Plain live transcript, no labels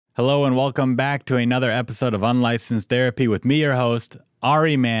Hello and welcome back to another episode of Unlicensed Therapy with me, your host,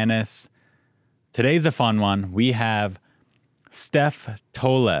 Ari Manis. Today's a fun one. We have Steph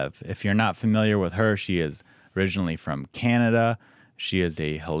Tolev. If you're not familiar with her, she is originally from Canada. She is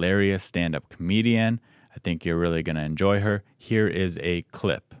a hilarious stand-up comedian. I think you're really going to enjoy her. Here is a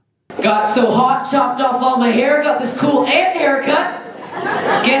clip. Got so hot, chopped off all my hair, got this cool ant haircut.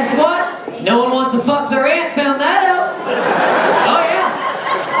 Guess what? No one wants to fuck their aunt, found that out. Oh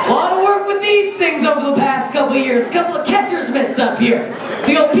yeah. A lot of work with these things over the past couple of years. A couple of catcher's mitts up here.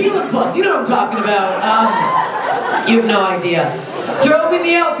 The old peeling puss, you know what I'm talking about. You have no idea. Throw me in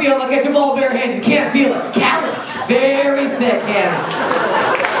the outfield, I'll catch a ball barehanded. Can't feel it. Calloused. Very thick hands.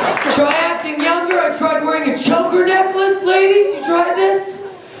 Try acting younger. I tried wearing a choker necklace, ladies. You tried this?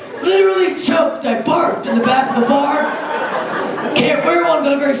 Literally choked. I barfed in the back of the bar. Can't wear one,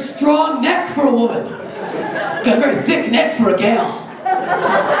 got a very strong neck for a woman. Got a very thick neck for a gal.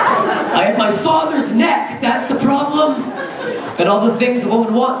 I have my father's neck, that's the problem. Got all the things a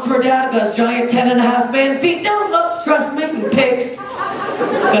woman wants for her dad. Got his giant 10.5 man feet. Don't look, trust me, you pigs.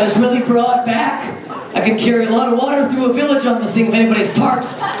 Got his really broad back. I can carry a lot of water through a village on this thing if anybody's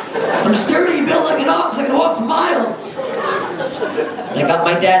parched. I'm sturdy, built like an ox, I can walk for miles. I got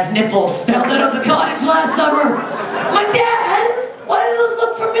my dad's nipples, found it out of the cottage last summer. My dad? Why do those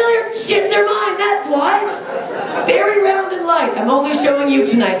look familiar? Shit, they're mine, that's why. Very round and light. I'm only showing you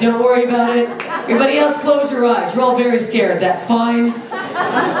tonight, don't worry about it. Everybody else close your eyes. You're all very scared, that's fine.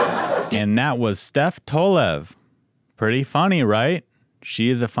 And that was Steph Tolev. Pretty funny, right? She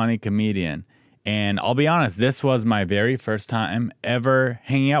is a funny comedian. And I'll be honest, this was my very first time ever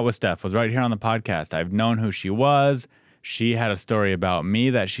hanging out with Steph. Was right here on the podcast. I've known who she was. She had a story about me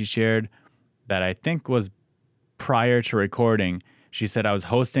that she shared that I think was prior to recording. She said I was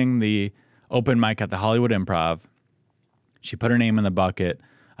hosting the open mic at the Hollywood Improv. She put her name in the bucket.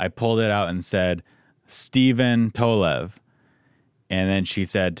 I pulled it out and said, Stephen Tolev. And then she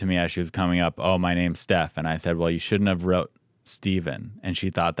said to me as she was coming up, oh, my name's Steph. And I said, well, you shouldn't have wrote Stephen. And she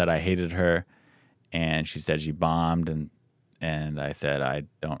thought that I hated her. And she said she bombed. And I said, I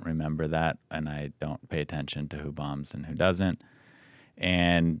don't remember that. And I don't pay attention to who bombs and who doesn't.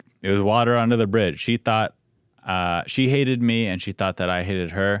 And it was water under the bridge. She thought she hated me and she thought that I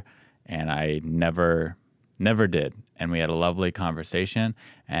hated her. And I never did. And we had a lovely conversation.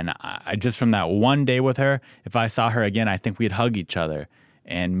 And I just from that one day with her, if I saw her again, I think we'd hug each other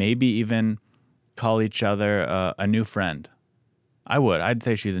and maybe even call each other a new friend. I would. I'd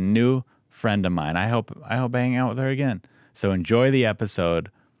say she's a new friend of mine. I hope I hang out with her again. So enjoy the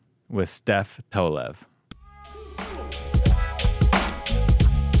episode with Steph Tolev.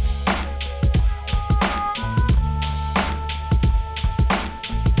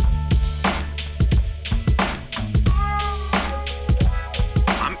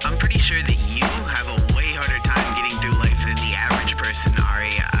 I'm pretty sure that you have a way harder time getting through life than the average person,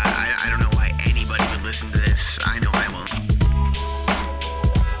 Ari. I don't know why anybody would listen to this. I know I won't.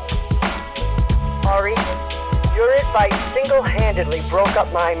 Ari, your advice single-handedly broke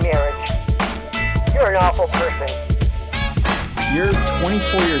up my marriage. You're an awful person. You're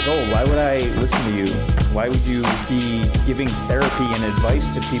 24 years old. Why would I listen to you? Why would you be giving therapy and advice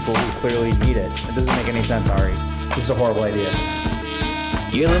to people who clearly need it? It doesn't make any sense, Ari. This is a horrible idea.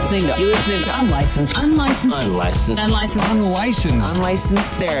 You're listening to Unlicensed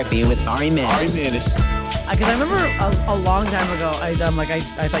Therapy with Ari Manis. Because I remember a long time ago, I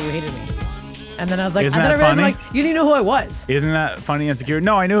thought you hated me. And then I was like, Isn't I that realized, funny? like, you didn't know who I was. Isn't that funny and secure?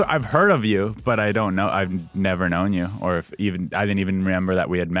 No, I've heard of you, but I don't know. I've never known you, or I didn't even remember that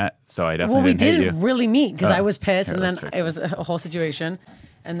we had met. So I definitely Well, we didn't hate didn't you. really meet because Oh, I was pissed, here, and then let's fix it was a whole situation.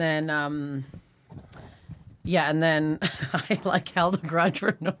 And then, yeah, and then I like held a grudge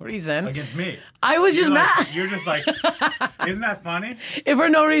for no reason. Against me. I was just mad. You're just like, isn't that funny? For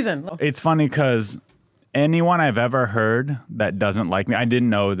no reason. It's funny because anyone I've ever heard that doesn't like me, I didn't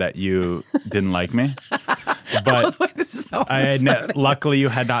know that you didn't like me. But Wait, this is how we're starting. luckily you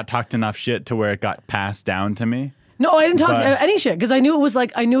had not talked enough shit to where it got passed down to me. No, I didn't talk But- any shit because I knew it was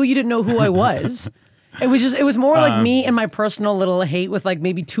like I knew you didn't know who I was. It was more like me and my personal little hate with like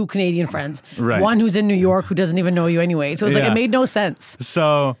maybe two Canadian friends. Right. One who's in New York who doesn't even know you anyway. So it was like Yeah. it made no sense.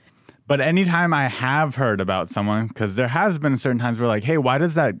 So, but anytime I have heard about someone, because there has been certain times where like, hey, why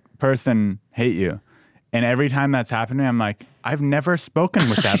does that person hate you? And every time that's happened to me, I'm like, I've never spoken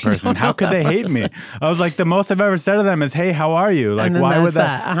with that person. How could they hate me? I was like, the most I've ever said to them is, hey, how are you? Like, And then why would that's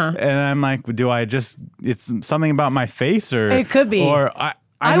that? that, uh-huh. And I'm like, it's something about my face or? It could be. Or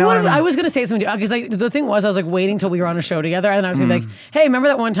I know I was gonna say something because the thing was I was like waiting till we were on a show together, and I was gonna be like, "Hey, remember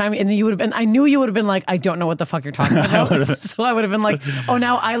that one time?" And you would have been. I knew you would have been like, "I don't know what the fuck you're talking about." So I would have been like, "Oh,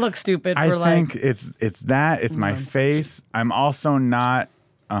 now I look stupid." I For like, think it's that. It's my face. I'm also not.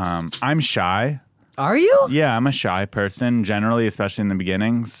 I'm shy. are you? Yeah, I'm a shy person generally, especially in the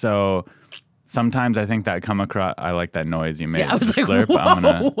beginning. So sometimes I think that come across. I like that noise you made. Yeah, I was the like,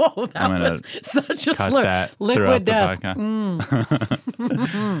 slurp. whoa, that I'm gonna was such a cut slurp. that Liquid throughout death. the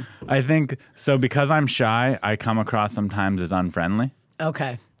podcast. I think so because I'm shy. I come across sometimes as unfriendly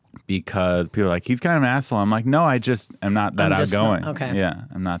Okay. because people are like, he's kind of an asshole. I'm like, no, I just am not that I'm just outgoing. not- okay. Yeah,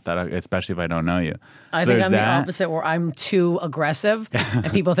 I'm not that, especially if I don't know you. I So think there's I'm the that. opposite, where I'm too aggressive,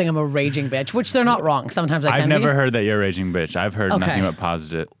 and people think I'm a raging bitch, which they're not wrong. Sometimes I can I've never be. heard that you're a raging bitch. I've heard Okay. nothing but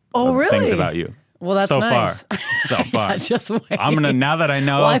positive Oh, really? things about you. Well, that's so nice. far. So far. Yeah, just wait. I'm gonna now that I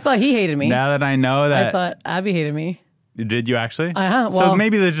know. Well, I thought he hated me. Now that I know that. I thought Abby hated me. Did you actually? Uh-huh, so well-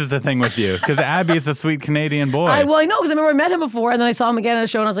 maybe there's just a thing with you because Abby is a sweet Canadian boy. I know because I remember I met him before, and then I saw him again at a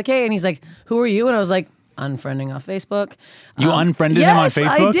show, and I was like, "Hey," and he's like, "Who are you?" And I was like, "Unfriending off Facebook." You unfriended him on Yes,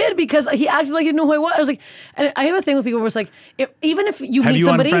 Facebook? I did because he acted like he didn't know who I was. I was like, and I have a thing with people where it's like, even if you Have meet you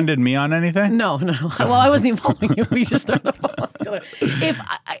somebody, unfriended me on anything? No. Well, I wasn't even following you. We just started following each other.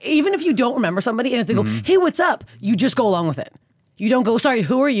 Even if you don't remember somebody, and if they go, "Hey, what's up?" you just go along with it. You don't go, "Sorry,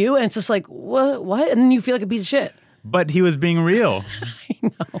 who are you?" And it's just like, what? And then you feel like a piece of shit. But he was being real.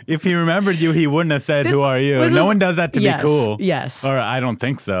 If he remembered you, he wouldn't have said, "Who are you?" this No was- one does that to Yes, be cool. yes. Or I don't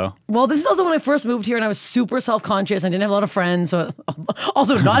think so. Well, this is also when I first moved here, and I was super self-conscious. I didn't have a lot of friends, so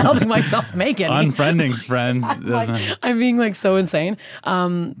also not helping myself make any. Unfriending friends doesn't. I'm being like so insane.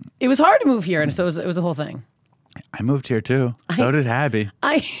 It was hard to move here, and so it was a whole thing. I moved here too. So did Abby.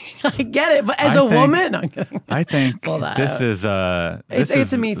 I get it, but as I a think- woman, no, I'm kidding. I think Pull that this out. is It's-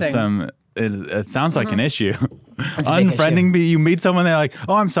 it's a me thing. It sounds like an issue. It's a big Unfriending, you meet someone, they're like,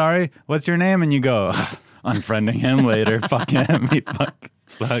 "Oh, I'm sorry. What's your name?" And you go, "Unfriending him later. Fuck him. He fuck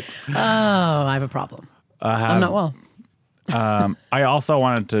sucks." Oh, I have a problem. I'm not well. I also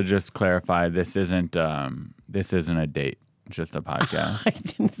wanted to just clarify: this isn't a date. It's just a podcast. I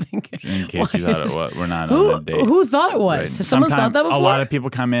didn't think it. In case you thought it was, we're not Who on a date. who thought it was? Right. Has someone thought Sometimes that before? A lot of people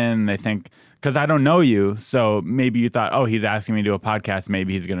come in and they think, because I don't know you, so maybe you thought, oh, he's asking me to do a podcast.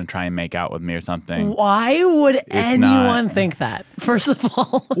 Maybe he's going to try and make out with me or something. Why would anyone not. think that? First of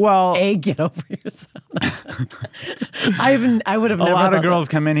all, Well- get over yourself. I would have A never. lot thought of girls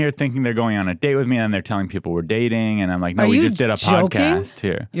come in here thinking they're going on a date with me and they're telling people we're dating. And I'm like, no, Are we you just did a joking? podcast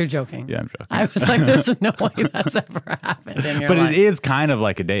here. That. You're joking. Yeah, I'm joking. I was like, there's no way that's ever happened in your But life. it is kind of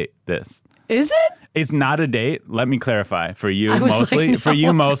like a date, this. Is it? It's not a date. Let me clarify. For you I was mostly. like, For no, you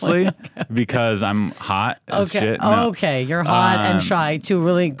it's mostly. okay. Because I'm hot as Okay. shit. No. Okay. You're hot and shy. Two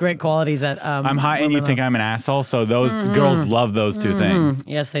really great qualities that I'm hot and you women think I'm an asshole. So those girls love those two things. love.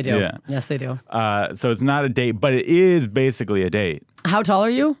 Yes, they do. Yeah. Yes, they do. So it's not a date, but it is basically a date. How tall are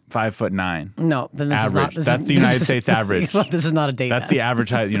you? 5'9". No, then this Average. is not. That's the United States average. This is not a date. That's then. the average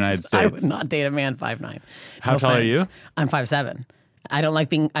height of the United I States. would not date a man 5'9". How tall are you? I'm 5'7". I don't like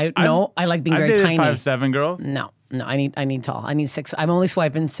being. I like being I've very dated tiny. 5'7" girls. No. I need tall. I need 6. I'm only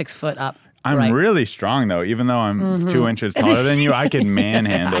swiping 6 foot up. I'm right. really strong though. Even though I'm 2 inches taller than you, I could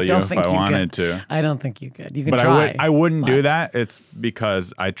manhandle you don't if think I you wanted could. to. I don't think you could. You can But try. I wouldn't do but- that. It's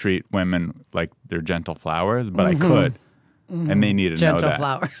because I treat women like they're gentle flowers, but I could. And they need to know Gentle that.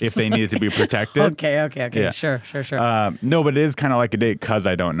 flowers. If they needed to be protected. Okay. Yeah. Sure. No, but it is kind of like a date because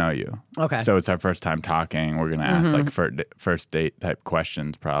I don't know you. Okay. So it's our first time talking. We're going to ask like first date type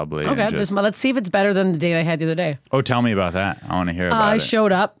questions probably. and Okay. just- Let's see if it's better than the date I had the other day. oh, tell me about that. I want to hear about I it.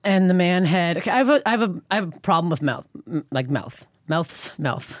 showed up and the man had. Okay, I have a problem with mouth. Mouth.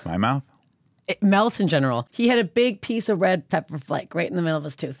 My mouth? Mouths in general. He had a big piece of red pepper flake right in the middle of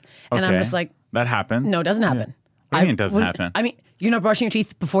his tooth, and I'm Okay. just like, That happens. no, it doesn't happen. What do you mean it doesn't happen? I mean, you're not brushing your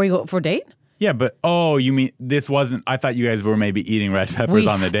teeth before you go for a date. Yeah, but you mean this wasn't? I thought you guys were maybe eating red peppers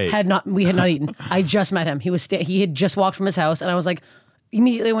on the date. We had not eaten. I just met him. He had just walked from his house, and I was like,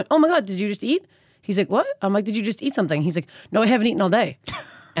 immediately went, "Oh my god, did you just eat?" He's like, "What?" I'm like, "Did you just eat something?" He's like, "No, I haven't eaten all day."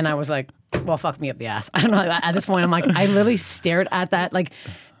 And I was like, "Well, fuck me up the ass." I don't know. At this point, I'm like, I literally stared at that like.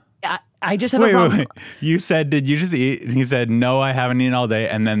 I just have a problem. Wait. You said, "Did you just eat?" And he said, "No, I haven't eaten all day."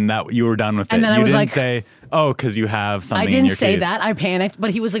 And then that you were done with it. And then I you was didn't like- say, "Oh, because you have something." I in didn't your say teeth. that. I panicked,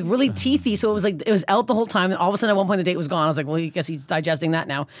 but he was like really teethy, so it was like it was out the whole time. And all of a sudden, at one point, the date was gone. I was like, "Well, I guess he's digesting that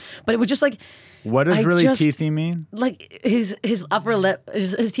now." But it was just like, What does I really just- teethy mean? like his upper lip,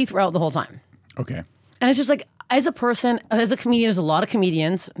 his teeth were out the whole time, Okay. and it's just like as a person, as a comedian, there's a lot of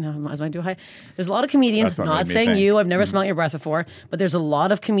comedians. No, as I do high. There's a lot of comedians. That's what Not made me saying think. you. I've never smelled your breath before, but there's a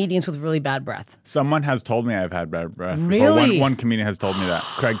lot of comedians with really bad breath. Someone has told me I've had bad breath. before. Really? One comedian has told me that.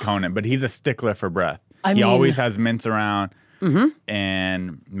 Craig Conan, but he's a stickler for breath. I he mean- always has mints around,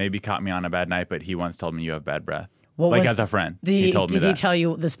 and maybe caught me on a bad night. But he once told me you have bad breath. Like as a friend, he told me did that. he tell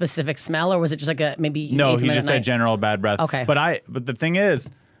you the specific smell, or was it just like a maybe? you No, ate he something at just said night? general bad breath. Okay. But the thing is,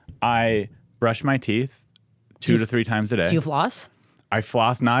 I brush my teeth 2 to 3 times a day. Do you floss? I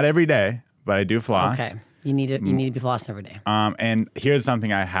floss not every day, but I do floss. Okay, you need it. You need to be flossing every day. And here's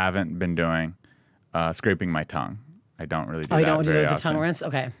something I haven't been doing: scraping my tongue. I don't really do Oh, you that don't do very the often. tongue rinse?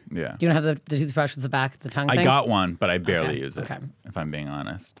 Okay. Yeah. You don't have the toothbrush with the tongue I thing? got one, but I barely Okay, use it. okay. If I'm being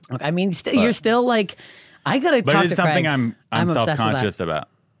honest. Okay. I mean, you're still like, I gotta But talk it's to something Craig. I'm obsessed with that. self-conscious about.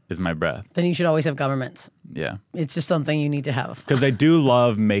 Is my breath. Then you should always have governments. Yeah. It's just something you need to have. Because I do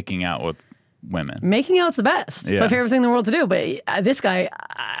love making out with women. Making out's the best. It's Yeah. my favorite thing in the world to do. But this guy,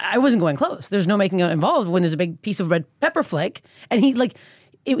 I wasn't going close. There's no making out involved when there's a big piece of red pepper flake, and he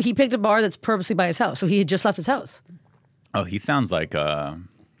picked a bar that's purposely by his house, so he had just left his house. Oh, he sounds like a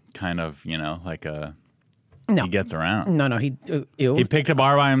kind of, like a. No. He gets around. No, he ew. He picked a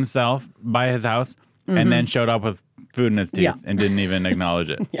bar by himself, by his house, and then showed up with food in his teeth Mm-hmm. Yeah. and didn't even acknowledge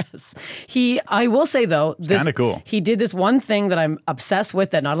it. Yes. I will say though, this kinda cool. He did this one thing that I'm obsessed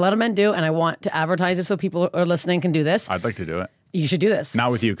with that not a lot of men do, and I want to advertise it so people are listening can do this. I'd like to do it. You should do this.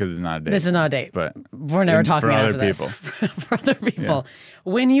 Not with you because it's not a date. This is not a date. But we're never talking for after other this. people. For other people.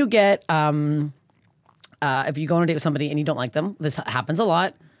 When you get if you go on a date with somebody and you don't like them, this happens a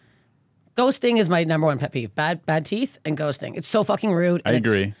lot. Ghosting is my number one pet peeve. Bad teeth and ghosting. It's so fucking rude. I and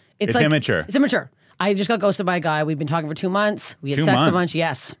agree. It's like- immature. It's immature. I just got ghosted by a guy. We've been talking for 2 months. We had 2 sex a months? bunch.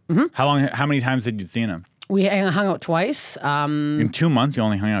 Yes. How many times had you seen him? We hung out twice. In 2 months, you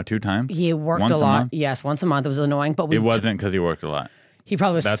only hung out 2 times? He worked Once a lot. month? Yes, once a month. It was annoying, but It wasn't because he worked a lot. He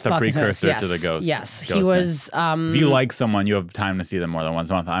probably was. That's a fucking precursor yes, to the ghost. Yes, he ghosting. was. If you like someone, you have time to see them more than once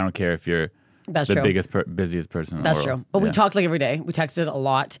a month. I don't care if you're That's the true. biggest, busiest person in That's the world. true. But we Yeah. talked like every day. We texted a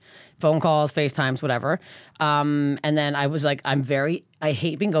lot, phone calls, FaceTimes, whatever. And then I was like, I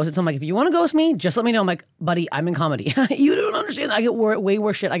hate being ghosted. So I'm like, if you want to ghost me, just let me know. I'm like, buddy, I'm in comedy. You don't understand. I get way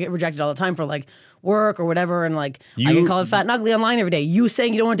worse shit. I get rejected all the time for like work or whatever. And like, I get called fat and ugly online every day. You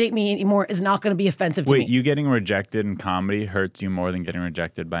saying you don't want to date me anymore is not going to be offensive to me. Wait, you getting rejected in comedy hurts you more than getting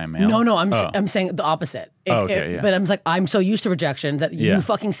rejected by a male? No, Oh. I'm saying the opposite. Okay, yeah. But I'm like, I'm so used to rejection that Yeah. you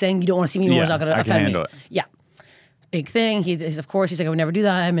fucking saying you don't want to see me anymore is Yeah, not going to I can offend handle me. it. Yeah. Big thing. He's of course, he's like, I would never do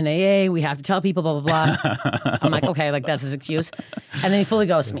that. I'm in AA. We have to tell people, blah, blah, blah. I'm like, okay, like that's his excuse. And then he fully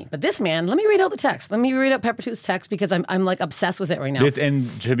ghosts me. But this man, let me read out the text. Let me read out Peppertooth's text because I'm like obsessed with it right now. And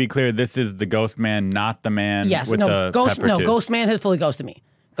to be clear, this is the ghost man, not the man Yes, with no, the ghost. pepper No, tooth. Ghost Man has fully ghosted me.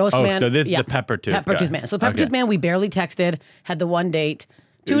 Ghost Oh, Man. so this is yeah, the Peppertooth Peppertooth guy. Man. So the Peppertooth Okay. Man, we barely texted. Had the one date.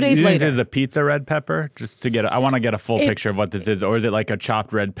 2 Do days you think later. there's a pizza red pepper? Just to get, I want to get a full picture of what this is, or is it like a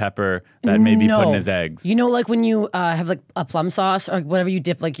chopped red pepper that maybe put in his eggs? You know, like when you have like a plum sauce or whatever you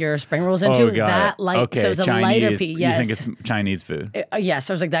dip like your spring rolls into, Oh, got that it. light. Okay, so it's a Chinese. lighter piece. Yes. You think it's Chinese food? Yes,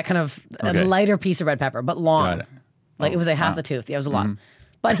 so it was like that kind of Okay. a lighter piece of red pepper, but long. Got it. Like it was like half the tooth. Yeah, it was a lot.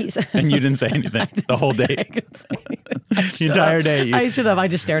 But he's And you didn't say anything the whole day. I couldn't say anything. The entire day. I should have. I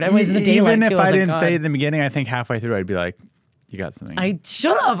just stared. I was in the daylight Even if too. I was like, didn't say it God. in the beginning, I think halfway through I'd be like, you got something. I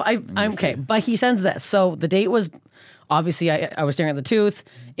should have. I'm okay. But he sends this. So the date was obviously I was staring at the tooth.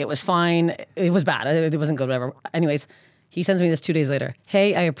 It was fine. It was bad. It wasn't good, whatever. Anyways, he sends me this 2 days later.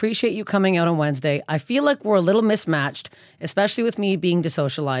 Hey, I appreciate you coming out on Wednesday. I feel like we're a little mismatched, especially with me being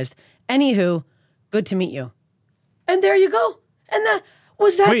desocialized. Anywho, good to meet you. And there you go. And that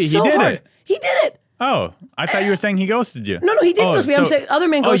was that Wait, he so did hard. it? He did it. Oh, I thought you were saying he ghosted you. No, he didn't ghost me. I'm saying other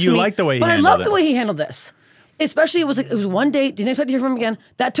men ghosted me. Oh, you like the way he But I handled love it. the way he handled this. Especially it was one date, didn't expect to hear from him again.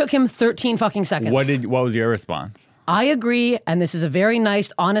 That took him 13 fucking seconds. What was your response? I agree, and this is a very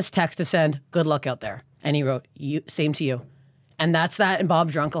nice, honest text to send. Good luck out there. And he wrote, "You, same to you." And that's that in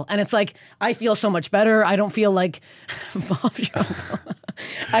Bob Drunkle. And it's like, I feel so much better. I don't feel like Bob Drunkle.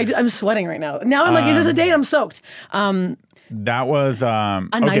 I'm sweating right now. Now I'm like, is this a date? I'm soaked. That was a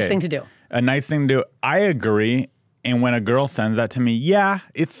nice thing to do. A nice thing to do. I agree. And when a girl sends that to me, yeah,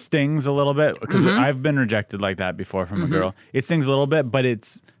 it stings a little bit because Mm-hmm. I've been rejected like that before from a girl. It stings a little bit, but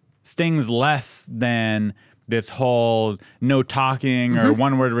it stings less than this whole no talking Mm-hmm. or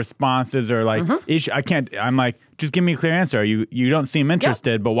one word responses or like I can't. I'm like, just give me a clear answer. You don't seem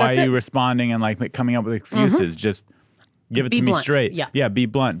interested, but why that's are you it. responding and like coming up with excuses? Just give it Be to me blunt. straight. Yeah. Be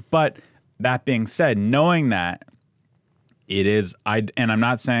blunt. But that being said, knowing that it is, and I'm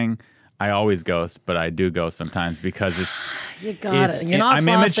not saying I always ghost, but I do ghost sometimes because You got it. You're not I'm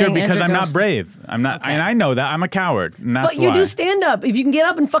immature flossing, because and I'm you're not ghosting. brave. I'm not, and I know that I'm a coward. And that's But you why. do stand up. If you can get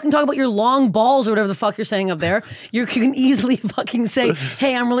up and fucking talk about your long balls or whatever the fuck you're saying up there, you can easily fucking say,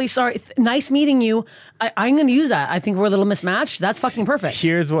 "Hey, I'm really sorry. Nice meeting you. I'm going to use that. I think we're a little mismatched. That's fucking perfect."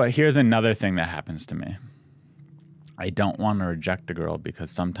 Here's another thing that happens to me. I don't want to reject a girl because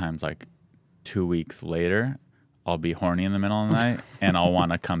sometimes, like 2 weeks later, I'll be horny in the middle of the night and I'll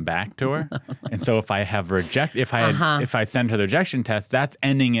want to come back to her. And so if I send her the rejection test, that's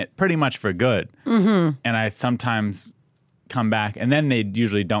ending it pretty much for good. Mm-hmm. And I sometimes come back, and then they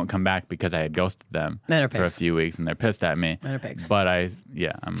usually don't come back because I had ghosted them Men are for a pigs. few weeks and they're pissed at me. Men are pigs. But I'm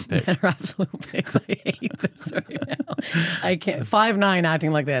a pig. Men are absolute pigs. I hate this right now. I can't. 5'9"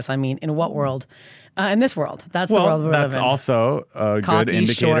 acting like this. I mean, in what world? In this world. That's the world we live in. That's also a Cocky, good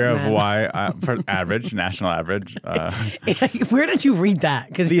indicator short of men. why, for national average, Where did you read that?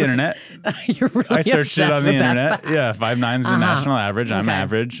 Because the internet. You're really I searched it obsessed on the with that internet. fact. Yeah, 5'9" is the national average. I'm Okay.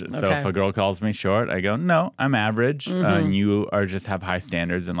 average. So Okay. if a girl calls me short, I go, no, I'm average. And you are just have high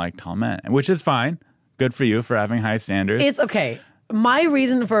standards and like tall men, which is fine. Good for you for having high standards. It's okay. My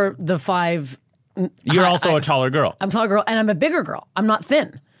reason for the 5, You're also a taller girl. I'm a tall girl and I'm a bigger girl. I'm not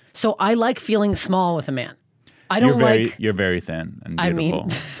thin. So I like feeling small with a man. I don't You're very thin and I beautiful. mean,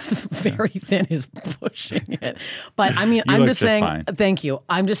 very thin is pushing it. But I mean, You I'm look just just saying, fine. thank you.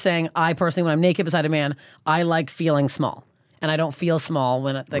 I'm just saying, I personally, when I'm naked beside a man, I like feeling small. And I don't feel small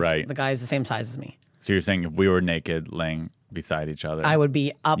when Right. the guy is the same size as me. So you're saying if we were naked laying beside each other, I would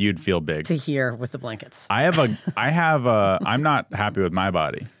be up you'd feel big. to here with the blankets. I'm not happy with my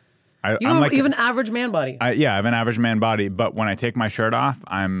body. You have an average man body. I have an average man body, but when I take my shirt off,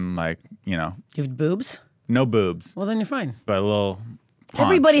 I'm like, You have boobs? no boobs, Well, then you're fine. but a little paunch.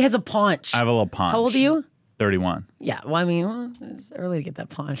 Everybody has a paunch. I have a little paunch. How old are you? 31. Yeah, well, I mean, it's early to get that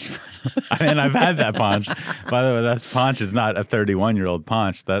paunch. And I've had that paunch. By the way, that paunch is not a 31-year-old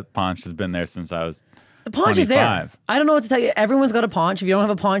paunch. That paunch has been there since I was The paunch is there. 25. I don't know what to tell you. Everyone's got a paunch. If you don't have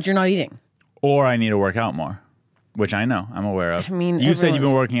a paunch, you're not eating. Or I need to work out more, which I know. I'm aware of. I mean, you said you've been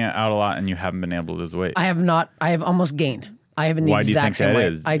everyone's- working out a lot and you haven't been able to lose weight. I have not. I have almost gained. I have been the Why do you exact think same that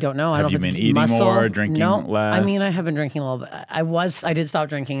weight. is? I don't know. I Have don't know you if it's been eating muscle. more, drinking no. less? I mean, I have been drinking a little bit. I did stop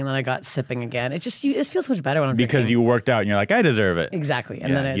drinking and then I got sipping again. It just it feels so much better when I'm because drinking. you worked out and you're like, I deserve it. Exactly. And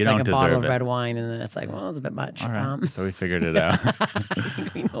Yeah, then you it's like don't a bottle deserve of it. red wine and then it's like, well, it's a bit much. All right. So we figured it out.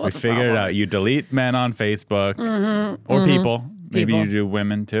 You know We what the figured it problem out. is. You delete men on Facebook or people. Maybe People. you do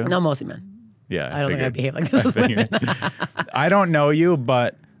women too. No, mostly men. Yeah. I don't think I'd figured. behave like this with figured. women. I don't know you,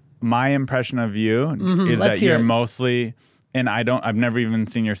 but my impression of you is Mm-hmm. Let's that hear you're it. mostly, and I've never even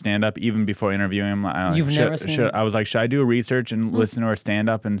seen your stand up even before interviewing him. You've never seen it? I was like, should I do research and listen to her stand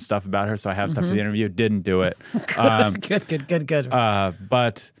up and stuff about her so I have stuff Mm-hmm. for the interview? Didn't do it. Good.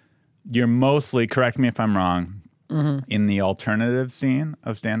 But you're mostly, correct me if I'm wrong, Mm-hmm. in the alternative scene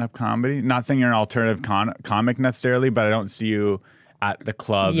of stand-up comedy. Not saying you're an alternative comic necessarily, but I don't see you at the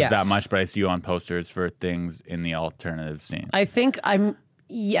clubs Yes. that much, but I see you on posters for things in the alternative scene. I think I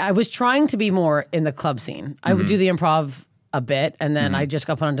was trying to be more in the club scene. I Mm-hmm. would do the improv a bit, and then I just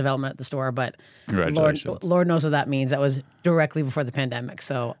got put on development at the store. But Congratulations. Lord knows what that means. That was directly before the pandemic,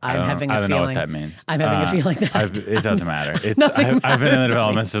 so I'm having a I don't feeling. know what that means. I'm having a feeling that it doesn't matter. Nothing I've been in the matters.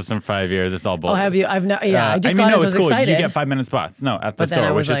 development system 5 years. It's all bullshit. Oh, have you? I've no. Yeah, I just mean, got it. no, I was it's cool. excited. You get 5-minute spots. No, at the But then I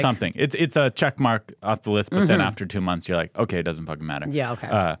store, was which is like- something. It's a check mark off the list, but then after 2 months, you're like, okay, it doesn't fucking matter. Yeah,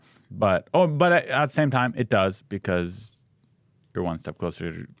 okay. But at the same time, it does because you're one step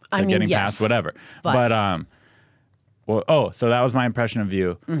closer to I mean, getting yes. past whatever. But- So that was my impression of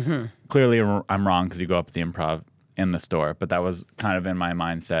you. Mm-hmm. Clearly, I'm wrong because you go up at the Improv in the store, but that was kind of in my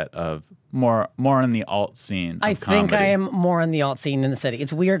mindset of more in the alt scene. I of think comedy. I am more in the alt scene in the city.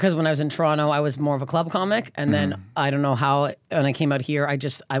 It's weird because when I was in Toronto, I was more of a club comic, and Mm-hmm. then I don't know how. When I came out here,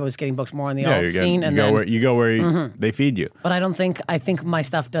 I was getting booked more in the alt you scene, and go then. where you go where they feed you But I think my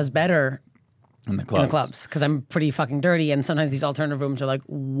stuff does better in the in clubs. the clubs because I'm pretty fucking dirty, and sometimes these alternative rooms are like,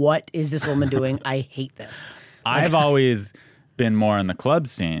 "What is this woman doing? I hate this." I've always been more in the club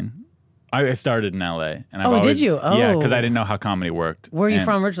scene. I started in LA, and I've Oh, did always, you? Yeah, because Oh. I didn't know how comedy worked. Where are you And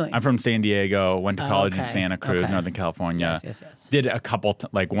from originally? I'm from San Diego. Went to college in okay, Santa Cruz, okay. Northern California. Yes. Did it a couple,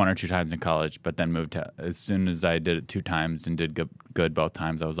 like 1 or 2 times in college, but then moved to. As soon as I did it 2 times and did good both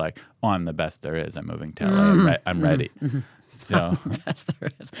times, I was like, "Oh, I'm the best there is. I'm moving to LA. I'm ready." So Best there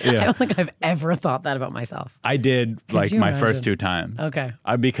is. Yeah. I don't think I've ever thought that about myself. I did like you my imagine? first 2 times. Okay.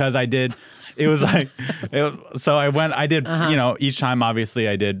 Because I did, it was like, so I did, you know, each time obviously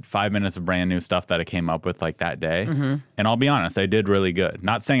I did 5 minutes of brand new stuff that I came up with like that day. And I'll be honest, I did really good.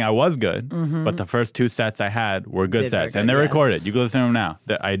 Not saying I was good, but the first 2 sets I had were good Did very sets. good, And they're yes. recorded. You can listen to them now.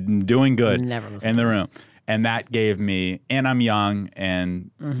 I'm doing good Never listened in the room. And that gave me, and I'm young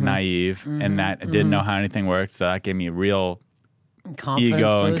and naive, and that didn't know how anything worked. So that gave me real Confidence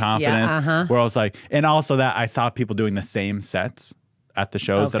ego and boost. confidence. Yeah, uh-huh. Where I was like, and also that I saw people doing the same sets at the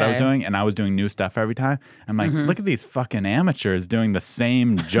shows that I was Okay. doing, and I was doing new stuff every time. I'm like, look at these fucking amateurs doing the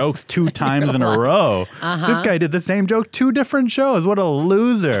same jokes 2 times in a row. This guy did the same joke 2 different shows. What a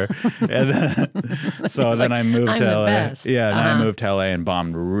loser! And then, so then I moved I'm to the LA. best. Yeah, then I moved to LA and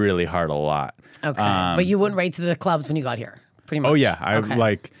bombed really hard a lot. Okay. But you wouldn't rate to the clubs when you got here, pretty much. Oh yeah, I Okay.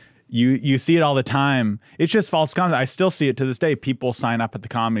 like you see it all the time. It's just false concept. I still see it to this day. People sign up at the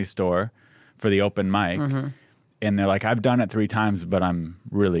Comedy Store for the open mic, and they're like, "I've done it 3 times, but I'm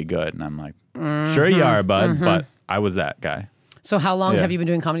really good." And I'm like, "Sure you are, bud, but I was that guy." So how long Yeah. have you been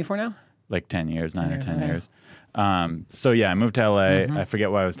doing comedy for now? Like 10 years, 9 or 10 okay. years. So yeah, I moved to LA. I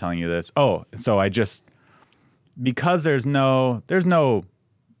forget why I was telling you this. Oh, so I just because there's no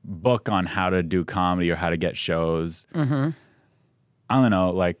book on how to do comedy or how to get shows. I don't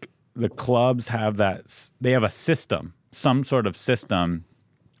know, like the clubs have they have a system, some sort of system,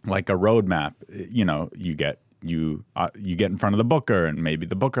 like a roadmap. You know, you get in front of the booker, and maybe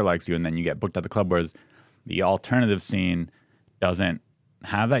the booker likes you, and then you get booked at the club. Whereas the alternative scene doesn't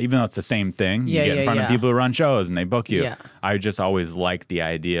have that, even though it's the same thing. Yeah, you get in yeah, front of yeah. people who run shows, and they book you. Yeah. I just always liked the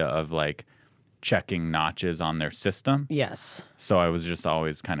idea of like checking notches on their system. Yes. So I was just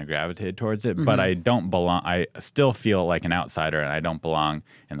always kind of gravitated towards it. Mm-hmm. But I don't belong. I still feel like an outsider, and I don't belong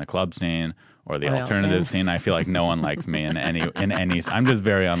in the club scene or the Or the alternative scene. scene. I feel like no one likes me in any. I'm just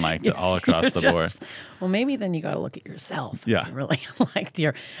very unliked all across the board. Well, maybe then you got to look at yourself. If Yeah. you really liked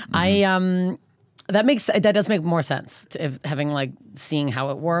your. That does make more sense if having like seeing how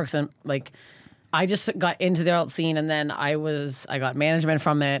it works and like. I just got into the alt scene, and then I got management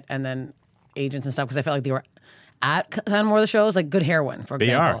from it, and then agents and stuff because I felt like they were at kind of more of the shows, like Good Heroin, for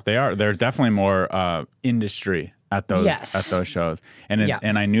example. They are. There's definitely more industry at those shows, and Yeah.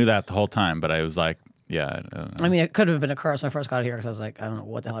 and I knew that the whole time. But I was like, yeah, I don't know. I mean, it could have been a curse when I first got here because I was like, I don't know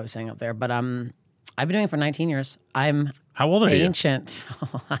what the hell I was saying up there. But I've been doing it for 19 years. I'm How old are you? ancient.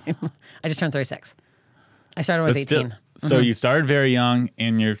 I just turned 36. I started when I was That's 18. So you started very young,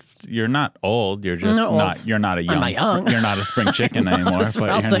 and you're not old. You're just not old. not. You're not a young. not young. You're not a spring chicken anymore. I'll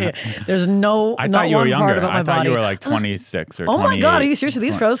But tell you're you, not, there's no. I not thought you were one part younger. about my I thought body. you were like 26 or Oh 28. my god, are you serious with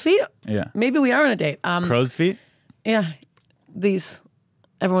these crow's feet? Yeah. Maybe we are on a date. Crow's feet? Yeah, these.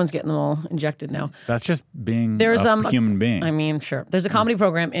 Everyone's getting them all injected now. That's just being There's a human being. I mean, sure. There's a comedy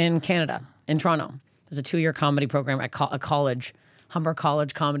program in Canada, in Toronto. There's a 2-year comedy program at a college, Humber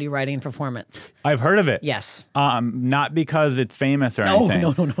College Comedy Writing and Performance. I've heard of it. Yes. Not because it's famous or No, anything.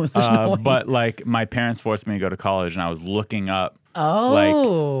 no. There's no way. But like my parents forced me to go to college, and I was looking up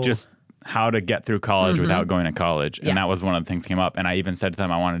Oh. like just how to get through college without going to college. Yeah. And that was one of the things that came up. And I even said to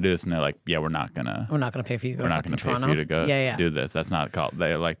them, I want to do this. And they're like, yeah, we're not going to. We're not going to pay for you to go We're to not fucking going to pay Toronto. for you to go Yeah, to do this. That's not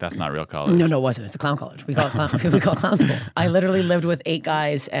they're like, that's not real college. No, it wasn't. It's a clown college. We call it clown. we call it clown school. I literally lived with 8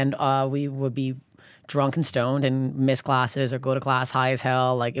 guys, and we would be drunk and stoned and miss classes or go to class high as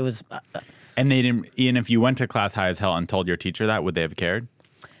hell. Like it was. And they didn't. Ian, if you went to class high as hell and told your teacher that, would they have cared?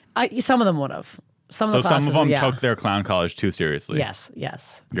 Some of them would have. Some So of the some classes, of them yeah. took their clown college too seriously. Yes.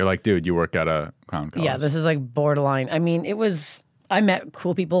 You're like, dude, you work at a clown college. Yeah, this is like borderline. I mean, it was. I met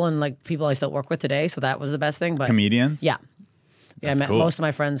cool people and like people I still work with today, so that was the best thing. But Comedians? yeah, I met cool. most of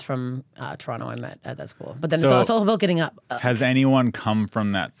my friends from Toronto. I met at that school, but then So- it's all about getting up. Has anyone come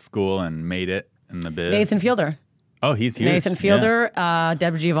from that school and made it in the biz? Nathan Fielder. Oh, he's huge. Nathan Yeah. Fielder.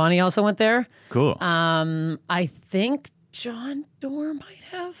 Deb Giovanni also went there. Cool. I think John Doerr might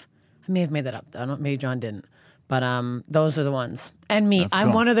have. I may have made that up. I don't. Maybe John didn't. But those are the ones. And me, I'm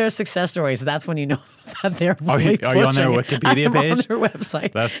cool. one of their success stories. That's when you know that they're Are you- really are you on their pushing it. Wikipedia I'm page? on their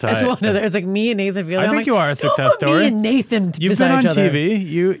website. That's It's tight. one of their. It's like me and Nathan Fielder. I I'm think like, you are a don't success put story. Me and Nathan You've beside been on each other.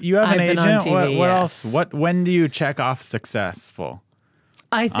 TV. You have I've an been on agent. TV, what yes. else? When do you check off successful?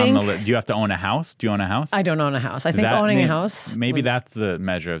 I On think the do you have to own a house? Do you own a house? I don't own a house. I Is think that owning a may- house. Maybe that's a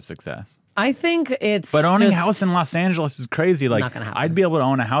measure of success. I think it's. But owning a just- house in Los Angeles is crazy. Like Not gonna happen. I'd be able to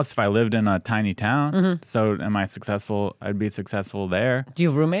own a house if I lived in a tiny town. So am I successful? I'd be successful there. Do you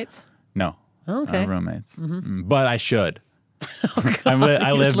have roommates? No. I Okay. have roommates. But I should. I You live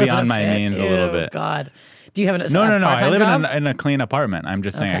just live in beyond a my pit. means a little Ew, bit. God. Do you have a No. I part-time live job? in a clean apartment. I'm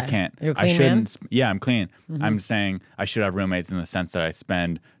just saying I Okay. can't. You're a I clean shouldn't. man? Yeah, I'm clean. I'm saying I should have roommates in the sense that I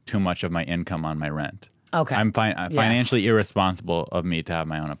spend too much of my income on my rent. Okay. I'm financially irresponsible of me to have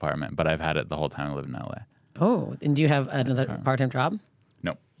my own apartment, but I've had it the whole time I live in LA. Oh, and do you have another part-time job?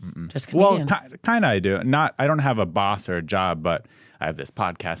 No. Just Well, comedian. kind of I do. I don't have a boss or a job, but I have this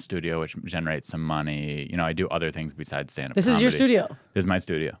podcast studio which generates some money. You know, I do other things besides stand-up This is your comedy. studio. This is my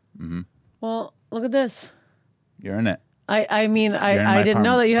studio. Well, look at this. You're in it. I mean, in I my didn't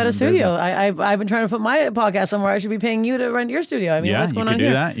know that you had a apartment studio. I've been trying to put my podcast somewhere. I should be paying you to rent your studio. I mean, Yeah, what's you going could on do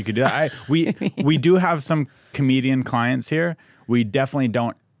here? that. You could do that. We do have some comedian clients here. We definitely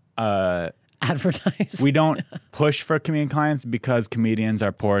don't Advertise. we don't push for comedian clients because comedians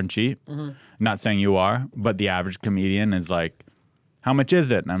are poor and cheap. Not saying you are, but the average comedian is like, how much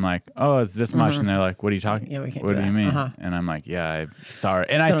is it? And I'm like, oh, it's this much. And they're like, what are you talking? Yeah, we can't What do do you that. mean? Uh-huh. And I'm like, yeah, sorry.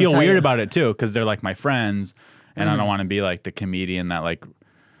 And I Don't feel tell weird you. about it too because they're like my friends, and I don't want to be like the comedian that like.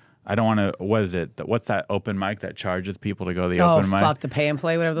 I don't want to. What is it? What's that open mic that charges people to go to the Oh, open mic? fuck, the pay and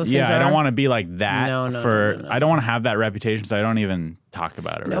play, whatever those things Yeah, are. I don't want to be like that. No. I don't want to have that reputation, so I don't even talk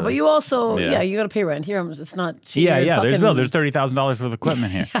about it. No, really. but you also, Yeah. you got to pay rent here. It's not cheap. Yeah, You're there's fucking- bill. There's $30,000 worth of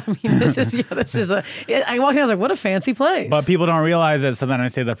equipment here. I mean, this is a. I walked in, I was like, what a fancy place. But people don't realize it, so then I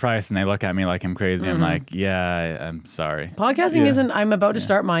say the price, and they look at me like I'm crazy. Mm-hmm. I'm like, yeah, I'm sorry. Podcasting Yeah. isn't. I'm about to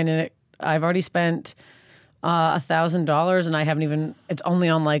start mine, and I've already spent $1,000, and I haven't even. It's only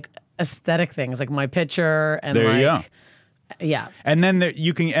on like aesthetic things, like my picture and There you like. go. Yeah. And then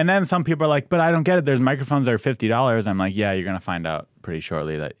and then some people are like, but I don't get it. There's microphones that are $50. I'm like, yeah, you're gonna find out pretty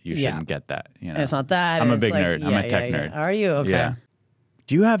shortly that you Yeah. shouldn't get that. You know, And it's not that. I'm a it's big like- nerd. I'm a tech nerd. Are you? Okay. Yeah.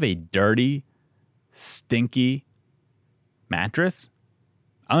 Do you have a dirty, stinky mattress?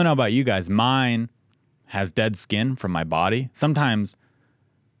 I don't know about you guys. Mine has dead skin from my body. Sometimes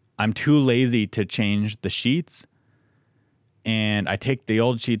I'm too lazy to change the sheets, and I take the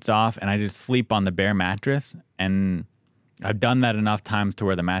old sheets off and I just sleep on the bare mattress. And I've done that enough times to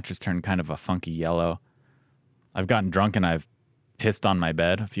where the mattress turned kind of a funky yellow. I've gotten drunk and I've pissed on my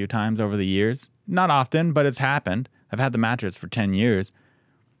bed a few times over the years. Not often, but it's happened. I've had the mattress for 10 years.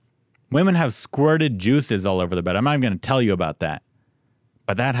 Women have squirted juices all over the bed. I'm not even going to tell you about that.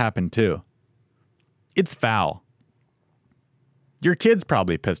 But that happened too. It's foul. Your kids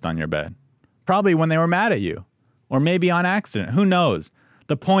probably pissed on your bed. Probably when they were mad at you. Or maybe on accident. Who knows?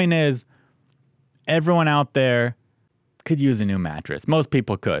 The point is, everyone out there could use a new mattress. Most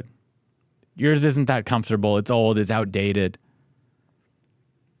people could. Yours isn't that comfortable. It's old. It's outdated.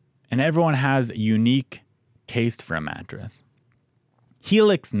 And everyone has a unique taste for a mattress.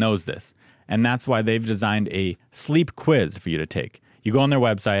 Helix knows this, and that's why they've designed a sleep quiz for you to take. You go on their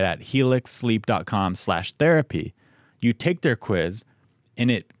website at helixsleep.com/therapy. You take their quiz, and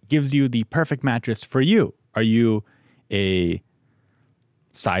it gives you the perfect mattress for you. Are you a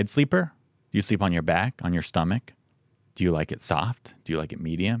side sleeper? Do you sleep on your back, on your stomach? Do you like it soft? Do you like it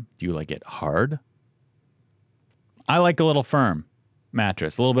medium? Do you like it hard? I like a little firm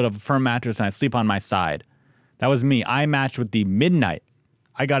mattress, a little bit of a firm mattress, and I sleep on my side. That was me. I matched with the Midnight.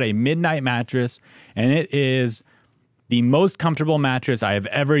 I got a Midnight mattress, and it is the most comfortable mattress I have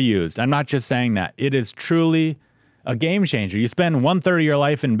ever used. I'm not just saying that. It is truly a game changer. You spend 1/3 of your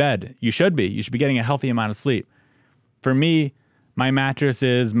life in bed. You should be. You should be getting a healthy amount of sleep. For me, my mattress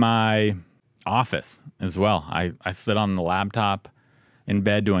is my office as well. I sit on the laptop in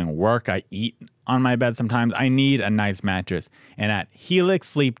bed doing work. I eat on my bed sometimes. I need a nice mattress. And at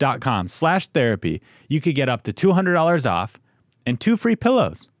helixsleep.com/therapy, you could get up to $200 off and 2 free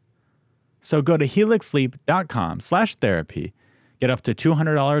pillows. So go to helixsleep.com/therapy, get up to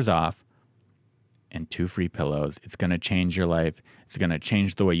 $200 off and 2 free pillows. It's going to change your life. It's going to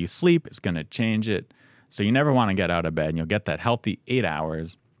change the way you sleep. It's going to change it. So you never want to get out of bed, and you'll get that healthy 8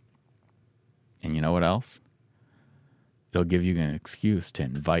 hours. And you know what else? It'll give you an excuse to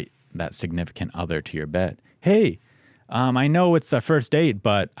invite that significant other to your bed. Hey, I know it's a first date,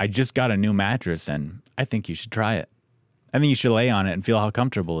 but I just got a new mattress, and I think you should try it. I think you should lay on it and feel how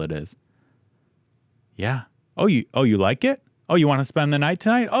comfortable it is. Yeah. Oh, you like it? Oh, you want to spend the night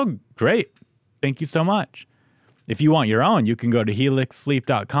tonight? Oh, great. Thank you so much. If you want your own, you can go to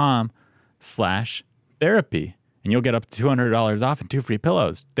helixsleep.com/therapy, and you'll get up to $200 off and 2 free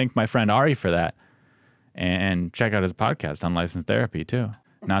pillows. Thank my friend Ari for that. And check out his podcast, Unlicensed Therapy, too.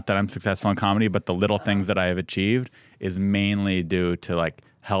 Not that I'm successful in comedy, but the little things that I have achieved is mainly due to like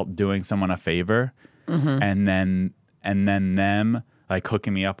help doing someone a favor, and then them like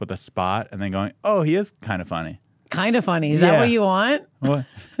hooking me up with a spot and then going, oh, he is kind of funny. Kind of funny. Is that Yeah. what you want? What?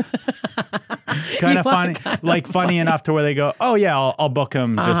 Kind of funny, like funny enough to where they go, oh yeah, I'll book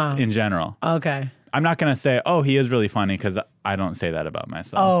him just in general. Okay. I'm not gonna say, oh, he is really funny, because I don't say that about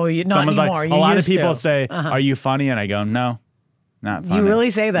myself. Oh, not Someone's anymore. Like, You a lot of used to. people say, are you funny? And I go, no, not funny. You really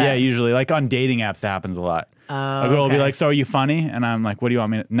say that? Yeah, usually. Like on dating apps, it happens a lot. Oh, a girl will be okay. like, so are you funny? And I'm like, what do you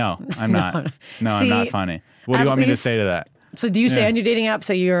want me to? No, I'm not. No, I'm See, not funny. What do you at want me to least- say to that? So do you say Yeah. on your dating app,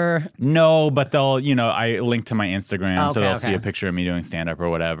 say you're... No, but they'll, I link to my Instagram, so Okay, they'll see okay. a picture of me doing stand up or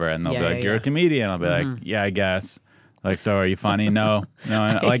whatever, and they'll Yeah, be like, yeah, you're yeah. a comedian. I'll be like, yeah, I guess. Like, so are you funny? No.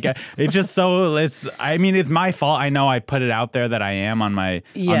 Like, it's just so, it's my fault. I know I put it out there that I am on the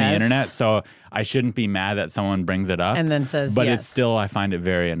Yes. internet, so I shouldn't be mad that someone brings it up. And then says but yes. it's still, I find it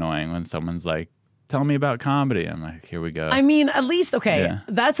very annoying when someone's like, tell me about comedy. I'm like, here we go. I mean, at least, okay, Yeah.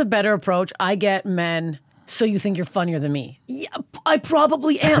 that's a better approach. I get men, so you think you're funnier than me. Yeah, I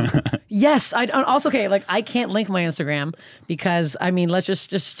probably am. Yes. Also, okay, like I can't link my Instagram because, I mean, let's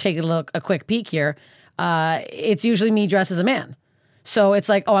just take a quick peek here. It's usually me dressed as a man. So it's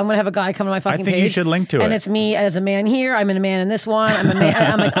like, oh, I'm going to have a guy come to my fucking page. think you should link to and it. it's me as a man here. I'm a man in this one. I'm a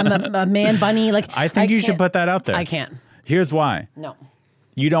man. I'm a man bunny. Like I think you should can't- put that out there. I can't. Here's why. No.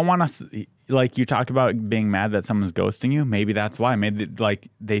 You don't want to, like, you talk about being mad that someone's ghosting you. Maybe that's why. Maybe like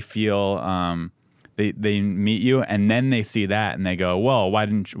they feel they meet you and then they see that and they go, whoa,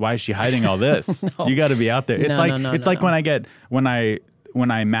 why is she hiding all this? You got to be out there. It's like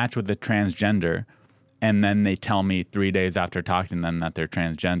when I match with a transgender and then they tell me 3 days after talking to them that they're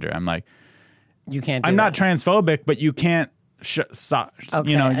transgender. I'm like, You can't do I'm not that. transphobic, but you can't. You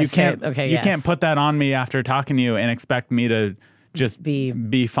I see can't. it. Okay, you yes. can't put that on me after talking to you and expect me to just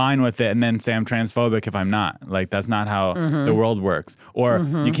be fine with it and then say I'm transphobic if I'm not. Like that's not how Mm-hmm. the world works. Or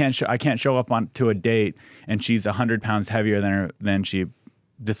you can't. I can't show up to a date and she's 100 pounds heavier than she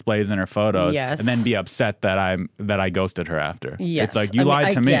displays in her photos, Yes. and then be upset that I ghosted her after. Yes. It's like you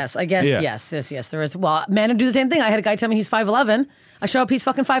lied to me. Yes, I guess, Yeah. yes. There is. Well, men do the same thing. I had a guy tell me he's 5'11". I show up, he's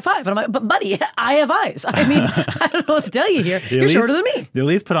fucking 5'5". And I'm like, but buddy, I have eyes. I mean, I don't know what to tell you here. You're shorter than me. You at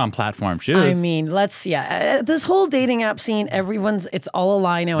least put on platform shoes. I mean, this whole dating app scene, it's all a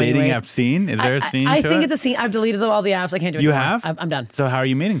lie now dating anyways. app scene? Is there a scene I to think it? it's a scene. I've deleted all the apps. I can't do it You anymore. have? I'm done. So how are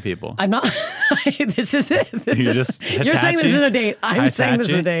you meeting people? I'm not. This is it. You just You're saying this Hitachi? is a date. I'm saying this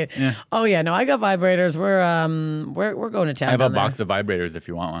is a Hitachi? date. Yeah. Oh yeah, no, I got vibrators. We're going to town. I have a down there. box of vibrators if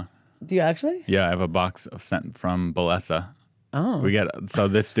you want one. Do you actually? Yeah, I have a box sent from Bellessa. Oh. We get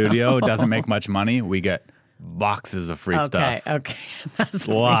this studio doesn't make much money. We get boxes of free stuff. Okay. That's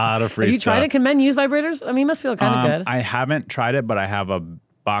A lot of free Have you tried stuff. it? Can men use vibrators? I mean, you must feel kind of good. I haven't tried it, but I have a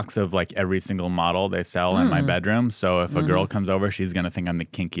box of like every single model they sell in my bedroom. So if a girl comes over, she's gonna think I'm the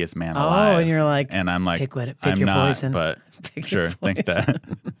kinkiest man alive. and you're like, and I'm like, pick I'm your not, poison. but Pick sure, your think poison.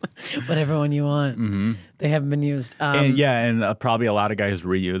 that. Whatever one you want. Mm-hmm. They haven't been used. And probably a lot of guys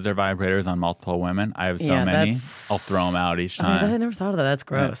reuse their vibrators on multiple women. I have so Yeah, many. that's- I'll throw them out each I mean, time. I never thought of that. That's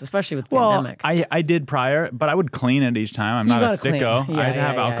gross, especially with the Well, pandemic. I did prior, but I would clean it each time. I'm You not a gotta clean. sicko. Yeah, I'd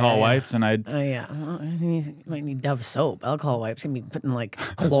have yeah, alcohol yeah. wipes, and I'd. Oh yeah, well, I mean, you might need Dove soap. Alcohol wipes. Gonna be putting like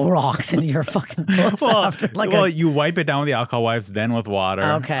Clorox into your fucking puss after like you wipe it down with the alcohol wipes, then with water.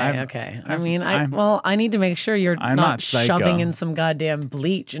 Okay. I mean, I need to make sure you're I'm not not psycho. shoving in some goddamn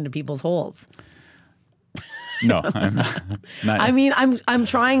bleach into people's holes. No, I'm not. I mean, I'm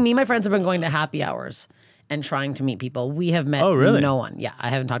trying. Me and my friends have been going to happy hours and trying to meet people. We have met Oh, really? no one. Yeah, I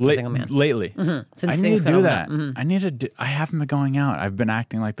haven't talked to a single man. Lately. Since I need things to got do opened that. up. Mhm. I need to do. I haven't been going out. I've been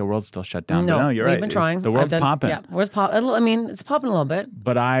acting like the world's still shut down. No, but no, you're we've right. been It's- trying. The world's popping. Yeah, where's pop? I mean, it's popping a little bit.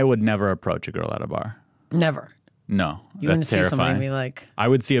 But I would never approach a girl at a bar. Never. No, You wouldn't that's see somebody terrifying. and be like, I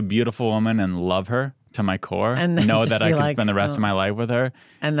would see a beautiful woman and love her to my core, And then know just that I be can like, spend the rest oh. of my life with her,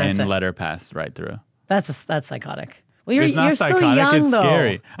 And that's it. let her pass right through. that's psychotic. Well, you're It's not still psychotic. young It's though.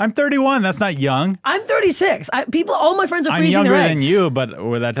 scary. I'm 31. That's not young. I'm 36. All my friends are I'm freezing younger their than eggs. you, but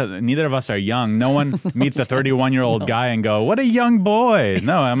neither of us are young. No one meets a 31-year-old guy and go, "What a young boy."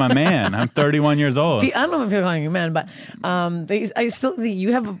 No, I'm a man. I'm 31 years old. I don't know if you're calling you men, but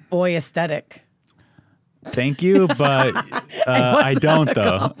you have a boy aesthetic. Thank you, but I don't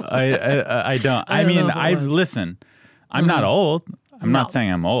though. I don't. I don't know mean, if it was. listen. I'm not old. I'm No. not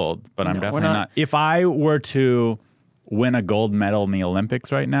saying I'm old, but I'm No, we're definitely not. not. If I were to win a gold medal in the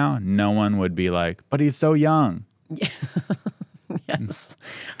Olympics right now, no one would be like, "But he's so young." Yes.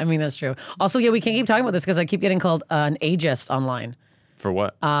 I mean, that's true. Also, yeah, we can't keep talking about this because I keep getting called an ageist online. For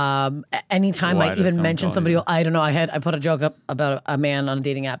what? Anytime Why I does even someone mention call somebody, you? I don't know. I put a joke up about a man on a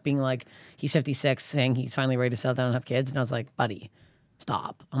dating app being like, he's 56, saying he's finally ready to settle down and have kids. And I was like, buddy,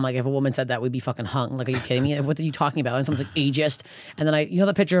 Stop. I'm like, if a woman said that, we'd be fucking hung. Like, are you kidding me? What are you talking about? And someone's like, ageist. And then you know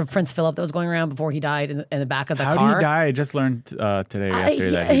the picture of Prince Philip that was going around before he died in the back of the How car? did he die? I just learned today or yesterday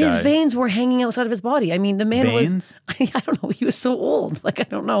that he his died. veins were hanging outside of his body. I mean, the man Veins? was, I don't know. He was so old. Like, I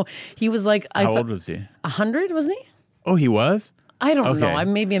don't know. He was like, How old was he? 100, wasn't he? Oh, he was? I don't Okay. know.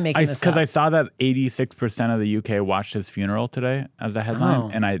 Maybe I'm making this up. Because I saw that 86% of the UK watched his funeral today as a headline, Oh.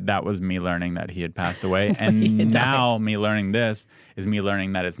 and that was me learning that he had passed away. And He had now me learning this is me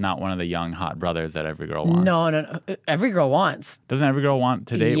learning that it's not one of the young hot brothers that every girl wants. No. Every girl wants. Doesn't every girl want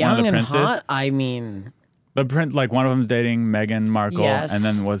to date Young one of the and princes? hot. I mean, The prince, like one of them's dating Meghan Markle, Yes. and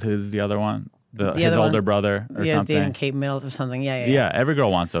then was his the other one, his other older one- brother or he was dating something. Kate Middleton or something. Yeah. Yeah, every girl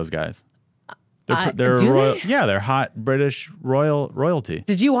wants those guys. They're do royal, they? yeah, they're hot British royalty.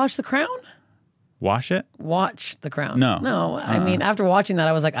 Did you watch The Crown? Wash it? Watch The Crown. No. No. I mean, after watching that,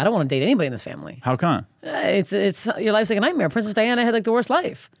 I was like, I don't want to date anybody in this family. How come? It's your life's like a nightmare. Princess Diana had like the worst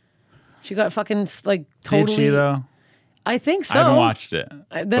life. She got fucking like totally. Did she though? I think so. I haven't watched it.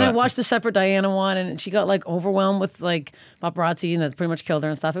 Then I but- watched the separate Diana one, and she got like overwhelmed with like paparazzi, and that pretty much killed her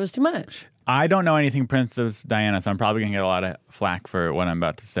and stuff. It was too much. I don't know anything Princess Diana, so I'm probably gonna get a lot of flack for what I'm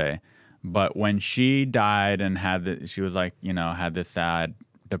about to say. But when she died and she was like, had this sad,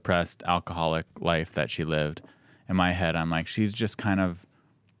 depressed, alcoholic life that she lived. In my head, I'm like, she's just kind of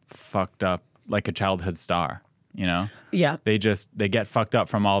fucked up, like a childhood star. Yeah. They get fucked up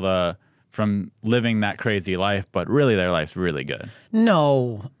from living that crazy life, but really their life's really good.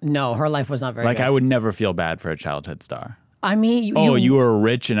 No, her life was not very Like good. I would never feel bad for a childhood star. I mean, You were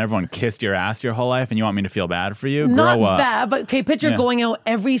rich and everyone kissed your ass your whole life and you want me to feel bad for you? not Grow up. that, but okay, picture Yeah. going out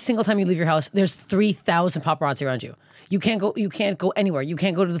every single time you leave your house. There's 3,000 paparazzi around you. You can't go anywhere. You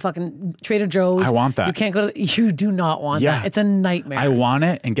can't go to the fucking Trader Joe's. I want that. You can't go to. You do not want Yeah. that. It's a nightmare. I want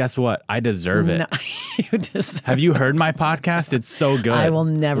it, and guess what? I deserve it. No, you just. Have you heard my podcast? It's so good. I will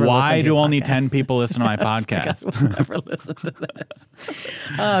never listen Why to do your only podcast. 10 people listen to my I podcast? will never listen to this.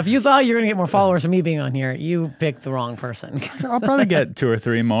 If you thought you were gonna get more followers from me being on here, you picked the wrong person. I'll probably get 2 or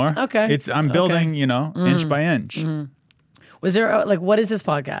 3 more. Okay. I'm building, inch by inch. Was there what is this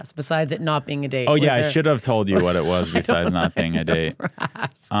podcast besides it not being a date? Oh, Was yeah, I there- should have told you what it was besides not being a date.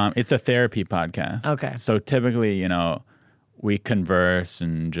 It's a therapy podcast. Okay. So typically, we converse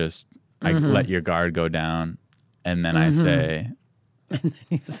and just I let your guard go down. And then I say,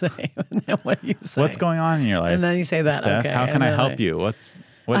 You say, and then what do you say? what's going on in your life? And then you say that. Steph? Okay. How can and I then help you? What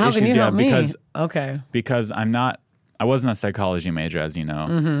How issues can you help me? Because because I wasn't a psychology major, as you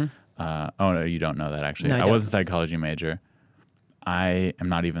know. Oh, no, you don't know that, actually. No, I I don't. was a psychology major. I am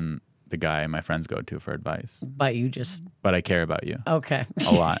not even the guy my friends go to for advice, But you just but I care about you okay.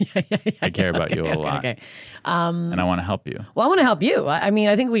 a lot. I care about you a lot, Okay. and I want to help you. Well, I want to help you. I mean,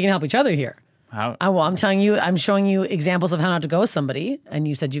 I think we can help each other here. How? I'm telling you, I'm showing you examples of how not to ghost somebody, and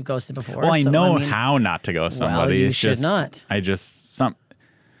you said you've ghosted before. Well, I so, know mean, how not to go with somebody. Well, you It's should just, not.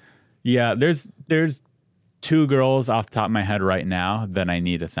 Yeah, there's 2 girls off the top of my head right now that I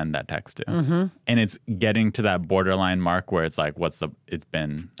need to send that text to, and it's getting to that borderline mark where it's like, it's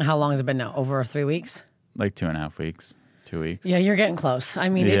been How long has it been now? Over 3 weeks? like 2.5 weeks, 2 weeks. Yeah, you're getting close. I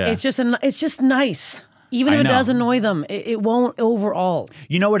mean, Yeah. it's just nice. Even if I it know. does annoy them, it won't overall.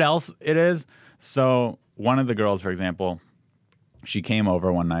 You know what else it is? So one of the girls, for example, she came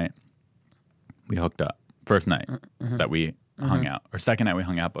over one night. We hooked up. First night that we hung out. Or second night we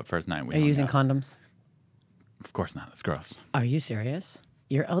hung out, but first night we Are you hung using out. condoms? Of course not. That's gross. Are you serious?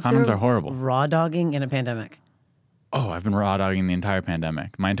 You're out Condoms there are horrible. raw dogging in a pandemic. Oh, I've been raw dogging the entire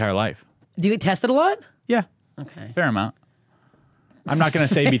pandemic. My entire life. Do you get tested a lot? Yeah. Okay. Fair amount. I'm not gonna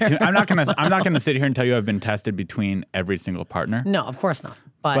say I'm not gonna sit here and tell you I've been tested between every single partner. No, of course not.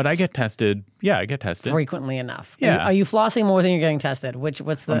 But I get tested. Yeah, I get tested. frequently enough. Yeah. Are you flossing more than you're getting tested? What's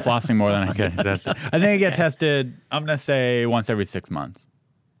the I'm flossing more than I get tested. I think I get tested, I'm going to say once every 6 months.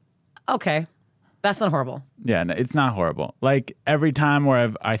 Okay. That's not horrible. Yeah, no, it's not horrible. Like every time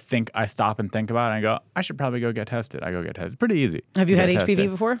where I think I stop and think about it, I go, I should probably go get tested. I go get tested. Pretty easy. Have you to had get HPV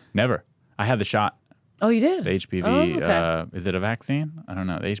tested. before? Never. I had the shot. Oh, you did? The HPV. Oh, okay. Is it a vaccine? I don't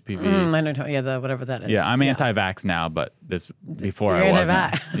know. The HPV. I know. Yeah, the whatever that is. Yeah, I'm anti-vax now, but before You're I wasn't.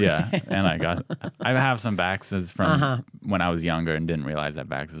 anti-vax. Yeah, and I have some vaxes from Uh-huh. when I was younger and didn't realize that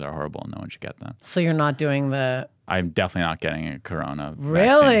vaxes are horrible and no one should get them. So you're not doing the. I'm definitely not getting a corona vaccine.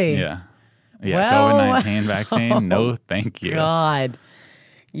 Really? Yeah. Yeah, Well- COVID-19 vaccine, no thank you. God.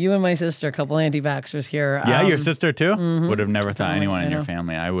 You and my sister, a couple anti-vaxxers here. Yeah, your sister too? Would have never thought anyone in I your know.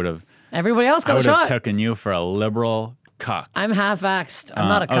 family. I would have Everybody else got a shot. taken you for a liberal cuck. I'm half vaxxed. I'm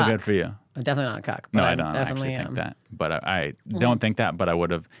not a cuck. Oh, good for you. I'm definitely not a cuck. But No, I I'm don't definitely actually think that. But I don't think that, but I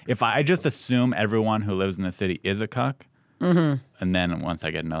would have. If I just assume everyone who lives in the city is a cuck, And then once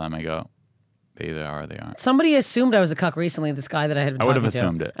I get to know them, I go, they either are or they aren't. Somebody assumed I was a cuck recently, this guy that I had been I would have talking to,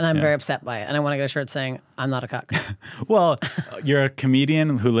 assumed it, and I'm yeah. very upset by it. And I want to get a shirt saying, I'm not a cuck. Well, you're a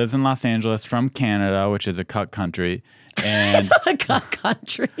comedian who lives in Los Angeles from Canada, which is a cuck country. And It's not a cuck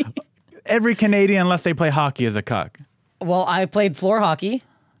country. every Canadian, unless they play hockey, is a cuck. Well, I played floor hockey.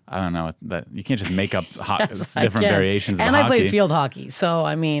 I don't know that you can't just make up Yes, I different can. variations of and hockey. I played field hockey. So,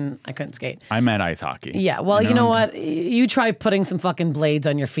 I mean, I couldn't skate. I meant ice hockey. Yeah, well, you know what? You try putting some fucking blades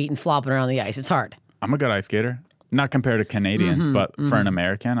on your feet and flopping around the ice. It's hard. I'm a good ice skater. Not compared to Canadians, but for an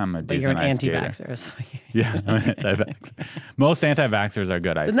American, I'm a But you're decent an ice skater. anti-vaxxer. So Yeah, I'm an anti-vaxxer. Most anti-vaxxers are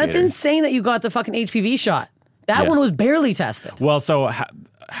good ice and that's skaters. insane that you got the fucking HPV shot. That Yeah. one was barely tested. Well, so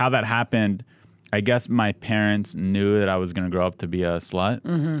how that happened, I guess my parents knew that I was going to grow up to be a slut,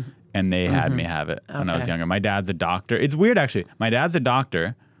 and they had me have it when I was Okay. younger. My dad's a doctor. It's weird, actually. My dad's a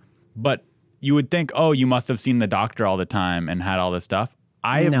doctor, but you would think, oh, you must have seen the doctor all the time and had all this stuff.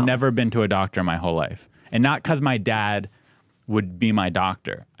 I have No. never been to a doctor my whole life. And not because my dad would be my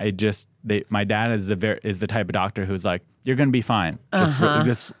doctor. My dad is the type of doctor who's like, you're going to be fine.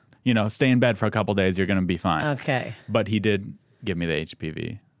 Just stay in bed for a couple days. You're going to be fine. Okay. But he did give me the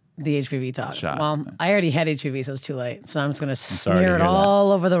HPV. The HPV talk. Shot. Well, I already had HPV, so it's too late. So I'm just going to sorry to smear it hear that.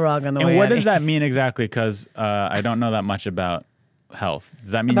 all over the rug on the way And what out. does that mean exactly? Because I don't know that much about health.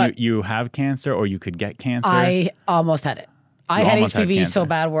 Does that mean About- you have cancer or you could get cancer? I almost had it. I You had almost had HPV so cancer.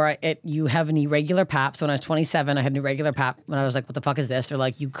 bad where you have an irregular pap. So when I was 27, I had an irregular pap. When I was like, what the fuck is this? They're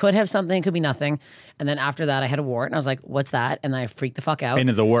like, you could have something, it could be nothing. And then after that, I had a wart. And I was like, what's that? And I freaked the fuck out. And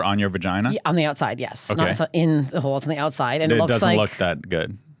is a wart on your vagina? Yeah, on the outside, yes. Okay. Not so in the hole, it's on the outside. And It it looks doesn't like look that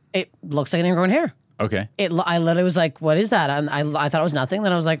good. it looks like an ingrown hair. Okay. I literally was like, what is that? And I thought it was nothing.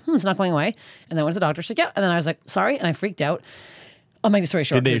 Then I was like, it's not going away. And then I went to the doctor. She's like, yeah. And then I was like, sorry. And I freaked out. I'll make the story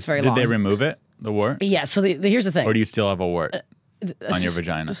short because it's very long. Did they remove it, the wart? Yeah. So here's the thing. Or do you still have a wart on your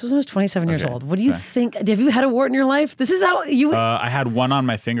vagina? This was when I was 27 years Okay, old. What do you sorry. think? Have you had a wart in your life? This is how you. I had one on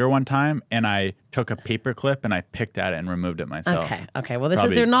my finger one time, and I took a paper clip and I picked at it and removed it myself. Okay. Well,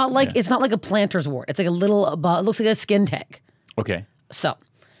 Probably, they're not like yeah. it's not like a planter's wart. It's like a little. It looks like a skin tag. Okay. So,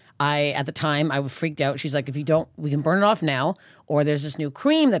 at the time I was freaked out. She's like, if you don't, we can burn it off now, or there's this new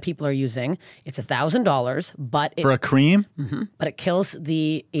cream that people are using. It's $1,000, but For a cream? but it kills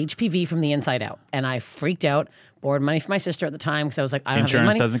the HPV from the inside out. And I freaked out, borrowed money from my sister at the time because I was like, I don't have any Insurance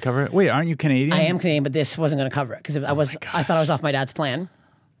money. doesn't cover it? Wait, aren't you Canadian? I am Canadian, but this wasn't going to cover it because I thought I was off my dad's plan.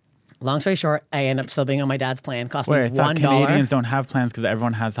 Long story short, I end up still being on my dad's plan. Cost Wait, I me thought $1. Canadians don't have plans because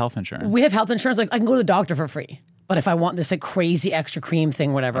everyone has health insurance. We have health insurance. Like I can go to the doctor for free. But if I want this like crazy extra cream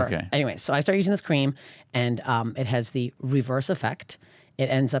thing, whatever. Okay. Anyway, so I start using this cream, and it has the reverse effect. It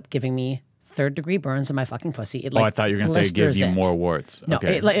ends up giving me third-degree burns in my fucking pussy. It like I thought you were going to say it gives blisters you it. more warts. No,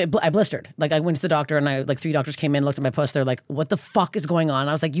 Okay. I blistered. Like I went to the doctor, and like 3 doctors came in, looked at my puss. They're like, "What the fuck is going on?"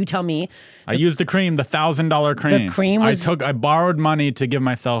 I was like, "You tell me." I used the cream, the $1,000 cream. cream was- I borrowed money to give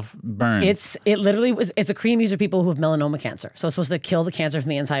myself burns. It literally was. It's a cream used for people who have melanoma cancer. So it's supposed to kill the cancer from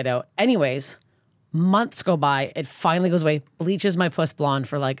the inside out. Anyways, months go by. It finally goes away. Bleaches my puss blonde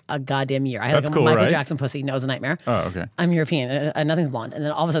for like a goddamn year. I had That's like a cool, Michael right? Jackson pussy. No, it was a nightmare. Oh, okay. I'm European. Nothing's blonde. And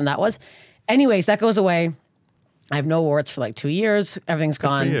then all of a sudden that was. Anyways, that goes away. I have no warts for like 2 years. Everything's for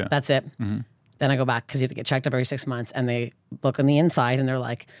gone. you. That's it. Then I go back because you have to get checked up every 6 months, and they look on the inside and they're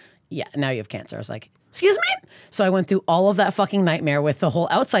like, "Yeah, now you have cancer." I was like, "Excuse me?" So I went through all of that fucking nightmare with the whole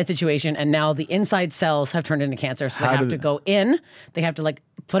outside situation, and now the inside cells have turned into cancer. So they How have did to it- go in. They have to like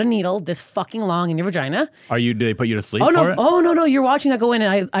put a needle this fucking long in your vagina. Did they put you to sleep Oh for no! it? Oh no! You're watching that go in,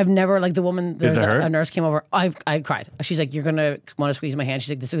 and I've never like the woman. Does it hurt? A nurse came over. I cried. She's like, "You're gonna want to squeeze my hand." She's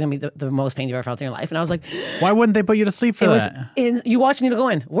like, "This is gonna be the most pain you've ever felt in your life." And I was like, Why wouldn't they put you to sleep for "It was that? in." You watch the needle go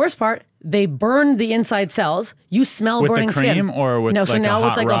in. Worst part, they burn the inside cells. You smell With the burning cream skin. or with no? So like a now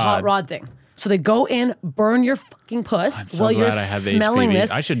it's hot like a hot rod? rod thing. So they go in, burn your fucking puss So while you're glad I have the smelling HPV.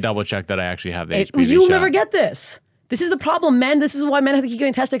 this. I should double check that I actually have the HPV You'll shot. never get this. This is the problem, men. This is why men have to keep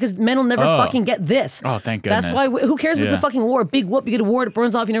getting tested because men will never Oh. fucking get this. Oh, thank That's goodness. why. Who cares if it's a Yeah. fucking wart? Big whoop. You get a wart. It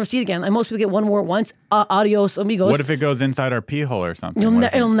burns off. You never see it again. And most people get one wart once. Adios, amigos. What if it goes inside our pee hole or something? You'll What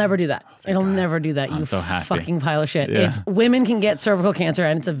if it'll never do that. It'll God. never do that. I'm You so happy. fucking pile of shit. Yeah. It's women can get cervical cancer,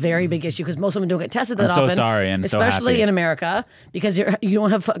 and it's a very big issue because most women don't get tested that I'm so often. sorry and so especially happy. in America because you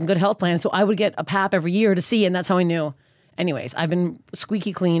don't have fucking good health plans. So I would get a pap every year to see, and that's how I knew. Anyways, I've been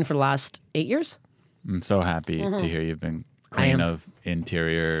squeaky clean for the last 8 years. I'm so happy to hear you've been clean am. of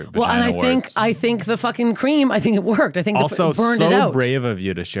interior vagina Well, and warts. I think the fucking cream. I think it worked. I think Also, burned so it out. brave of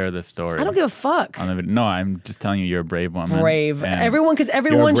you to share this story. I don't give a fuck. No, I'm just telling you, you're a brave woman. Brave. and Everyone, because you're a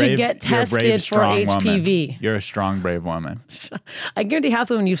everyone should brave- get you're a brave, tested for strong woman. HPV. You're a strong, brave woman. I guarantee half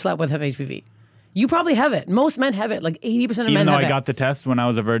the women you've slept with have HPV. You probably have it. Most men have it. Like 80% of Even men though have I it. got the test when I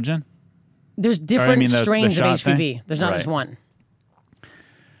was a virgin? There's different the strains of shot HPV. thing? There's not Right. just one.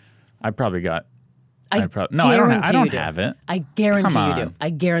 I probably got. I No, I don't. guarantee I don't you do. have it. I guarantee Come you do. on. I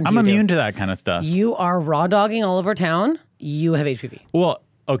guarantee I'm you immune do. to that kind of stuff. You are raw dogging all over town. You have HPV. Well,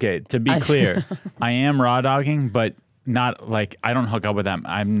 okay, to be clear, I am raw dogging, but not like I don't hook up with them.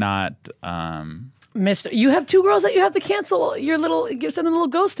 I'm not. Mister, you have 2 girls that you have to cancel your little, send them a little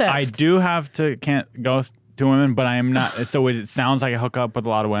ghost text. I do have to can't go to women, but I am not. So it sounds like I hook up with a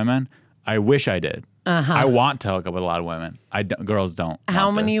lot of women. I wish I did. I want to hook up with a lot of women. Girls don't. How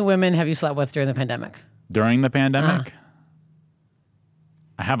want many this. women have you slept with during the pandemic? During the pandemic?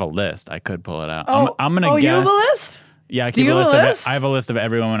 I have a list. I could pull it out. Oh, I'm gonna guess. you have a list? Yeah, I Do keep you a have list a of list? I have a list of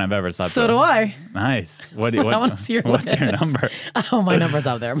every woman I've ever slept So with. do I. Nice. What wanna see your what's your list. number? Oh, my number's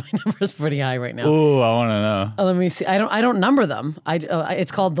up there. My number's pretty high right now. Ooh, I want to know. Let me see. I don't number them.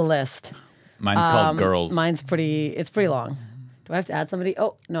 It's called the list. Mine's called girls. Mine's it's pretty long. Do I have to add somebody?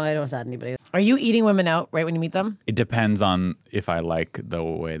 Oh, no, I don't have to add anybody. Are you eating women out right when you meet them? It depends on if I like the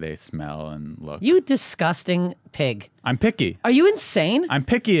way they smell and look. You disgusting pig. I'm picky. Are you insane? I'm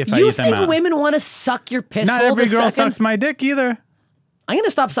picky if I You eat them think out. women want to suck your piss Not hole every the girl second? sucks my dick either. I'm going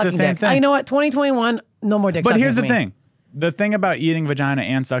to stop the sucking same dick. thing. I know what, 2021, no more dick But sucking here's for the me. thing. The thing about eating vagina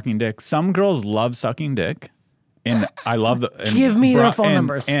and sucking dick, some girls love sucking dick. And I love the Give me their phone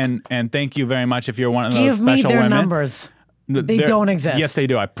numbers. And thank you very much if you're one of those Give me special their women. numbers. They They're- don't exist. Yes, they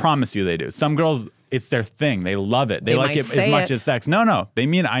do. I promise you they do. Some girls, it's their thing. They love it. They They like might it as say much it. as sex. No. They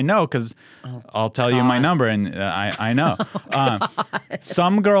mean I know because I'll tell you my number and I know.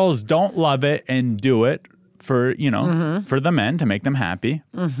 Some girls don't love it and do it for, for the men to make them happy.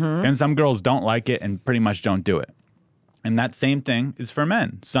 And some girls don't like it and pretty much don't do it. And that same thing is for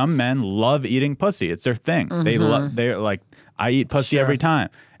men. Some men love eating pussy. It's their thing. They're like, I eat pussy Sure. every time.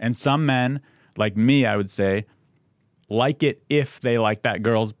 And some men, like me, I would say, like it if they like that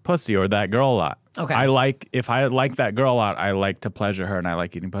girl's pussy or that girl a lot. Okay. If I like that girl a lot, I like to pleasure her and I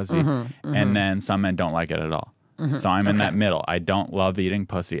like eating pussy. And then some men don't like it at all. So I'm in that middle. I don't love eating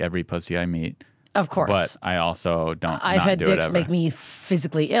pussy, every pussy I meet. Of course. But I also don't. I've not had do dicks it ever. make me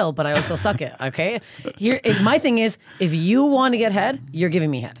physically ill, but I also suck it. Okay. My thing is, if you want to get head, you're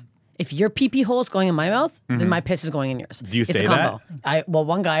giving me head. If your pee-pee hole is going in my mouth, then my piss is going in yours. Do you it's say a combo.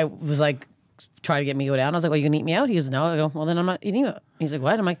 One guy was like, trying to get me to go down. I was like, well, you gonna eat me out? He goes, no. I go, well, then I'm not eating you out. He's like,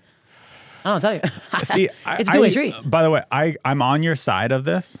 what? I'm like, I don't tell you. See, it's a two-way street. By the way, I'm on your side of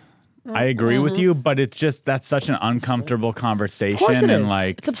this. I agree with you, but it's just that's such an uncomfortable conversation. Of course it and is.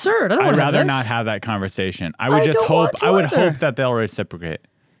 like It's absurd. I don't I'd want to have rather this. not have that conversation. I would I just don't hope. want to I would either. hope that they'll reciprocate.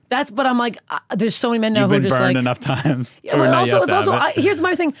 But I'm like, there's so many men now You've who are been just burned like, enough times. Yeah, Or but not also, yet it's to also have it. here's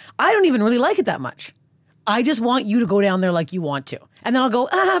my thing. I don't even really like it that much. I just want you to go down there like you want to, and then I'll go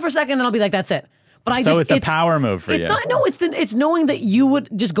for a second, and I'll be like, that's it. But I So just it's a power move for it's you. not. No, it's knowing that you would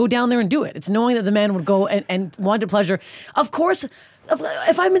just go down there and do it. It's knowing that the man would go and want to pleasure. Of course,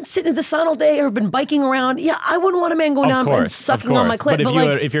 if I've been sitting in the sun all day or been biking around, yeah, I wouldn't want a man going Of down course, and sucking of on my course. clit.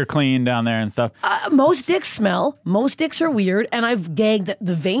 But if you're clean down there and stuff, Most dicks smell. Most dicks are weird, and I've gagged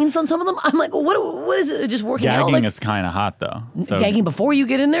the veins on some of them. I'm like, what is it? Just working out? gagging Like is kind of hot though. So gagging before you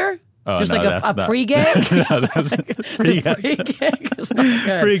get in there. Oh, Just no, like that's a not- pre-gag. pre-gags. Pre-gag is not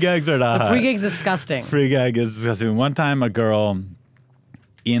good. Pre-gags are not The hot. pre-gag's disgusting. Pre-gag is disgusting. One time, a girl,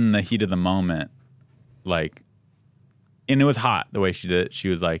 in the heat of the moment, like, and it was hot the way she did it. She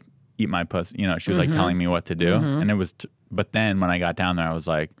was like, "Eat my pussy," she was like telling me what to do, and it was. But then when I got down there, I was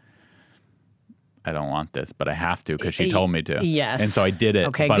like, I don't want this, but I have to because she told me to. Yes. And so I did it.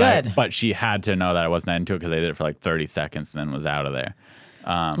 Okay, but good. But she had to know that I wasn't into it because I did it for like 30 seconds and then was out of there.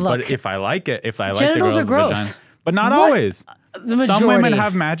 But Look, if I like it, if I like genitals the are girl's gross. vagina, but not What? always. The majority. Some women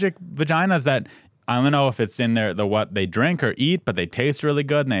have magic vaginas that I don't know if it's in their what they drink or eat, but they taste really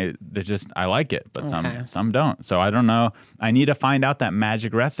good and they just I like it, but Okay. some don't. So I don't know. I need to find out that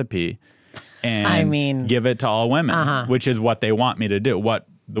magic recipe and I mean, give it to all women, which is what they want me to do. What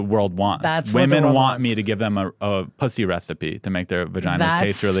the world wants. That's what the women world want wants. me to give them a pussy recipe to make their vaginas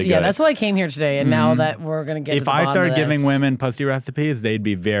taste really good. Yeah, that's why I came here today. And now that we're gonna get to If the I bottom started of giving this, women pussy recipes, they'd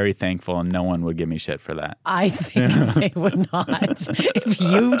be very thankful and no one would give me shit for that. I think they would not. If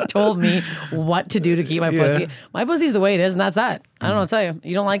you told me what to do to keep my pussy's the way it is, and that's that. I don't know what to tell you.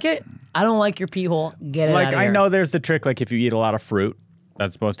 You don't like it? I don't like your pee hole. Get it out Like of I here. know there's the trick, like if you eat a lot of fruit,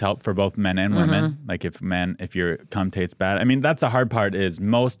 that's supposed to help for both men and women. Mm-hmm. Like if your cum tastes bad. I mean, that's the hard part is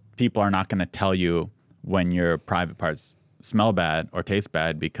most people are not going to tell you when your private parts smell bad or taste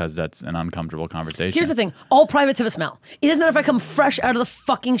bad because that's an uncomfortable conversation. Here's the thing: all privates have a smell. It doesn't matter if I come fresh out of the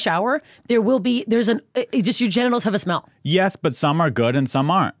fucking shower. There's your genitals have a smell. Yes, but some are good and some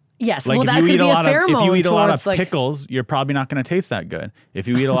aren't. Yes, Like well, that could be a pheromone. if you eat a lot towards, of like, pickles, you're probably not going to taste that good. If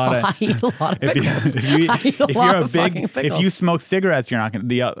you eat a lot of I eat a lot of if you, pickles. if you, I eat a if lot you're a of fucking big, if pickles. you smoke cigarettes, you're not going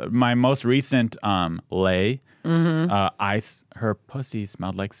to. My most recent lay, her pussy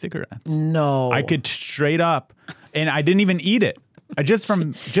smelled like cigarettes. No. I could straight up, and I didn't even eat it.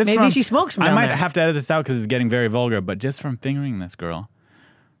 Maybe she smokes from I down might there. have to edit this out because it's getting very vulgar. But just from fingering this girl,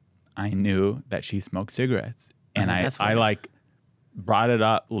 I knew that she smoked cigarettes, and that's I weird. like brought it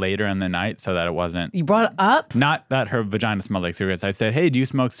up later in the night so that it wasn't. You brought it up? Not that her vagina smelled like cigarettes. I said, "Hey, do you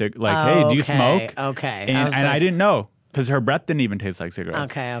smoke hey, do you Okay, smoke?" okay. And I I didn't know because her breath didn't even taste like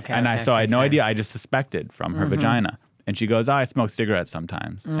cigarettes. Okay, okay, And okay, I had no okay. idea. I just suspected from her vagina. And she goes, "Oh, I smoke cigarettes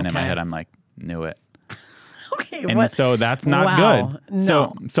sometimes." And in my Okay. head, I'm like, "Knew it." Okay, And what? so that's not Wow, good.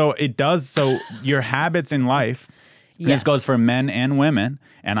 no. So it does. So your habits in life. This Yes. goes for men and women.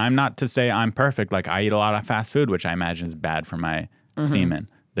 And I'm not to say I'm perfect. Like I eat a lot of fast food, which I imagine is bad for my semen,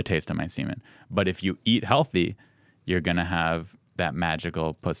 the taste of my semen. But if you eat healthy, you're gonna have that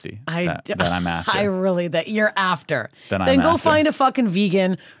magical pussy that I'm after. That you're after. That then I'm go after. find a fucking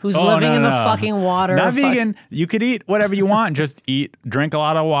vegan who's Oh, living no, in the no. fucking water. Not Fuck- vegan. You could eat whatever you want. Just drink a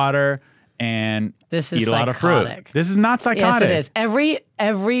lot of water, and This is eat a lot of fruit. psychotic. This is not psychotic. Yes, it is.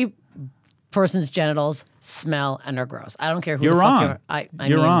 Every person's genitals smell and are gross. I don't care who You're the wrong. fuck you are. I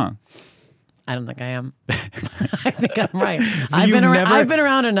You're mean, wrong. I don't think I am. I think I'm right. I've you've I've been never-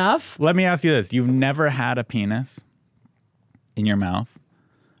 around enough. Let me ask you this: you've never had a penis in your mouth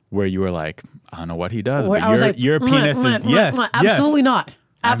where you were like, I don't know what he does, Where but I was like, your penis is yes, absolutely yes. not.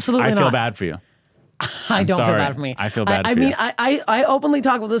 Absolutely I not. feel bad for you. I don't feel sorry. bad for me. I feel bad I for mean, you. I openly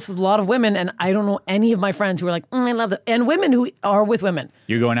talk about this with a lot of women, and I don't know any of my friends who are like, I love that. And women who are with women.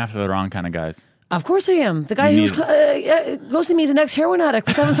 You're going after the wrong kind of guys. Of course I am. The guy You who goes to me is an ex-heroin addict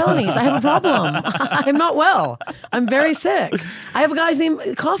with 7 felonies. I have a problem. I'm not well. I'm very sick. I have a guy's name,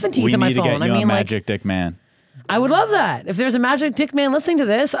 Coffin Teeth, We on my need to phone. get you I mean, a magic dick man. I would love that. If there's a magic dick man listening to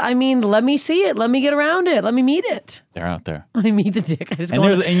this, I mean, let me see it. Let me get around it. Let me meet it. They're out there. Let me meet the dick. I just And go,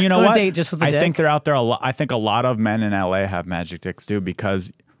 there's, and you know go what? on a date just with the I dick. think they're out there a lot. I think a lot of men in LA have magic dicks too, because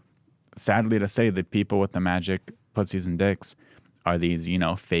sadly to say, the people with the magic pussies and dicks are these,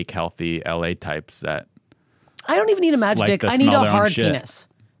 fake healthy LA types that. I don't even need a magic like dick. to I need smell a their own hard shit. penis.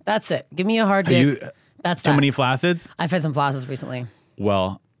 That's it. Give me a hard Are dick. you That's too that. many flacids? I've had some flaccid recently.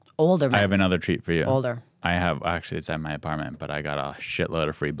 Well, Older, man. I have another treat for you. Older. I have actually it's at my apartment, but I got a shitload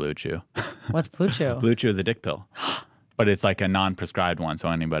of free Blue Chew. What's Blue Chew? Blue Chew is a dick pill, but it's like a non-prescribed one, so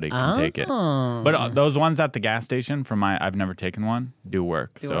anybody can take it. Oh. But those ones at the gas station I've never taken one, do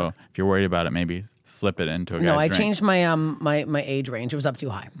work. So work. if you're worried about it, maybe slip it into a guy's No, I drink. changed my my age range. It was up too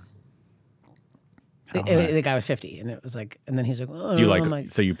high. The guy was 50, and it was like, and then he's like, oh, Do you I'm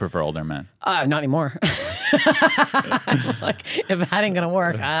like? So you prefer older men? not anymore. Like, if that ain't gonna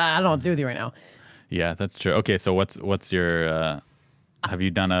work, I don't know what to do with you right now. Yeah, that's true. Okay, so what's your? Have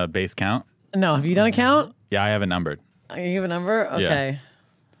you done a base count? No, have you done a count? Yeah, I have it numbered, You have a number? Okay.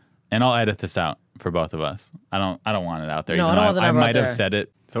 and I'll edit this out for both of us. I don't want it out there. No, even I don't though want the I number out might have there. said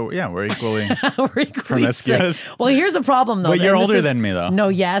it. So yeah, we're equally. We're equally Promiscuous. sick. Well, here's the problem, though. But you're and this older is- than me, though. No,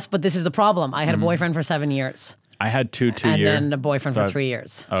 yes, but this is the problem. I had a boyfriend for 7 years, I had two and years. then a boyfriend for 3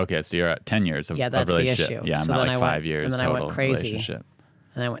 years. Okay, so you're at 10 years of, Yeah, that's of the relationship. issue. Yeah, I'm So at then like I 5 went- years and then I went total crazy. relationship.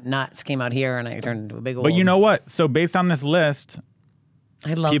 And I went nuts, came out here, and I turned into a big old. But you know what? So based on this list,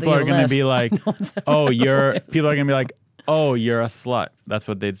 I love people are going to be like, No one's ever "Oh, on you're." this. People are gonna be like, "Oh, you're a slut." That's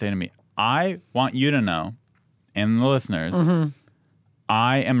what they'd say to me. I want you to know, and the listeners, Mm-hmm.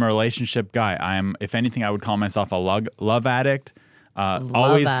 I am a relationship guy. I am, if anything, I would call myself a love addict.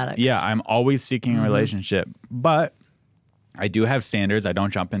 Always, addict. yeah, I'm always seeking a relationship, but I do have standards. I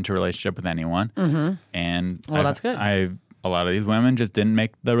don't jump into a relationship with anyone, and Well, that's good. A lot of these women just didn't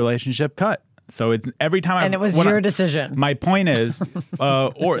make the relationship cut. So it's every time And it was when your decision. My point is,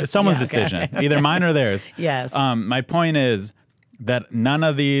 or someone's Yeah, okay. decision, either mine or theirs. Yes. My point is that none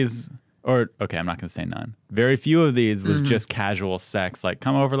of these, or okay, I'm not going to say none. Very few of these was just casual sex. Like,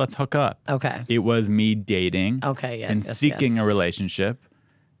 come over, let's hook up. Okay. It was me dating. Okay, yes, and yes, seeking yes. a relationship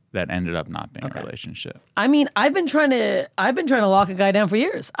that ended up not being a relationship. I mean, I've been trying to lock a guy down for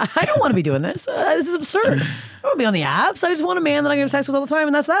years. I don't want to be doing this. This is absurd. I don't want to be on the apps. I just want a man that I can have sex with all the time,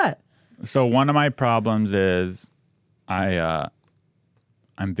 and that's that. So one of my problems is, I'm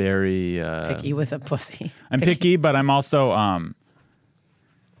very Picky with a pussy. I'm picky, but I'm also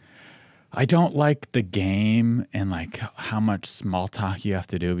I don't like the game and like how much small talk you have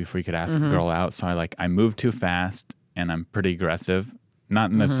to do before you could ask a girl out. So I move too fast and I'm pretty aggressive.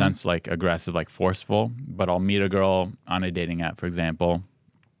 Not in the sense like aggressive, like forceful, but I'll meet a girl on a dating app, for example,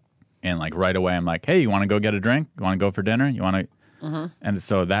 and like right away I'm like, hey, you want to go get a drink? You want to go for dinner? You want to? And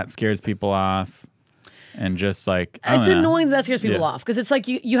so that scares people off. And just like, I It's don't know. annoying that scares people Yeah. off because it's like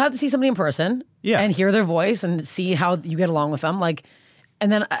you have to see somebody in person Yeah. and hear their voice and see how you get along with them. Like,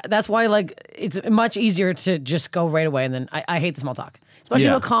 and then that's why like it's much easier to just go right away. And then I hate the small talk, especially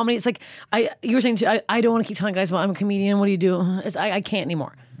Yeah. about comedy. It's like you were saying too, I don't want to keep telling guys, well, I'm a comedian. What do you do? I can't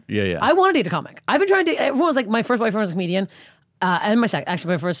anymore. Yeah. I want to date a comic. I've been trying to. Everyone was like, my first boyfriend was a comedian, and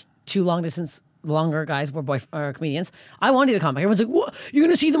actually my first two longer guys were comedians. I wanted to date a comic. Everyone's like, what? You're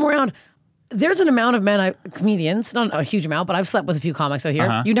gonna see them around. There's an amount of comedians, not a huge amount, but I've slept with a few comics out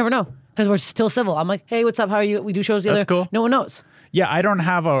here. You never know because we're still civil. I'm like, hey, what's up? How are you? We do shows together. That's cool. No one knows. Yeah, I don't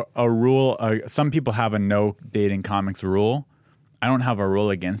have a rule. Some people have a no dating comics rule. I don't have a rule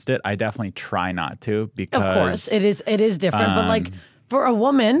against it. I definitely try not to because Of course, it is different. But like for a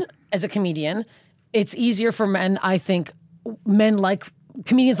woman as a comedian, it's easier for men. I think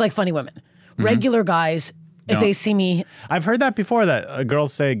comedians like funny women. Regular guys, if they see me, I've heard that before that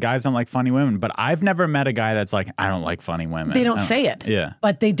girls say guys don't like funny women, but I've never met a guy that's like, I don't like funny women. they don't say it. Yeah.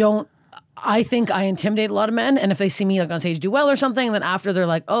 But they don't. I think I intimidate a lot of men, and if they see me like on stage do well or something, and then after they're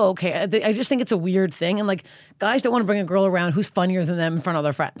like, "Oh, okay," I just think it's a weird thing, and like guys don't want to bring a girl around who's funnier than them in front of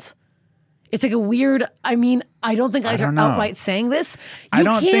their friends. It's like a weird. I mean, I don't think guys are don't know. outright saying this. I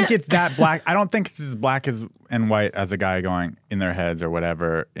don't think can't- it's that black. I don't think it's as black and white as a guy going in their heads or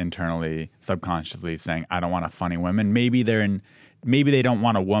whatever internally, subconsciously saying, "I don't want a funny woman." Maybe they don't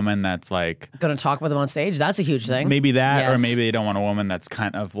want a woman that's like gonna talk with them on stage. That's a huge thing. maybe that, or Yes. maybe they don't want a woman that's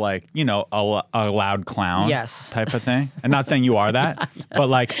kind of like a loud clown, Yes. type of thing. And not saying you are that, but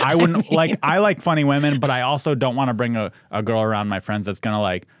like I wouldn't I like funny women, but I also don't want to bring a girl around my friends that's gonna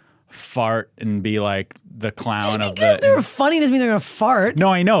like fart and be like the clown of because the. they're funny doesn't mean they're gonna fart. No,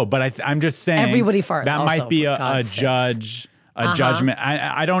 I know, but I'm just saying Everybody farts That also, might be for a God's sakes. judge, judgment.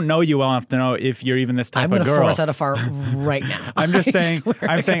 I don't know you well enough to know if you're even this type I'm of gonna girl. force out a fart right now. I'm just I saying. swear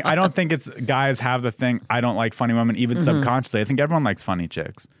I'm to saying God. I don't think it's guys have the thing. I don't like funny women, even subconsciously. I think everyone likes funny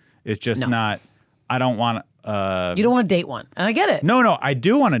chicks. It's just No. not. I don't want. You don't want to date one, and I get it. No. I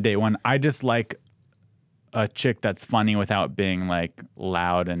do want to date one. I just like a chick that's funny without being like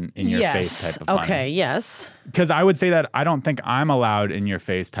loud and in your face type of funny. Okay. Yes. Because I would say that I don't think I'm a loud in your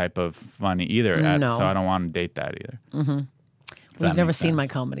face type of funny either. No. So I don't want to date that either. We've never makes seen my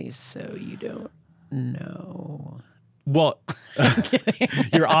sense. comedies, so you don't know. Well,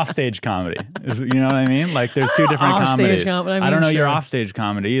 your offstage comedy. You know what I mean? Like there's two different Offstage comedies. comedy, I I mean, don't know your sure. offstage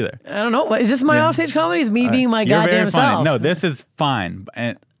comedy either. I don't know. Is this my offstage comedy? Is me being my You're goddamn very funny. self? No, this is fine.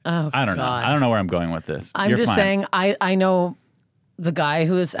 And I don't know. God. I don't know where I'm going with this. I'm You're just fine. saying. I know the guy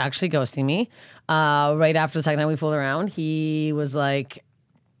who is actually ghosting me. Right after the second time we fooled around, he was like,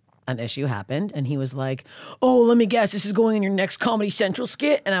 an issue happened, and he was like, "Oh, let me guess, this is going in your next Comedy Central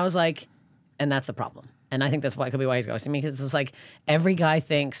skit." And I was like, and that's the problem. And I think that's why it could be why he's ghosting me, because it's like every guy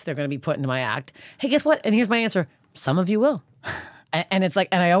thinks they're going to be put into my act. Hey, guess what? And here's my answer: some of you will. And it's like,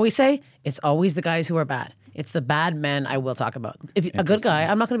 and I always say, it's always the guys who are bad. It's the bad men I will talk about. If a good guy,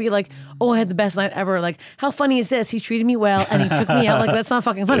 I'm not going to be like, "Oh, I had the best night ever." Like, how funny is this? He treated me well and he took me out. Like, that's not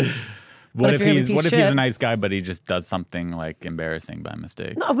fucking funny. What if you're gonna he's be a what piece if of he's a shit- nice guy, but he just does something like embarrassing by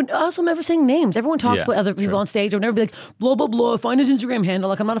mistake? No, I would also never saying names. Everyone talks Yeah, about other people true. on stage. I would never be like, blah, blah, blah, find his Instagram handle.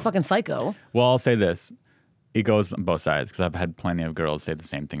 Like, I'm not a fucking psycho. Well, I'll say this. It goes on both sides because I've had plenty of girls say the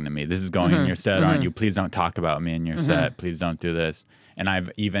same thing to me. This is going in your set, aren't you? Please don't talk about me in your set. Please don't do this. And I've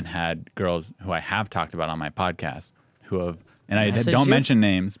even had girls who I have talked about on my podcast who have, and I Messaged don't you? mention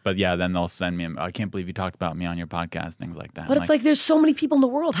names, but yeah, then they'll send me, I can't believe you talked about me on your podcast, things like that. But I'm it's like, there's so many people in the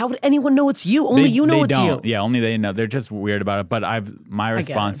world. How would anyone know it's you? Only they- you know they it's don't. you. Yeah, only they know. They're just weird about it. But my get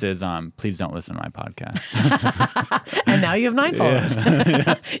response is, please don't listen to my podcast. And now you have 9 followers.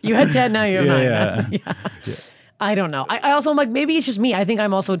 You had 10, now you have 9. Yeah. I don't know. I also am like, maybe it's just me. I think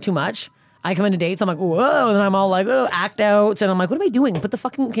I'm also too much. I come into dates, I'm like, whoa, and then I'm all like, oh, act outs, and I'm like, what am I doing? Put the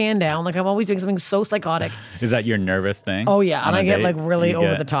fucking can down. Like, I'm always doing something so psychotic. Is that your nervous thing? Oh yeah, on and a I get date? like really You over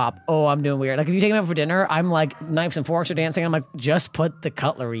get- the top. Oh, I'm doing weird. Like if you take me out for dinner, I'm like knives and forks are dancing. I'm like, just put the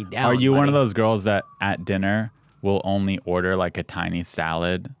cutlery down. Are you one of buddy. those girls that at dinner will only order like a tiny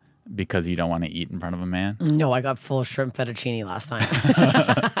salad because you don't want to eat in front of a man? No, I got full shrimp fettuccine last time.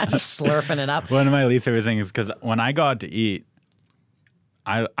 Just slurping it up. One of my least favorite things is because when I go out to eat,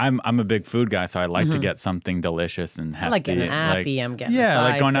 I'm a big food guy, so I like to get something delicious and hefty. Like getting happy, I'm getting a yeah,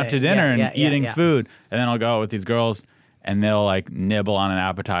 like side going out to thing. dinner Yeah, and yeah, eating yeah. food, and then I'll go out with these girls, and they'll like nibble on an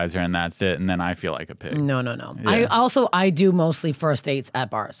appetizer, and that's it, and then I feel like a pig. No. Yeah. I do mostly first dates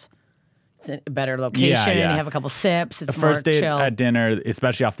at bars. It's a better location. yeah. You have a couple sips. It's The first more date chill. at dinner,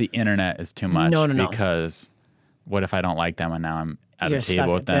 especially off the internet, is too much. No. Because what if I don't like them and now at You're a stuck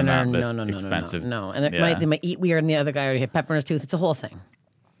table at with them dinner. at this No. expensive. No. And Yeah. they might eat weird, and the other guy already had pepper in his tooth. It's a whole thing.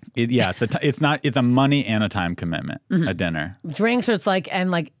 It's a money and a time commitment. Mm-hmm. A dinner. Drinks, or it's like, and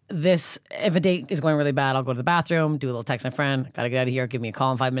like this, if a date is going really bad, I'll go to the bathroom, do a little text my friend, gotta get out of here, give me a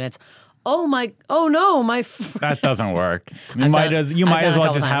call in 5 minutes. Oh no, my That doesn't work. You I've might done- as you I've might done as it a well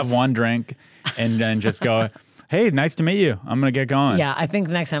couple just times. have one drink and then just go, hey, nice to meet you. I'm gonna get going. Yeah, I think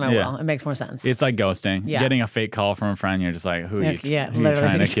the next time I Yeah. will. It makes more sense. It's like ghosting. Yeah. Getting a fake call from a friend, you're just like, who are you, Yeah, who you literally.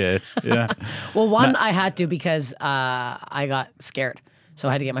 trying to kid? Yeah. Well, one I had to because I got scared. So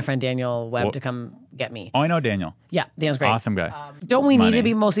I had to get my friend Daniel Webb Well- to come get me. Oh, I know Daniel. Yeah, Daniel's great. Awesome guy. Don't we need Money. to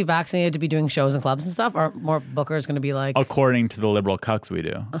be mostly vaccinated to be doing shows and clubs and stuff? Are more bookers going to be like, According to the liberal cucks we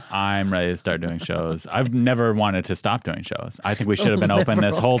do, I'm ready to start doing shows. I've never wanted to stop doing shows. I think we should have been open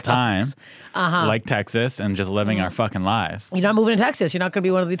this Liberal whole cucks. time, like Texas, and just living our fucking lives. you're not moving to Texas. You're not going to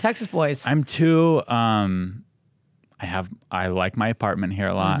be one of the Texas boys. I'm too. I like my apartment here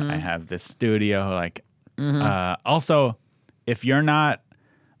a lot. Mm-hmm. I have this studio. Like, also, if you're not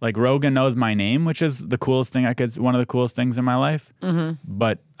like Rogan knows my name, which is the coolest thing one of the coolest things in my life. Mm-hmm.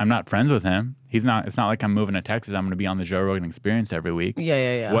 But I'm not friends with him. He's not. It's not like I'm moving to Texas. I'm going to be on the Joe Rogan Experience every week.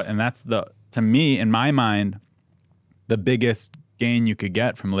 Yeah. And that's to me in my mind, the biggest gain you could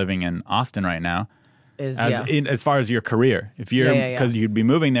get from living in Austin right now. As far as your career, if you're because you'd be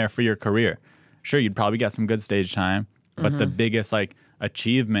moving there for your career, sure you'd probably get some good stage time, but the biggest like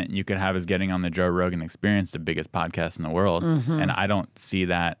achievement you could have is getting on the Joe Rogan Experience, the biggest podcast in the world, and I don't see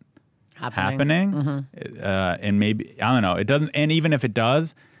that happening. And maybe I don't know, it doesn't. And even if it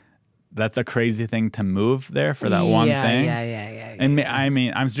does, that's a crazy thing to move there for that one thing. Yeah. And I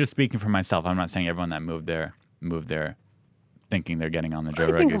mean, I'm just speaking for myself. I'm not saying everyone that moved there thinking they're getting on the Joe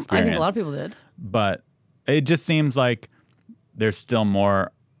Rogan Experience. I think a lot of people did. But it just seems like there's still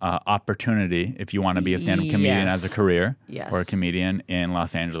more opportunity if you want to be a stand-up comedian as a career or a comedian in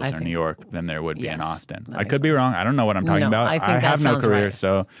Los Angeles or New York than there would be in Austin. I could be wrong. I don't know what I'm talking about. I think I that have no sounds career, right.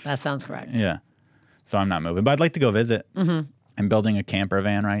 so That sounds correct. yeah. So I'm not moving, but I'd like to go visit. I'm building a camper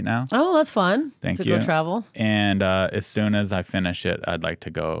van right now. Oh, that's fun. Thank to you. go travel. And as soon as I finish it, I'd like to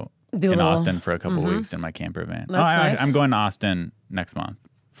go Do a in little- Austin for a couple weeks in my camper van. That's nice. I'm going to Austin next month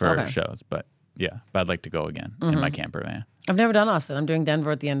for Okay. shows, but yeah, but I'd like to go again in my camper van. I've never done Austin. I'm doing Denver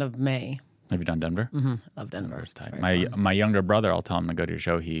at the end of May. Have you done Denver? Love Denver. Denver's tight. It's very fun. My younger brother, I'll tell him to go to your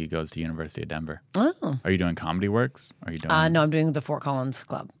show. He goes to University of Denver. Oh. Are you doing Comedy Works? Are you doing? No, I'm doing the Fort Collins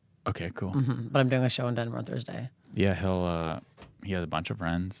Club, Okay, cool. but I'm doing a show in Denver on Thursday. Yeah, he has a bunch of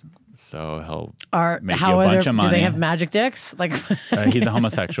friends, so he'll make How you a are bunch there, of money. do they have magic dicks? Like He's a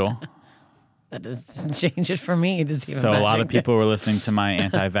homosexual. that doesn't change it for me. Does he have So a lot magic of people were listening to my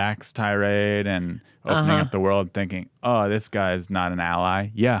anti-vax tirade and opening up the world thinking, oh, this guy's not an ally.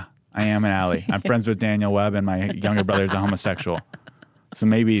 Yeah, I am an ally. I'm friends with Daniel Webb and my younger brother's a homosexual. So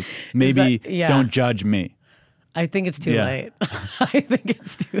maybe yeah. don't judge me. I think it's too Yeah. late. I think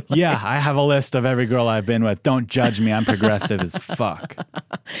it's too late. Yeah, I have a list of every girl I've been with. Don't judge me. I'm progressive as fuck.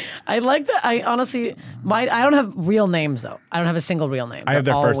 I like that. I honestly, I don't have real names though. I don't have a single real name. I have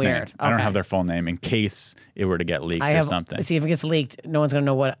They're their all first weird. name. I don't Okay. have their full name in case it were to get leaked I or have, something. See, if it gets leaked, no one's gonna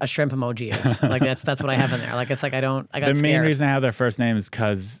know what a shrimp emoji is. Like that's what I have in there. Like it's like I got The main scared. reason I have their first name is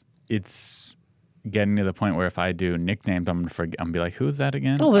because it's getting to the point where if I do nicknames, I'm gonna forget. I'm gonna be like, who's that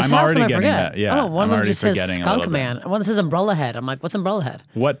again? Oh, there's I'm half already of them I getting forget. that. Yeah, Oh, one I'm of them already just says forgetting a Skunk little bit. Man. One that says Umbrella Head. I'm like, what's Umbrella Head?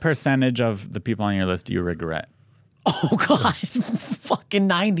 What percentage of the people on your list do you regret? Oh God, fucking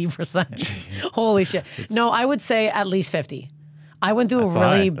 90%. Holy shit. No, I would say at least 50. I went through That's high. a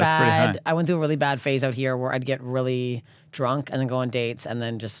really That's pretty high. bad. I went through a really bad phase out here where I'd get really drunk and then go on dates and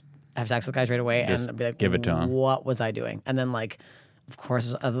then just have sex with guys right away Just and be like, give it to 'em. What was I doing? And then like, of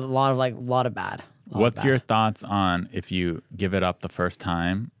course, a lot of bad. What's your thoughts on if you give it up the first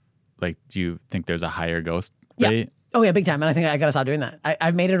time? Like, do you think there's a higher ghost rate? Oh yeah, big time. And I think I gotta stop doing that.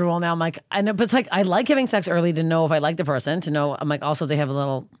 I've made it a rule now. I'm like, I know, but it's like I like having sex early to know if I like the person. To know, I'm like, also if they have a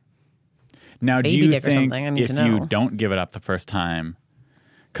little. Now, do baby you dick or think something, I need if to know. you don't give it up the first time,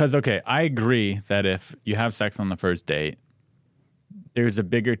 because okay, I agree that if you have sex on the first date, there's a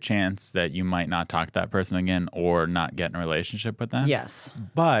bigger chance that you might not talk to that person again or not get in a relationship with them. Yes.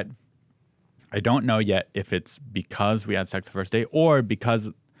 But I don't know yet if it's because we had sex the first date or because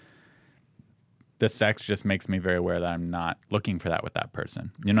the sex just makes me very aware that I'm not looking for that with that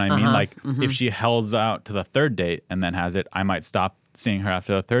person. You know what I mean? Like if she holds out to the third date and then has it, I might stop seeing her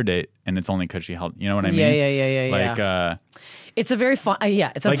after the third date and it's only because she held, you know what I mean? Yeah. Like, It's a very fun.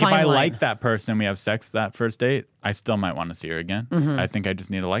 It's a like if fine I line. like that person, we have sex that first date, I still might want to see her again. I think I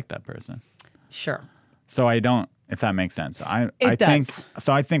just need to like that person. Sure. So I don't, if that makes sense. I It think does.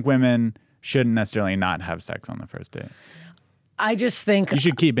 so. I think women shouldn't necessarily not have sex on the first date. I just think You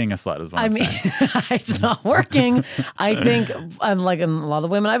should keep being a slut, is what I I'm mean, saying. it's not working. I think, like in a lot of the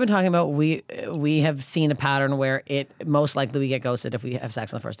women I've been talking about, we have seen a pattern where it most likely we get ghosted if we have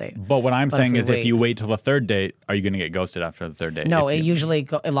sex on the first date. But what I'm saying we is, if you wait till the third date, are you going to get ghosted after the third date? No, If it you- usually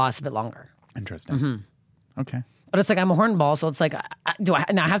it lasts a bit longer. Interesting. Okay. But it's like I'm a hornball, so it's like, do I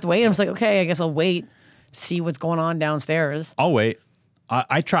now have to wait? I'm just like, okay, I guess I'll wait, see what's going on downstairs. I'll wait.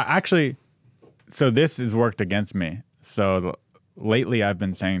 I try. Actually, so this has worked against me. So lately I've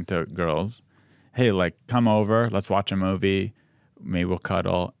been saying to girls, hey, like, come over, let's watch a movie, maybe we'll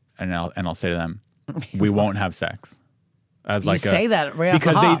cuddle, and I'll say to them, we won't have sex. As You like say that right off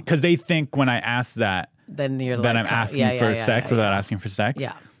the hop. because they think when I ask that Then you're that like, I'm asking for sex without asking for sex.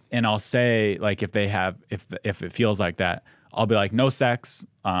 Yeah. And I'll say, like, if it feels like that, I'll be like, no sex.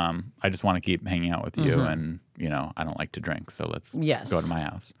 I just want to keep hanging out with you, and I don't like to drink, so let's go to my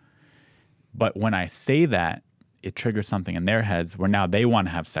house. But when I say that, it triggers something in their heads where now they want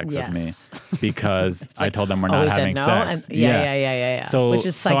to have sex with me because I told them we're not we said having no? sex. And yeah. So, Which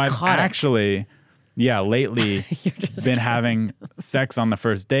is so I've psychotic. actually, lately been having sex on the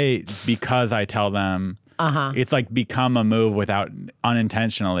first date because I tell them it's like become a move without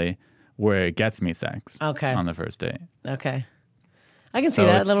unintentionally where it gets me sex on the first date. Okay. I can see So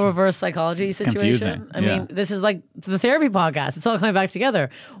that it's little reverse psychology situation. confusing, I mean, this is like the therapy podcast. It's all coming back together.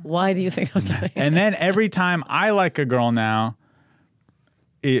 Why do you think I'm getting And then every time I like a girl now,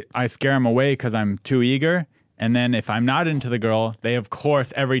 I scare them away because I'm too eager. And then if I'm not into the girl, they, of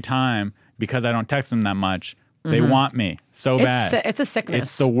course, every time, because I don't text them that much, they want me so bad. It's a sickness.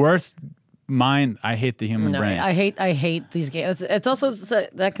 It's the worst mind. I hate the human brain. I hate these games. It's also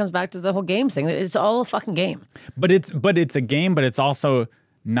that comes back to the whole games thing. It's all a fucking game. But it's a game, but it's also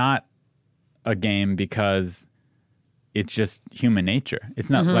not a game because it's just human nature. It's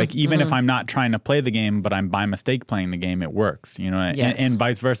not like, even if I'm not trying to play the game, but I'm by mistake playing the game, it works. Yes. And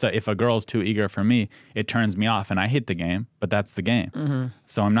vice versa. If a girl's too eager for me, it turns me off and I hate the game, but that's the game.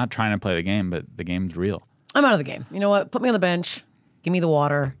 So I'm not trying to play the game, but the game's real. I'm out of the game. You know what? Put me on the bench. Give me the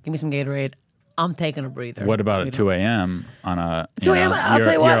water. Give me some Gatorade. I'm taking a breather. What about at 2 a.m. on a 2 a.m., I'll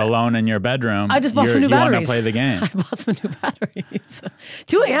tell you what. You're alone in your bedroom. I just bought some new You want batteries. to play the game. I bought some new batteries.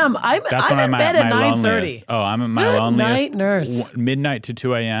 2 a.m. I'm That's when in I'm bed at at my 9:30. loneliest. Oh, I'm at my Good loneliest. night, nurse. Midnight to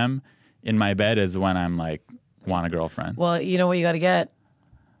 2 a.m. in my bed is when I'm like, want a girlfriend. Well, you know what you got to get?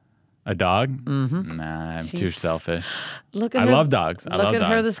 A dog? Mm-hmm. Nah, I'm too She's- selfish. Look at I her. love dogs. I Look love at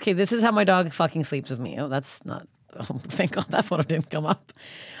her, dogs. this kid. This is how my dog fucking sleeps with me. Oh, that's not. Oh, thank God that photo didn't come up.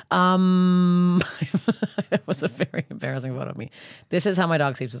 That was a very embarrassing photo of me. This is how my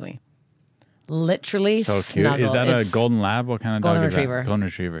dog sleeps with me. Literally So cute. snuggle. Is that It's a golden lab? What kind of golden dog is retriever. that? Golden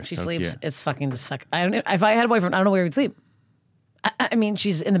retriever. She so sleeps. Cute. It's fucking suck. I don't. If I had a boyfriend, I don't know where he'd sleep. I mean,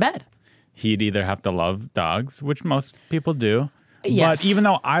 she's in the bed. He'd either have to love dogs, which most people do. Yes. But even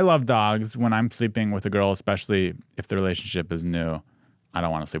though I love dogs, when I'm sleeping with a girl, especially if the relationship is new, I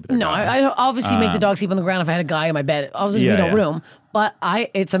don't want to sleep with a No, guy. I obviously make the dog sleep on the ground if I had a guy in my bed. Obviously, Yeah, we no yeah. room. But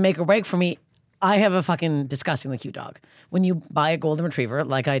it's a make or break for me. I have a fucking disgustingly cute dog. When you buy a golden retriever,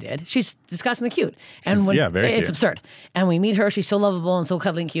 like I did, she's disgustingly cute. And when very it's cute. absurd. And we meet her, she's so lovable and so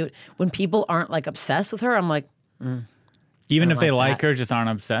cuddly and cute. When people aren't like obsessed with her, I'm like, Even if they like like that. her, just aren't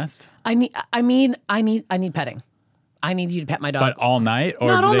obsessed. I need petting. I need you to pet my dog. But all night, or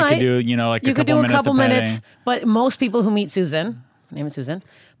Not all they night. could do, like You a could couple do a minutes couple of petting. minutes, but most people who meet Susan, her name is Susan,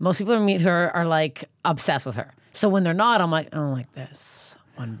 most people who meet her are like obsessed with her. So when they're not, I'm like, I don't like this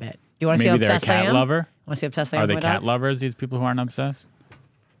one bit. Do you want to see how Maybe they're a obsessed I cat am? lover. Want to see how obsessed I am Are with they my cat dog? lovers? These people who aren't obsessed.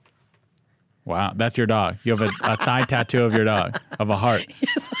 Wow, that's your dog. You have a thigh tattoo of your dog, of a heart.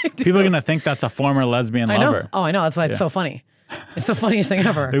 Yes, I do. People are gonna think that's a former lesbian I know. lover. Oh, I know. That's why it's so funny. It's the funniest thing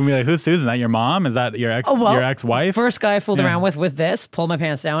ever. They're gonna be like, "Who's Susan? Is that your mom? Is that your ex? Oh, well, your ex-wife?" First guy I fooled Yeah. around with this, pulled my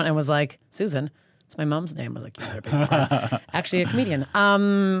pants down, and was like, Susan, it's my mom's name. I was like, you better be actually a comedian. I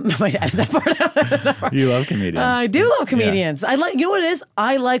might edit that part. You love comedians. I do love comedians. I like. You know what it is?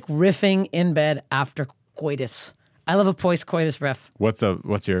 I like riffing in bed after coitus. I love a post-coitus riff. What's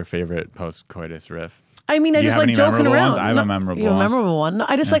your favorite post-coitus riff? I mean, I Do you just have like any joking memorable around. ones? I have a memorable You have a one. memorable one.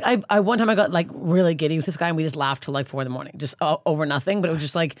 I just like I one time I got like really giddy with this guy and we just laughed till like 4 a.m, just over nothing. But it was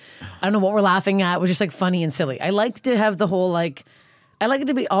just like I don't know what we're laughing at. It was just like funny and silly. I like to have the whole like. I like it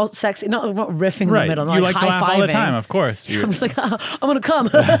to be all sexy, not riffing in the Right. middle. Not You like like to laugh all the high-fiving. time, of course. I'm just like, I'm gonna come.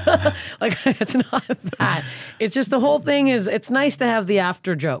 Like it's not that. It's just the whole thing is. It's nice to have the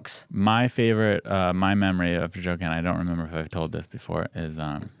after jokes. My favorite, my memory of joking, I don't remember if I've told this before, is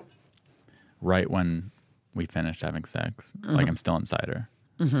right when we finished having sex, like I'm still inside her.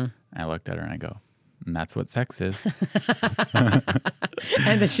 Mm-hmm. I looked at her and I go, and that's what sex is.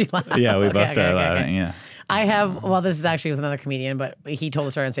 And then she laughed. Yeah, we Okay, both started okay, okay, laughing. okay. Yeah. I have, well, this is actually was another comedian, but he told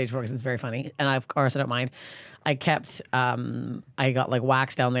the story on stage before because it's very funny. And of course, I don't mind. I kept, I got like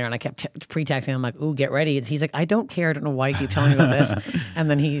wax down there and I kept pre-texting him. I'm like, ooh, get ready. He's like, I don't care. I don't know why you keep telling me about this. And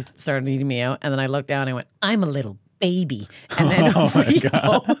then he started eating me out. And then I looked down and I went, I'm a little baby. And then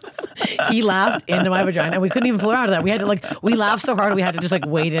he laughed into my vagina. And we couldn't even fool around with that. We had to we laughed so hard we had to just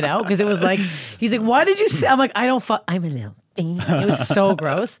wait it out because it was like, he's like, why did you say? I'm like, I'm a little baby. It was so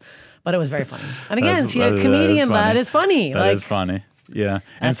gross. But it was very funny. And again, see, a comedian, that is funny. That is funny. Yeah.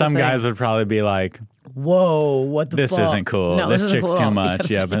 And some guys would probably be like, whoa, what the this fuck? isn't cool. No, this isn't chick's cool too at all. much.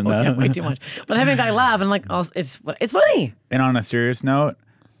 Yeah, but way too much. But having a guy laugh and it's funny. And on a serious note,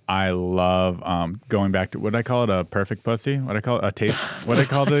 I love going back to what I call it, a perfect pussy. What I call it, a taste. What I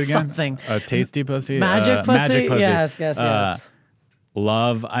called it again? Something. A tasty pussy. Magic pussy. Magic pussy. Yes.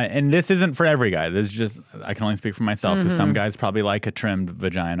 Love, and this isn't for every guy. This is just, I can only speak for myself because some guys probably like a trimmed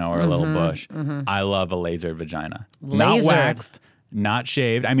vagina or a little bush. I love a lasered vagina. Not Lasered. waxed, not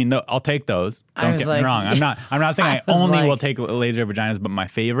shaved. I mean, I'll take those. Don't get me wrong. I'm not saying I was only like- will take laser vaginas, but my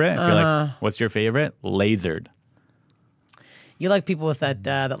favorite, if you're like, what's your favorite? Lasered. You like people with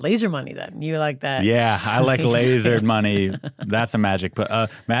that laser money then. You like that. Yeah, I like lasered money. That's a magic.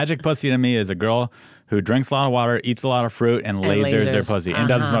 Magic pussy to me is a girl who drinks a lot of water, eats a lot of fruit, and lasers their pussy and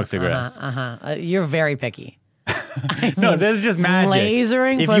doesn't smoke cigarettes. You're very picky. No, this is just magic.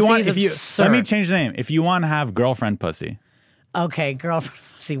 Lasering pussy is absurd. Let me change the name. If you want to have girlfriend pussy, Okay, girlfriend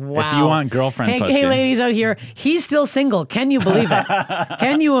pussy. Wow. If you want girlfriend pussy. Hey, ladies out here, he's still single. Can you believe it?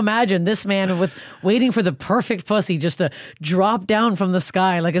 Can you imagine this man waiting for the perfect pussy just to drop down from the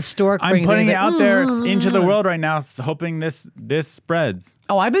sky like a stork? I'm putting it out there into the world right now, hoping this spreads.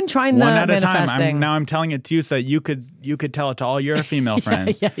 Oh, I've been trying one the at a time. manifesting. I'm telling it to you so that you could tell it to all your female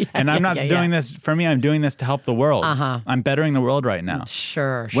friends. And I'm not doing this for me. I'm doing this to help the world. I'm bettering the world right now.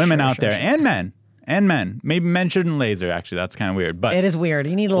 Sure. Women out there and men. And men. Maybe men shouldn't laser, actually. That's kind of weird. But it is weird.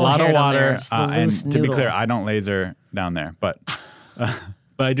 You need a lot of water. There, just a loose and to be noodle. clear, I don't laser down there. But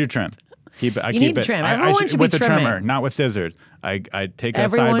I do trim. You need to trim. Everyone should be with trimming. a trimmer, not with scissors. I take a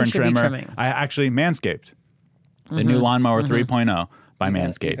Everyone Sideburn should be trimmer. trimming. I actually Manscaped. The new Lawnmower 3.0 by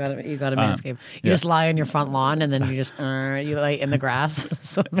Manscaped. You got to Manscaped. You just lie on your front lawn and then you just you lay in the grass,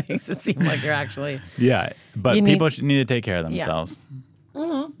 so it makes it seem like you're actually. Yeah, but people need to take care of themselves.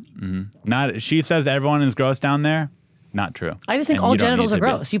 Not. She says everyone is gross down there. Not true. I just think And all you don't genitals need are to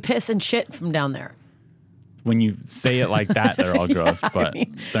be. gross. You piss and shit from down there. When you say it like that, they're all gross, but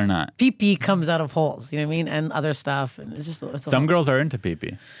they're not. Pee-pee comes out of holes, you know what I mean? And other stuff. And it's just Some girls are into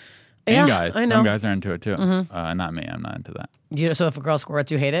pee-pee. Yeah, And guys. I know. Some guys are into it too. Not me. I'm not into that. So if a girl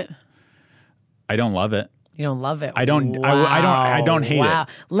squirts, you hate it? I don't love it. You don't love it? I don't. Wow. I don't hate it.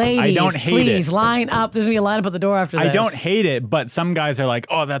 Ladies, I don't hate please it. line up. There's going to be a line up at the door after this. I don't hate it, but some guys are like,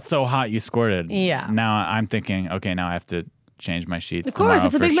 "Oh, that's so hot, you squirted." Yeah. Now I'm thinking, okay, now I have to change my sheets. Of course, tomorrow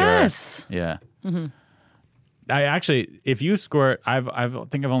it's a for big sure. mess. Yeah. I actually, if you squirt, I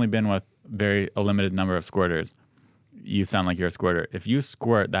think I've only been with a limited number of squirters. You sound like you're a squirter. If you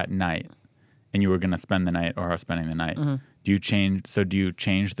squirt that night, and you were going to spend the night or are spending the night, do you change? So do you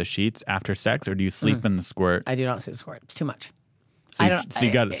change the sheets after sex, or do you sleep in the squirt? I do not squirt. It's too much.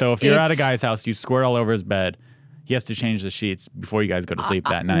 So if you're at a guy's house, you squirt all over his bed. He has to change the sheets before you guys go to sleep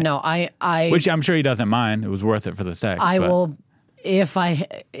that night. No, which I'm sure he doesn't mind. It was worth it for the sex. I but will, if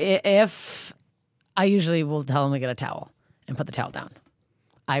I usually will tell him to get a towel and put the towel down.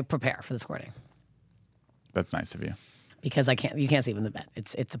 I prepare for the squirting That's nice of you. because you can't sleep in the bed.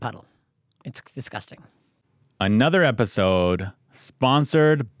 It's a puddle. It's disgusting. Another episode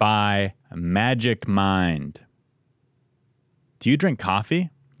sponsored by Magic Mind. Do you drink coffee?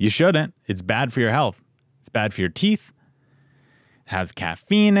 You shouldn't. It's bad for your health. It's bad for your teeth. It has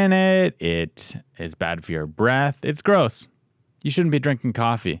caffeine in it. It is bad for your breath. It's gross. You shouldn't be drinking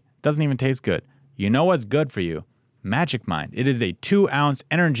coffee. It doesn't even taste good. You know what's good for you? Magic Mind. It is a 2-ounce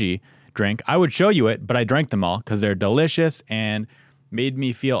energy drink. I would show you it, but I drank them all because they're delicious and made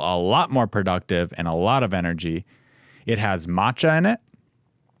me feel a lot more productive and a lot of energy. It has matcha in it,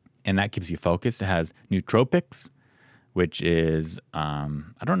 and that keeps you focused. It has nootropics, which is, I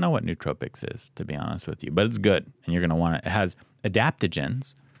don't know what nootropics is, to be honest with you, but it's good, and you're going to want it. It has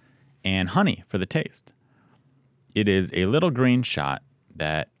adaptogens and honey for the taste. It is a little green shot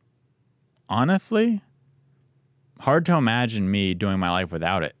that, honestly, hard to imagine me doing my life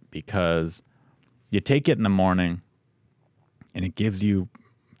without it, because you take it in the morning, and it gives you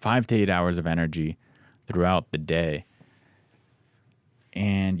 5 to 8 hours of energy throughout the day.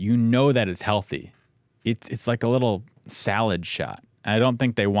 And you know that it's healthy. It's like a little salad shot. I don't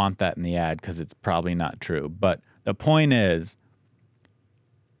think they want that in the ad because it's probably not true. But the point is,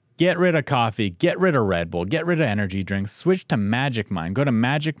 Get rid of coffee. Get rid of Red Bull. Get rid of energy drinks. Switch to Magic Mind. Go to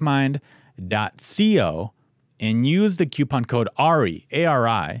magicmind.co and use the coupon code ARI,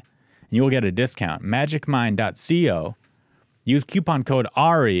 A-R-I, and you will get a discount. Magicmind.co. Use coupon code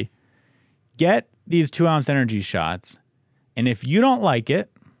ARI. Get these 2-ounce energy shots. And if you don't like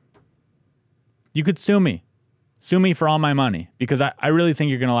it, you could sue me. Sue me for all my money because I really think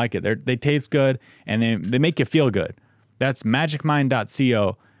you're going to like it. They taste good and they make you feel good. That's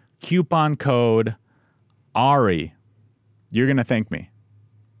magicmind.co. Coupon code ARI. You're going to thank me.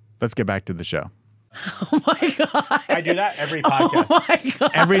 Let's get back to the show. Oh my God. I do that every podcast. Oh my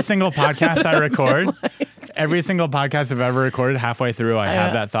God. Every single podcast I record, every single podcast I've ever recorded, halfway through, I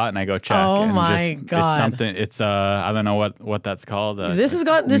have that thought and I go check. Oh and my God. It's something, I don't know what that's called. This has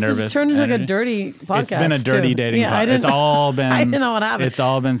turned into like a dirty podcast. It's been a dirty dating podcast. It's all been, I didn't know what happened. It's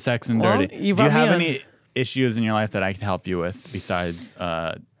all been sex and dirty. You do you brought have me on. any issues in your life that I can help you with besides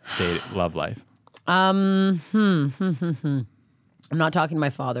love life? I'm not talking to my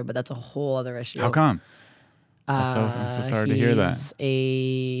father, but that's a whole other issue. How come? I'm so sorry to hear that.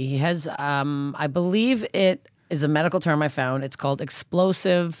 He has, I believe it is a medical term I found. It's called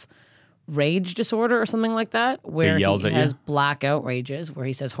explosive rage disorder or something like that, where he yells at has you? blackout rages, where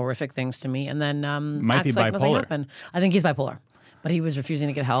he says horrific things to me, and then Might be acts like nothing bipolar. happened. I think he's bipolar. But he was refusing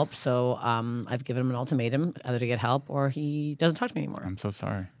to get help, so I've given him an ultimatum, either to get help or he doesn't talk to me anymore. I'm so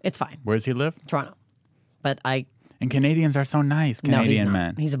sorry. It's fine. Where does he live? Toronto. But And Canadians are so nice. no, he's Canadian not.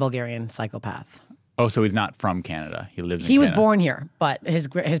 men. He's a Bulgarian psychopath. Oh, so he's not from Canada. He lives in He was Canada. born here, but his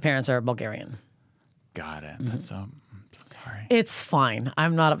parents are Bulgarian. Got it. Mm-hmm. That's I'm so sorry. It's fine.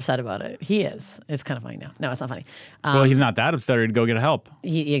 I'm not upset about it. He is. It's kind of funny now. No, it's not funny. Well, he's not that upset to go get help.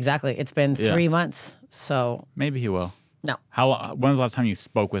 Exactly. It's been 3 months, so Maybe he will. no. When was the last time you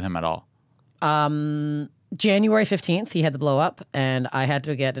spoke with him at all? January 15th, he had the blow up, and I had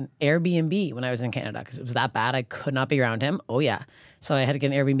to get an Airbnb when I was in Canada because it was that bad. I could not be around him. Oh yeah, so I had to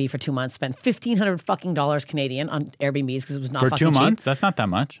get an Airbnb for 2 months. Spent $1,500 fucking Canadian on Airbnbs because it was not For fucking 2 cheap. months? That's not that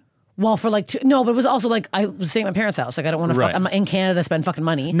much. Well, for like no, but it was also like I was staying at my parents' house. Like I don't want to. Right. I'm in Canada to spend fucking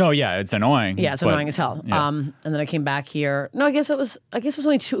money. No, yeah, it's annoying. Yeah, it's but- annoying as hell. yeah. And then I came back here. No, I guess it was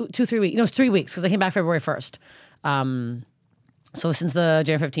only 3 weeks. No, it was 3 weeks because I came back February 1st. So since the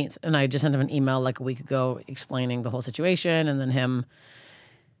January 15th, and I just sent him an email like a week ago explaining the whole situation, and then him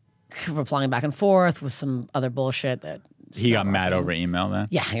replying back and forth with some other bullshit that He got mad over email then?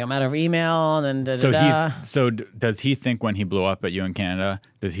 Yeah, he got mad over email, and then Does he think when he blew up at you in Canada,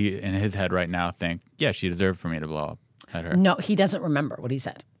 does he in his head right now think, yeah, she deserved for me to blow up at her? No, he doesn't remember what he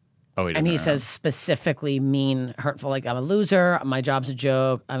said. Oh, he And he doesn't says specifically mean, hurtful, like I'm a loser, my job's a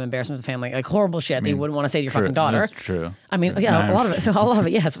joke, I'm embarrassing with the family, like horrible shit that you wouldn't want to say to your fucking daughter. That's true. I mean, True. yeah, No, a lot of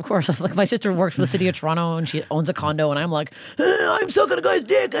it, yes, of course. Like my sister works for the city of Toronto and she owns a condo, and I'm like, I'm sucking a guy's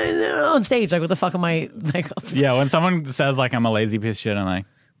dick on stage. Like, what the fuck am I like? Yeah, when someone says like I'm a lazy piece of shit, I'm like,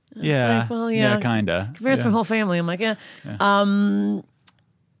 yeah, like, well, yeah. kinda. Compared to Yeah. my whole family, I'm like, yeah.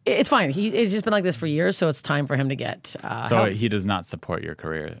 It's fine. It's just been like this for years, so it's time for him to get So help. he does not support your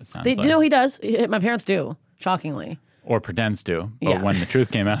career. It sounds like. No, he does. My parents do, shockingly. Or pretends to. But Yeah. when the truth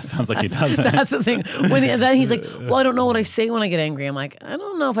came out, it sounds like he doesn't. That's the thing. Then he's like, well, I don't know what I say when I get angry. I'm like, I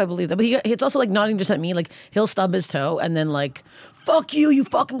don't know if I believe that. But it's also like not even just at me. Like he'll stub his toe and then like, fuck you, you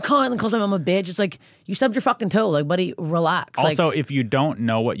fucking cunt, and calls my mom a bitch. It's like, you stubbed your fucking toe. Like, buddy, relax. Also, like, if you don't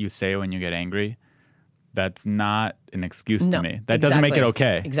know what you say when you get angry, that's not an excuse No, to me. That doesn't make it exactly.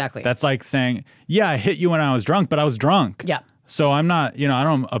 okay. Exactly. That's like saying, yeah, I hit you when I was drunk, but I was drunk. Yeah. So I'm not, I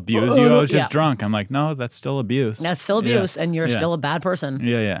don't abuse you. I was just Yeah. drunk. I'm like, no, that's still abuse. that's still abuse, Yeah. and you're Yeah. still a bad person.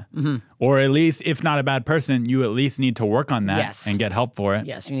 Yeah, yeah. Mm-hmm. Or at least, if not a bad person, you at least need to work on that Yes. and get help for it.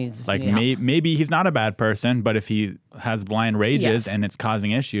 Yes, you need Like you need help. maybe he's not a bad person, but if he has blind rages Yes. and it's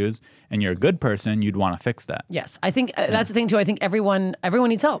causing issues, and you're a good person, you'd want to fix that. Yes, I think that's the thing too. I think everyone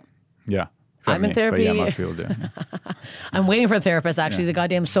needs help. Yeah. Except I'm in me, therapy. But yeah, most people do. Yeah. I'm waiting for a therapist. Actually, the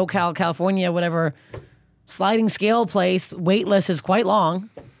goddamn SoCal, California, whatever sliding scale place wait list is quite long.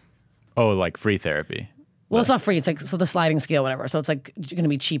 Oh, like free therapy. Well, it's not free. It's like the sliding scale, whatever. So it's like going to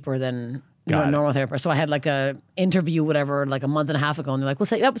be cheaper than Got it. normal therapist. So I had like a interview, whatever, like a month and a half ago, and they're like, "We'll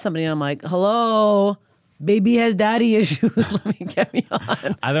set you up with somebody." And I'm like, "Hello, baby has daddy issues. Let me get me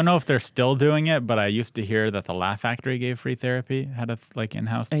on." I don't know if they're still doing it, but I used to hear that the Laugh Factory gave free therapy, had a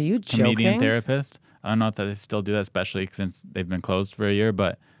in-house Are you comedian joking? therapist. I don't know if they still do that, especially since they've been closed for a year.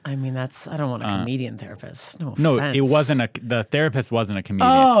 But I mean, I don't want a comedian therapist. No, no, offense. it wasn't the therapist wasn't a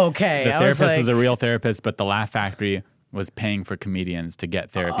comedian. Oh, okay. The I was therapist was like- a real therapist, but the Laugh Factory was paying for comedians to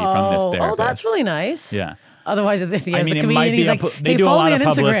get therapy from this therapist. Oh, that's really nice. Yeah. Otherwise, the I mean, the it comedian, might be he's like, they hey, do a follow lot me of on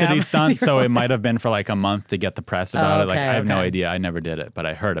publicity Instagram. stunts, so it might have been for like a month to get the press about it. Like, Okay, I have no okay. idea. I never did it, but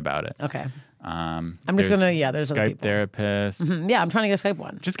I heard about it. Okay. I'm just gonna- yeah, there's other Skype people. therapist. Yeah, I'm trying to get a Skype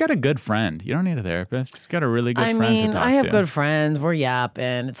one. Just get a good friend. You don't need a therapist. Just get a really good I friend to mean, talk I have to. good friends. We're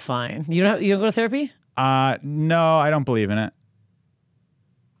yapping. It's fine. You don't go to therapy? No, I don't believe in it.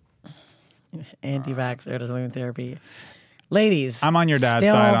 Anti-vaxxer doesn't believe in therapy. Ladies, I'm on your dad's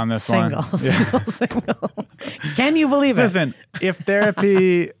still side on this one. single, Still single. Can you believe it? Listen, if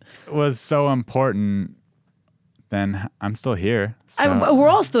therapy was so important, then I'm still here. So. We're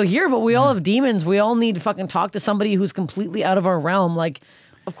all still here, but we all have demons. We all need to fucking talk to somebody who's completely out of our realm. Like,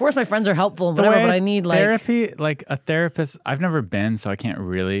 of course, my friends are helpful and The whatever, way but I need like therapy, like a therapist. I've never been, so I can't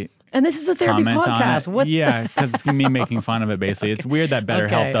really And this is a therapy comment podcast. on it. What? Yeah, because it's me making fun of it. Basically, it's weird that BetterHelp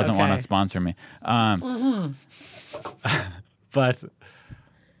Okay, doesn't want okay. to sponsor me. But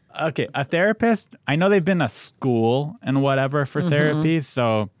okay, a therapist. I know they've been to school and whatever for therapy,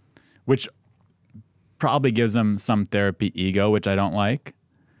 so which probably gives them some therapy ego, which I don't like.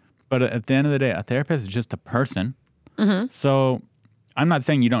 But at the end of the day, a therapist is just a person. So I'm not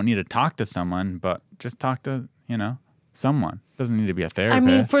saying you don't need to talk to someone, but just talk to someone. Doesn't need to be a therapist. I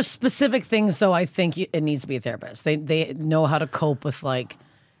mean, for specific things, though, I think it needs to be a therapist. They know how to cope with like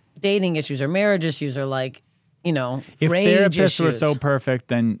dating issues or marriage issues or like if rage therapists issues. were so perfect,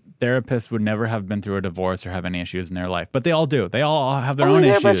 then therapists would never have been through a divorce or have any issues in their life. But they all do. They all have their own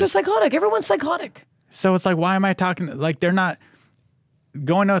therapists issues. are psychotic. Everyone's psychotic. So it's like, why am I talking? Like, they're not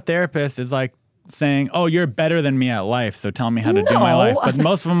going to a therapist is like saying, "Oh, you're better than me at life, so tell me how to do my No. life." But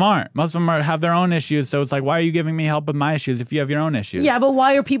most of them aren't. Most of them have their own issues. So it's like, why are you giving me help with my issues if you have your own issues? Yeah, but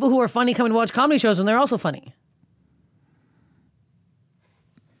why are people who are funny coming to watch comedy shows when they're also funny?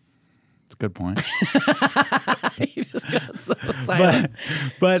 It's a good point. You just got so silent.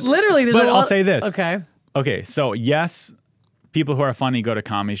 but Literally, there's but a lot. I'll say this. Okay. So yes, people who are funny go to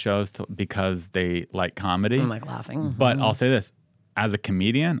comedy shows because they like comedy. I'm like laughing. But I'll say this: as a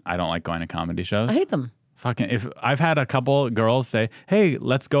comedian, I don't like going to comedy shows. I hate them. Fucking, if I've had a couple girls say, "Hey,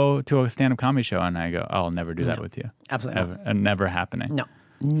 let's go to a stand-up comedy show," and I go, "I'll never do that with you." Absolutely Ever, and never happening. No,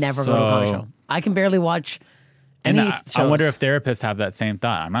 never go to a comedy So- show. I can barely watch And any I shows. wonder if therapists have that same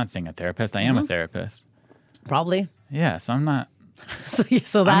thought. I'm not saying a therapist. I am a therapist. Probably. Yes, I'm not.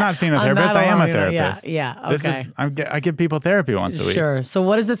 So that I'm not seeing a on therapist. that I am a alone, therapist. Yeah. This Okay. is, I give people therapy once a week. Sure. So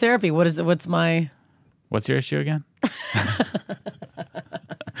what is the therapy? What's my? What's your issue again?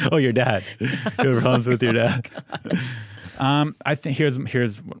 Oh, your dad. You have problems with your dad. I think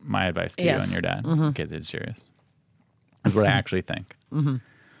here's my advice to you Yes. and your dad. Okay, this is serious. Is what I actually think.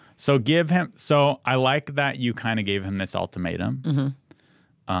 So give him. So I like that you kind of gave him this ultimatum.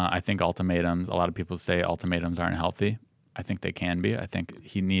 I think ultimatums. A lot of people say ultimatums aren't healthy. I think they can be. I think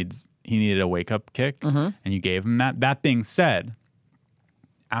he needed a wake up kick, and you gave him that. That being said,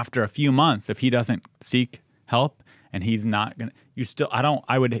 after a few months, if he doesn't seek help and he's not gonna,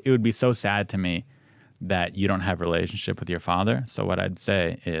 it would be so sad to me that you don't have a relationship with your father. So what I'd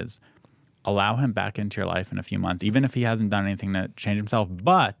say is allow him back into your life in a few months, even if he hasn't done anything to change himself,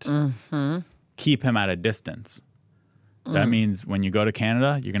 but keep him at a distance. That means when you go to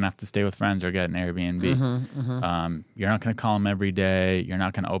Canada, you're going to have to stay with friends or get an Airbnb. You're not going to call him every day. You're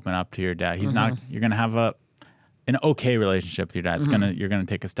not going to open up to your dad. He's not. You're going to have an okay relationship with your dad. You're going to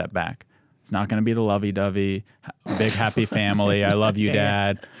take a step back. It's not going to be the lovey-dovey, big happy family. I love you,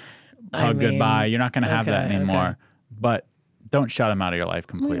 Dad. Hug goodbye. You're not going to have that okay, anymore. okay. But don't shut him out of your life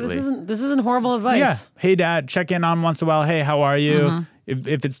completely. This isn't horrible advice. Yeah. Hey, Dad. Check in on him once in a while. Hey, how are you?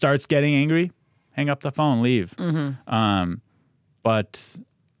 If it starts getting angry, hang up the phone. Leave. But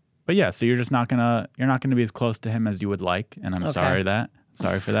yeah. So you're not gonna be as close to him as you would like, and I'm sorry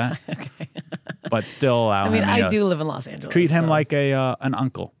for that. Okay. But still allow him. I mean, I do live in Los Angeles. Treat him so- like an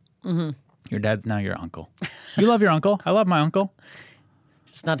uncle. Your dad's now your uncle. You love your uncle. I love my uncle.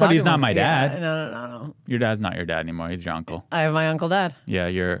 Just not but talking he's not about- my dad. Yeah, no. Your dad's not your dad anymore. He's your uncle. I have my uncle dad.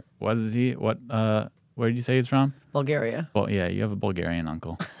 Yeah, what is he? Where did you say he's from? Bulgaria. Well, yeah, you have a Bulgarian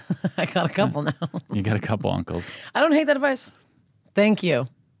uncle. I got a couple now. You got a couple uncles. I don't hate that advice. Thank you.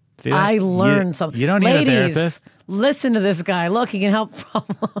 See that? I learned something. You don't need Ladies, a therapist. listen to this guy. Look, he can help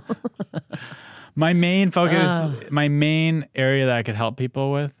problems. My main focus, my main area that I could help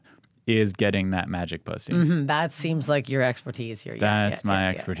people with is getting that magic pussy. That seems like your expertise here. Yeah, That's yeah, my yeah,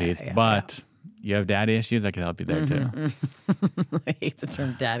 expertise. yeah. But you have daddy issues, I can help you there too. I hate the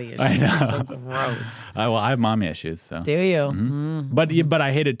term daddy issues. I know. It's so gross. I have mommy issues. So, Do you? but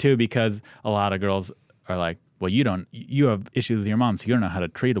I hate it too because a lot of girls are like, well, you have issues with your mom, so you don't know how to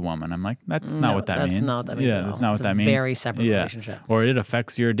treat a woman. I'm like, that's not what that means. That's not what that means. Yeah, that's not what that means. Very separate relationship. Or it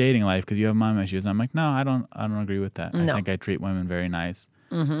affects your dating life because you have mom issues. I'm like, no, I don't agree with that. I think I treat women very nice.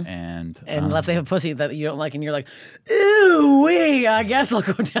 And unless they have pussy that you don't like, and you're like, ooh, wee, I guess I'll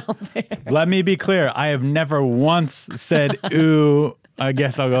go down there. let me be clear. I have never once said, ooh, I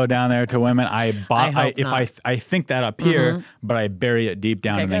guess I'll go down there to women. I think that up here, but I bury it deep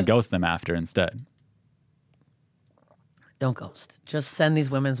down and then ghost them after instead. Don't ghost. Just send these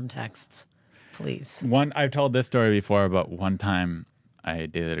women some texts, please. I've told this story before, but one time I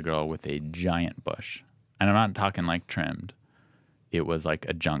dated a girl with a giant bush. And I'm not talking like trimmed. It was like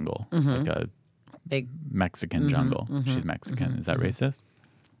a jungle, like a big Mexican jungle. She's Mexican. Is that racist?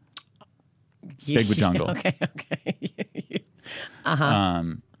 Big jungle. Okay.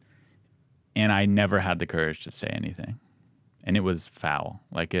 And I never had the courage to say anything. And it was foul.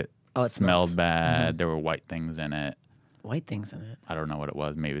 Like it smelled bad. There were white things in it. White things in it? I don't know what it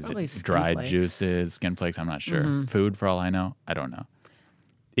was. Maybe it Probably was dried flakes. juices, skin flakes. I'm not sure. Food, for all I know. I don't know.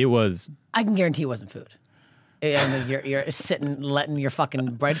 It was... I can guarantee it wasn't food. I mean, you're sitting, letting your fucking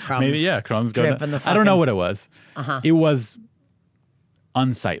breadcrumbs crumbs go drip down. in the I don't know what it was. It was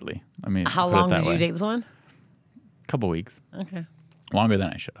unsightly. I mean, How put it long that did way. you date this one? Couple weeks. Okay. Longer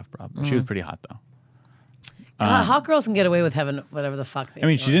than I should have, probably. She was pretty hot, though. Hot girls can get away with having whatever the fuck they I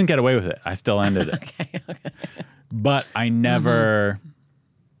mean, she didn't get away with it. I still ended it. Okay. But I never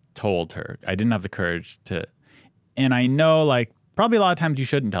told her. I didn't have the courage to. And I know, like, probably a lot of times you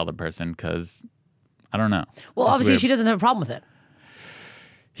shouldn't tell the person because, I don't know. Well, It's obviously weird. she doesn't have a problem with it.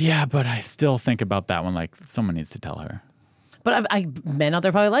 Yeah, but I still think about that one. Like, someone needs to tell her. But men out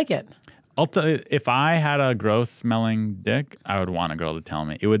there probably like it. If I had a gross smelling dick, I would want a girl to tell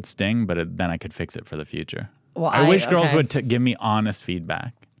me. It would sting, but then I could fix it for the future. Well, I wish girls okay. would give me honest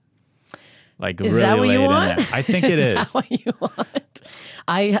feedback. Like, Is really that what lay you it want? in there. I think it is. Is that what you want?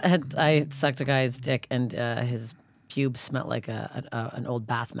 I sucked a guy's dick and his pubes smelled like an old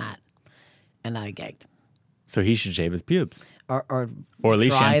bath mat, and I gagged. So he should shave his pubes. Or Or at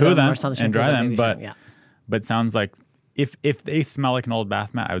least dry shampoo them or something, and shampoo dry them. baby But shampoo, yeah. but sounds like if they smell like an old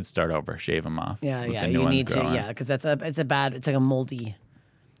bath mat, I would start over, shave them off. Yeah, let the yeah. new You ones need to, grow in. yeah, because it's like a moldy,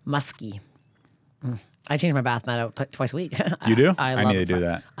 musky. I change my bath mat out twice a week. You do? I I love need to it. do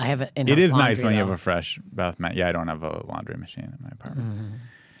that. I have it in. It is nice when you have a fresh bath mat. Yeah, I don't have a laundry machine in my apartment.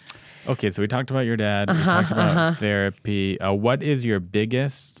 Okay, so we talked about your dad. We talked about therapy. What is your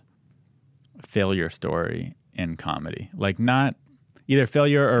biggest failure story in comedy? Like, not either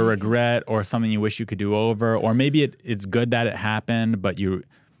failure or regret or something you wish you could do over, or maybe it's good that it happened, but you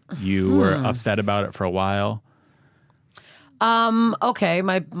were upset about it for a while. Okay,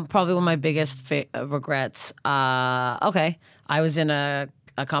 probably one of my biggest regrets. Okay, I was in a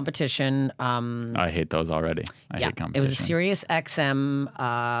competition. I hate those already. I hate It was a competitions. Sirius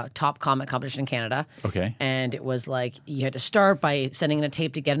XM top comic competition in Canada. Okay. And it was like you had to start by sending in a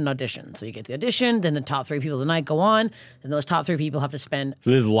tape to get an audition. So you get the audition, then the top 3 people of the night go on, then those top 3 people have to spend. So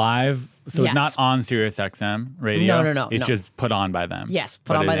this is live. So Yes. it's not on Sirius XM radio. No. It's just put on by them. Yes,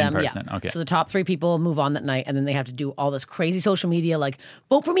 put But on by it's in them. person. Yeah. Okay. So the top 3 people move on that night, and then they have to do all this crazy social media, like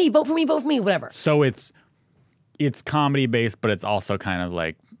vote for me, vote for me, vote for me, whatever. So it's comedy based, but it's also kind of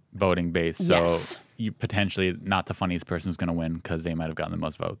like voting based. So Yes. you potentially not the funniest person is going to win because they might have gotten the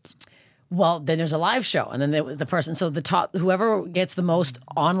most votes. Well, then there's a live show, and then the person. So the top, whoever gets the most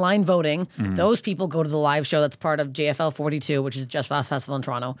online voting, those people go to the live show. That's part of JFL 42, which is Just Fast Festival in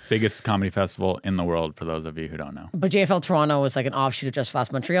Toronto. Biggest comedy festival in the world for those of you who don't know. But JFL Toronto is like an offshoot of Just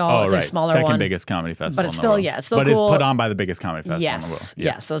Fast Montreal. Oh, it's right. a smaller Second one. biggest comedy festival But it's in the still- world. yeah, it's still but cool. it's put on by the biggest comedy festival in the world. Yes,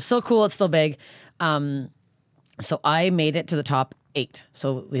 yeah. So it's still cool. It's still big. So I made it to the top 8.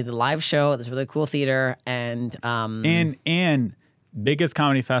 So we had the live show at this really cool theater, and And biggest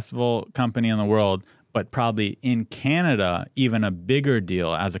comedy festival company in the world, but probably in Canada, even a bigger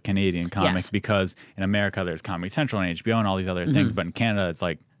deal as a Canadian comic Yes. because in America there's Comedy Central and HBO and all these other things, but in Canada it's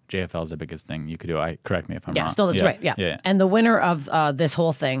like JFL is the biggest thing you could do. Correct me if I'm wrong. yes, no, that's right. Yeah. And the winner of this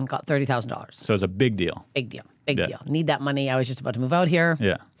whole thing got $30,000. So it's a big deal. Big deal. Big Yeah. deal. Need that money. I was just about to move out here.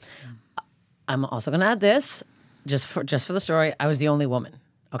 Yeah. I'm also going to add this, just for the story. I was the only woman.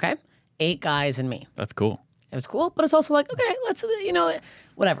 Okay, 8 guys and me. That's cool. It was cool, but it's also like, okay, let's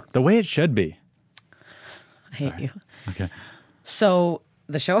whatever. The way it should be. I hate you. Okay. So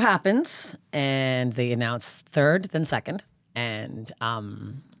the show happens, and they announce 3rd, then 2nd, and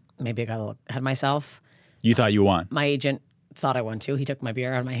maybe I got a little ahead of myself. You thought you won My agent thought I won too. He took my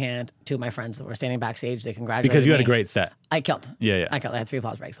beer out of my hand. 2 of my friends that were standing backstage, they congratulated because you had me. a great set. I killed. Yeah. I killed. I had 3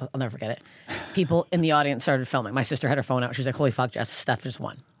 applause breaks. I'll never forget it. People in the audience started filming. My sister had her phone out. She's like, "Holy fuck, Jess, Steph just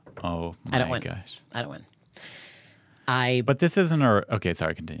won." Oh I my don't win. gosh. I don't win. But this isn't a... Okay,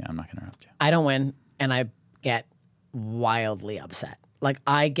 sorry, continue. I'm not going to interrupt you. I don't win, and I get wildly upset. Like,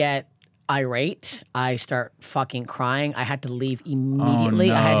 I get irate. I start fucking crying. I had to leave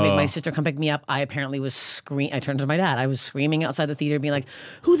immediately. Oh, I had to make no. my sister come pick me up. I apparently was screaming. I turned to my dad. I was screaming outside the theater, being like,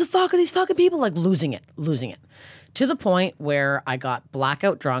 who the fuck are these fucking people? Like, losing it. To the point where I got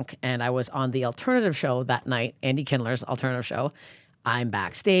blackout drunk, and I was on the alternative show that night, Andy Kindler's alternative show. I'm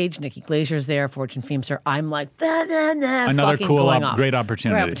backstage. Nikki Glazier's there, Fortune Feimster. I'm like, Another fucking cool, going off. great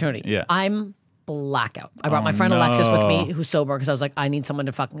opportunity. Great opportunity. Yeah. I'm blackout. I brought my friend Alexis with me, who's sober, because I was like, I need someone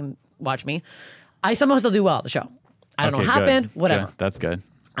to fucking watch me. I somehow still do well at the show. I don't know what happened. Whatever. Good. That's good.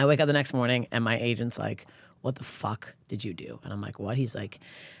 I wake up the next morning, and my agent's like, what the fuck did you do? And I'm like, what? He's like,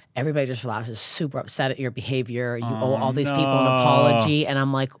 everybody just laughs, is super upset at your behavior. You owe all these people an apology. And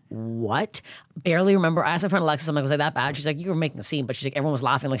I'm like, what? Barely remember. I asked my friend Alexis, I'm like, was I that bad? She's like, you were making a scene, but she's like, everyone was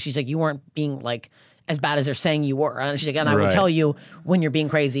laughing. Like, she's like, you weren't being like as bad as they're saying you were. And she's like, and I would Right. tell you when you're being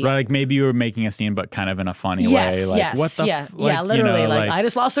crazy. Right, like maybe you were making a scene, but kind of in a funny Yes, way. Like, yes, what the yeah, like, yeah, literally. You know, I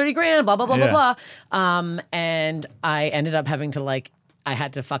just lost 30 grand, blah, blah, blah, Yeah. blah, blah. And I ended up having to I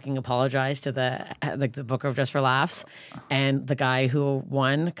had to fucking apologize to the booker of Just for Laughs and the guy who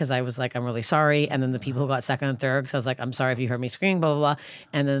won, because I was like, I'm really sorry. And then the people who got second and third, because I was like, I'm sorry if you heard me scream, blah, blah, blah.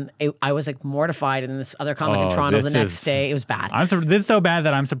 And then I was like mortified. And then this other comic in Toronto the this next is- day, it was bad. This is so bad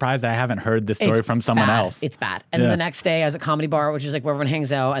that I'm surprised I haven't heard this story It's from someone bad. else. It's bad. And then the next day, I was at Comedy Bar, which is like where everyone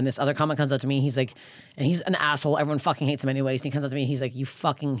hangs out, and this other comic comes up to me. He's like, and he's an asshole. Everyone fucking hates him anyways. And he comes up to me. He's like, you're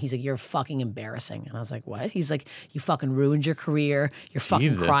fucking embarrassing. And I was like, what? He's like, you fucking ruined your career. You're fucking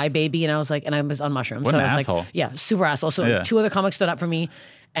Jesus. crybaby. And I was like, and I was on mushrooms. What so an I was asshole. like, yeah, super asshole. So Yeah. two other comics stood up for me.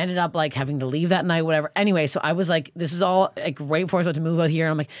 Ended up like having to leave that night, whatever. Anyway, so I was like, this is all like right before I was about to move out here.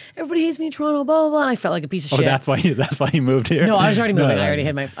 And I'm like, everybody hates me in Toronto, blah, blah, blah. And I felt like a piece of shit. That's why you moved here. No, I was already moving. No, I already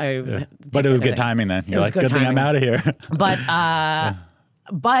had But it was good timing then. You're was like, good good thing I'm timing. out of here.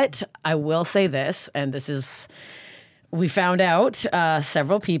 But I will say this, and this is, we found out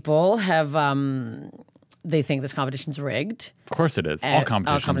several people have, they think this competition's rigged. Of course it is. All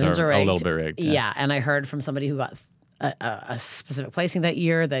competitions are a rigged. little bit rigged. Yeah, and I heard from somebody who got a specific placing that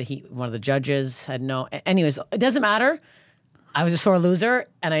year that one of the judges had no. Anyways, it doesn't matter. I was a sore loser,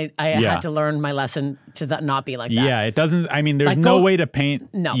 and I Yeah. had to learn my lesson to not be like that. Yeah, it doesn't. I mean, there's Like, no go- way to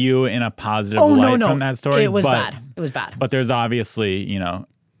paint No. you in a positive Oh, light no. from that story. It was but, bad. It was bad. But there's obviously,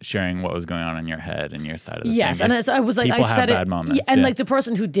 sharing what was going on in your head and your side of the Yes, thing. and I was like, people I said have it, bad moments. yeah, and yeah. like the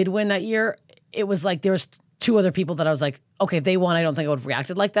person who did win that year, it was like there was two other people that I was like, okay, if they won, I don't think I would have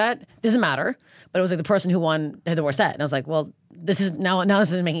reacted like that. Doesn't matter. But it was like the person who won had the worst set, and I was like, well, this is now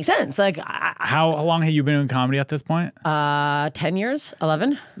this isn't making sense. Like, How long have you been in comedy at this point? 10 years,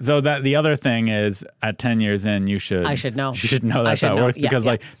 11. So that the other thing is, at 10 years in, you should I should know. You should know I that's should how it know. works Yeah, because,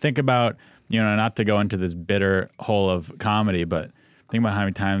 yeah. like, think about not to go into this bitter hole of comedy, but think about how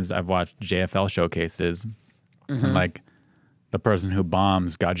many times I've watched JFL showcases, Mm-hmm. and like the person who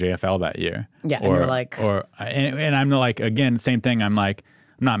bombs got JFL that year. Yeah, and you're like- and I'm like, again, same thing. I'm like,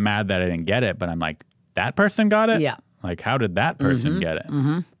 I'm not mad that I didn't get it, but I'm like, that person got it. Yeah. Like, how did that person get it?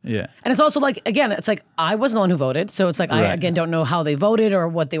 Mm-hmm. Yeah. And it's also like, again, it's like I wasn't the one who voted. So it's like, I, Right. again, don't know how they voted or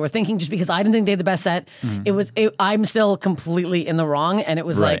what they were thinking just because I didn't think they had the best set. I'm still completely in the wrong. And it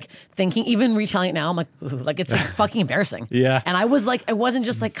was Right. like thinking, even retelling it now, I'm like, ooh, like it's like fucking embarrassing. Yeah. And I was like, I wasn't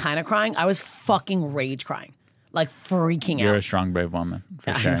just like kind of crying. I was fucking rage crying, like freaking You're a out. strong, brave woman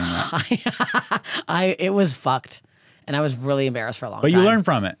for sharing that. It was fucked. And I was really embarrassed for a long But time. you learn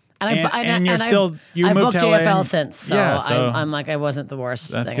from it. And you're still, you I've moved booked to LA JFL and- since, so, yeah, so I'm like, I wasn't the worst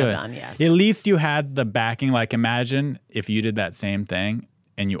that's thing good. I've done. Yes. At least you had the backing. Like, imagine if you did that same thing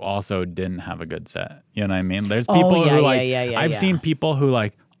and you also didn't have a good set. You know what I mean? There's people yeah, who yeah, like, yeah, I've yeah. seen people who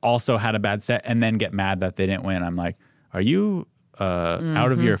like also had a bad set and then get mad that they didn't win. I'm like, are you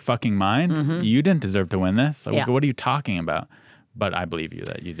out of your fucking mind? You didn't deserve to win this. Like, Mm-hmm. Yeah. what are you talking about? But I believe you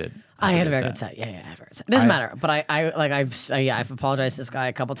that you did. I have had a very good set. Yeah, I had a very good set. It doesn't matter. But I've apologized to this guy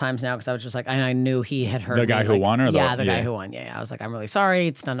a couple times now because I was just like, and I knew he had heard The guy me, who like- won or the- yeah, the guy yeah. who won. Yeah, I was like, I'm really sorry.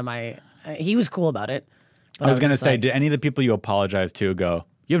 It's none of my. He was cool about it. But I was gonna just say, like- did any of the people you apologize to go,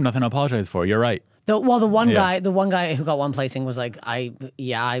 you have nothing to apologize for? You're right. the one Yeah. guy who got one placing was like,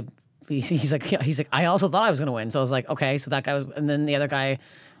 he's like, I also thought I was gonna win. So I was like, okay, so that guy was, and then the other guy.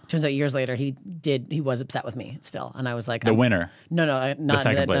 Turns out years later, he was upset with me still, and I was like, The winner. No, not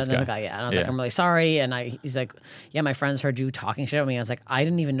second place the guy. guy. Yeah, and I was like, Yeah. I'm really sorry. And he's like, yeah, my friends heard you talking shit at me. I was like, I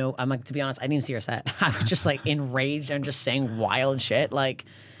didn't even know. I'm like, to be honest, I didn't even see your set. I was just like enraged and just saying wild shit. Like,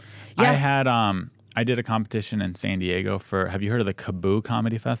 yeah, I had I did a competition in San Diego for. Have you heard of the Kaboo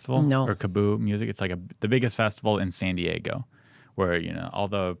Comedy Festival? No. Or Kaboo Music? It's like the biggest festival in San Diego, where all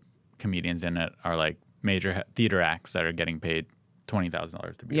the comedians in it are like major theater acts that are getting paid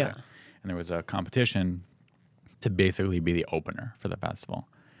 $20,000 to be Yeah. there. And there was a competition to basically be the opener for the festival.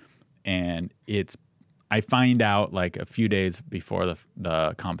 And I find out like a few days before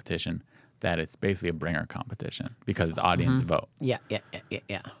the competition that it's basically a bringer competition because the audience vote. Yeah.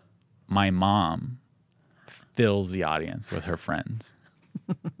 My mom fills the audience with her friends.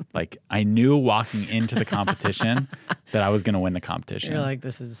 Like I knew walking into the competition that I was going to win the competition. You're like,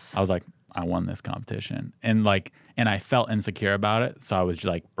 this is. I was like, I won this competition. And I felt insecure about it. So I was just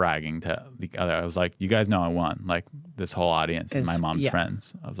like bragging to the other. I was like, you guys know I won. Like this whole audience is my mom's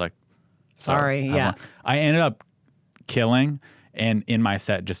friends. I was like, Sorry. I Yeah. won. I ended up killing and in my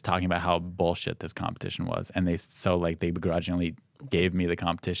set just talking about how bullshit this competition was. And they begrudgingly gave me the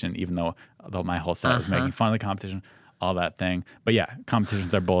competition, even though my whole set was making fun of the competition, all that thing. But yeah,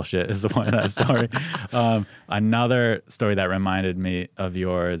 competitions are bullshit is the point of that story. Another story that reminded me of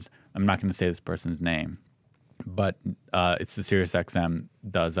yours, I'm not going to say this person's name, but it's the SiriusXM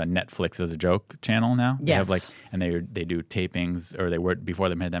does a Netflix as a joke channel now. They have Yes. and they do tapings, or they were before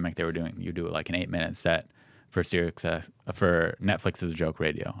the pandemic. You do like an 8-minute set for for Netflix as a joke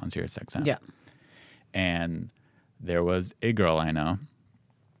radio on SiriusXM. Yeah. And there was a girl I know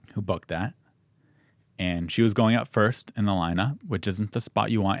who booked that. And she was going up first in the lineup, which isn't the spot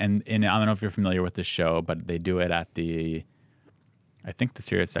you want. And I don't know if you're familiar with this show, but they do it at I think the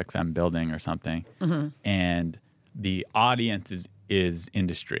SiriusXM building or something. Mm-hmm. And the audience is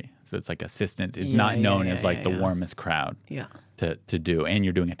industry. So it's like assistants. It's not known as like the warmest crowd to do. And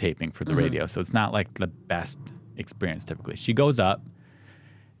you're doing a taping for the radio. So it's not like the best experience typically. She goes up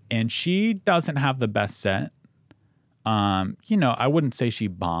and she doesn't have the best set. I wouldn't say she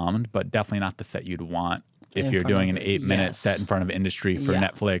bombed, but definitely not the set you'd want if you're doing an 8-minute set in front of industry for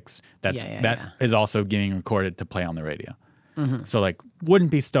Netflix. That is also getting recorded to play on the radio. Mm-hmm. So like,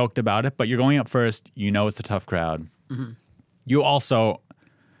 wouldn't be stoked about it, but you're going up first. You know, it's a tough crowd. Mm-hmm. You also,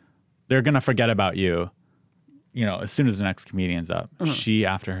 they're going to forget about you, as soon as the next comedian's up. Mm-hmm. She,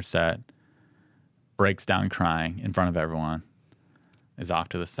 after her set, breaks down crying in front of everyone. Is off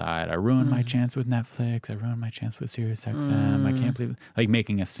to the side. I ruined my chance with Netflix. I ruined my chance with SiriusXM. I can't believe it. Like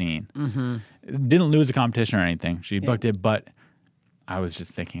making a scene. Mm-hmm. Didn't lose a competition or anything. She booked it, but I was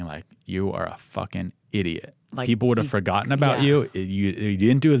just thinking like, you are a fucking idiot. Like, people would have forgotten about you. You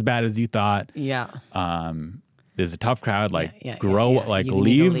didn't do as bad as you thought. Yeah. There's a tough crowd. Like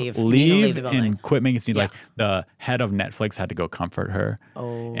leave and quit making a scene. Like the head of Netflix had to go comfort her.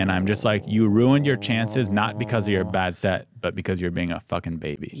 Oh. And I'm just like, you ruined your chances, not because of your bad set, but because you're being a fucking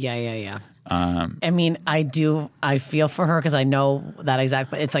baby. Yeah. I mean, I feel for her because I know that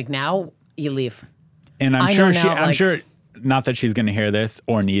exact, but it's like now you leave. And I'm sure, not that she's going to hear this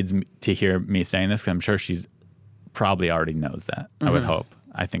or needs to hear me saying this, because I'm sure she's probably already knows that. Mm-hmm. I would hope.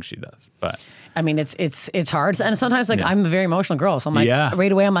 I think she does, but I mean, it's hard, and sometimes like I'm a very emotional girl, so I'm like right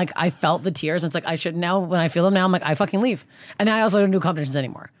away I'm like I felt the tears, and it's like I should now when I feel them now I'm like I fucking leave, and I also don't do competitions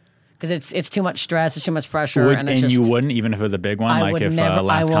anymore because it's too much stress, it's too much pressure, you wouldn't even if it was a big one, like if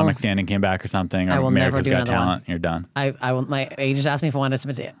Last Comic Standing came back or something, or America's Got Talent, you're done. I will. My agent asked me if I wanted to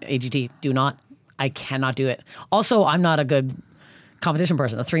submit to AGT. Do not. I cannot do it. Also, I'm not a good competition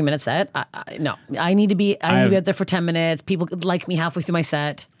person. A 3-minute set, no. I need to be out there for 10 minutes. People like me halfway through my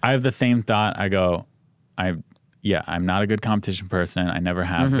set. I have the same thought. I go, I'm not a good competition person. I never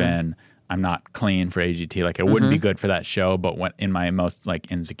have been. I'm not clean for AGT. Like I wouldn't be good for that show. But when in my most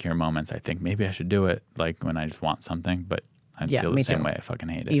like insecure moments, I think maybe I should do it. Like when I just want something, but I feel the same way. I fucking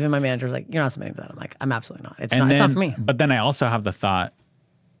hate it. Even my manager's like, you're not submitting to that. I'm like, I'm absolutely not. It's not for me. But then I also have the thought,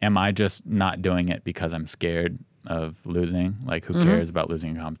 am I just not doing it because I'm scared of losing? Like, who cares about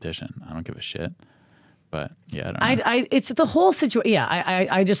losing a competition? I don't give a shit. But yeah, I don't know. It's the whole situation. Yeah,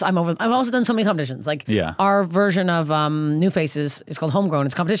 I'm over. I've also done so many competitions. Like, our version of New Faces is called Homegrown.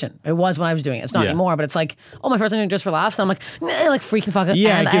 It's competition. It was when I was doing it. It's not anymore. But it's like, my first time just for laughs. And I'm like, like freaking fuck it.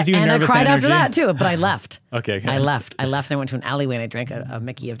 Yeah, and it gives you nervous I cried energy. after that too. But I left. Okay. I left. And I went to an alleyway and I drank a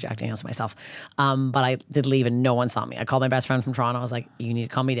Mickey of Jack Daniels myself. But I did leave and no one saw me. I called my best friend from Toronto. I was like, you need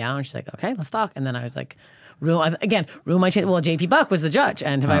to calm me down. And she's like, okay, let's talk. And then I was like, ruin my chance. Well, JP Buck was the judge,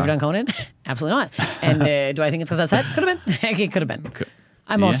 and have I ever done Conan? Absolutely not. And do I think it's because I said could have been? It could have been.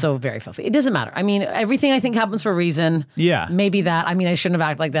 I'm also very filthy. It doesn't matter. I mean, everything I think happens for a reason. Yeah. Maybe that. I mean, I shouldn't have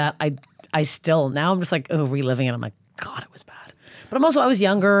acted like that. I still now I'm just like reliving it. I'm like, God, it was bad. But I was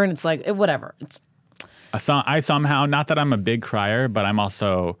younger, and it's like whatever. I somehow, not that I'm a big crier, but I'm a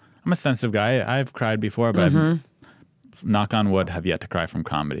sensitive guy. I've cried before, but knock on wood, have yet to cry from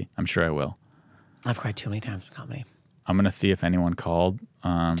comedy. I'm sure I will. I've cried too many times with comedy. I'm going to see if anyone called.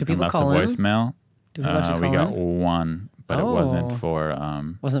 Do people left call a in? voicemail. Do people actually we call got in? one, but it wasn't for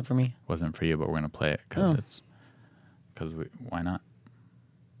Wasn't for me. wasn't for you. But we're gonna play it because why not?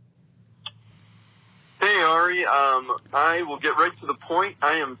 Hey, Ari. I will get right to the point.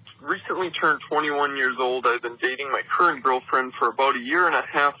 I am recently turned 21 years old. I've been dating my current girlfriend for about a year and a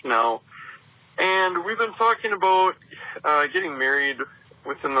half now. And we've been talking about getting married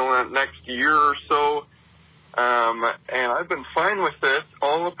within the next year or so. And I've been fine with it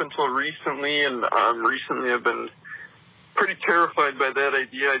all up until recently. And recently I've been pretty terrified by that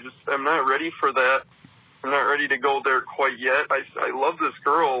idea. I'm not ready for that. I'm not ready to go there quite yet. I love this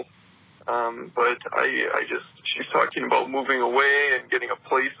girl. But she's talking about moving away and getting a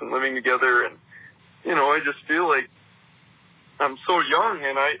place and living together. And, I just feel like I'm so young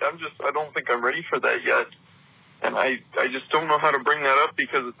and I don't think I'm ready for that yet. And I just don't know how to bring that up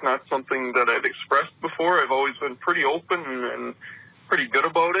because it's not something that I've expressed before. I've always been pretty open and pretty good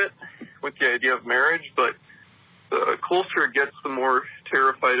about it with the idea of marriage. But the closer it gets, the more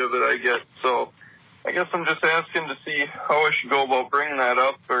terrified of it I get. So I guess I'm just asking to see how I should go about bringing that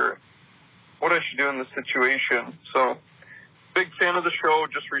up or what I should do in this situation. So, big fan of the show,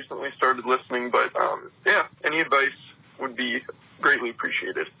 just recently started listening, but any advice would be greatly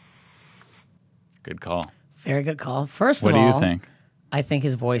appreciated. Good call. Very good call. First What of all, do you think? I think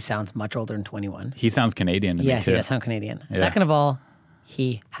his voice sounds much older than 21. He sounds Canadian to me Yes, too. he does sound Canadian. Yeah. Second of all,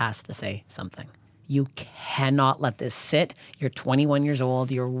 he has to say something. You cannot let this sit. You're 21 years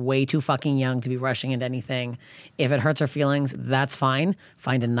old. You're way too fucking young to be rushing into anything. If it hurts her feelings, that's fine.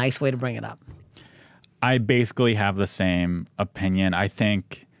 Find a nice way to bring it up. I basically have the same opinion. I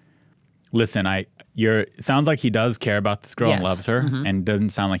think, listen, it sounds like he does care about this girl and Yes. loves her, and doesn't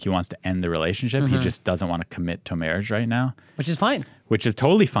sound like he wants to end the relationship. He just doesn't want to commit to marriage right now, Which is fine. which is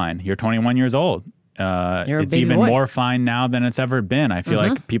totally fine. You're 21 years old. You're a It's baby even boy. more fine now than it's ever been. I feel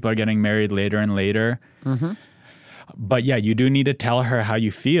like people are getting married later and later. But yeah, you do need to tell her how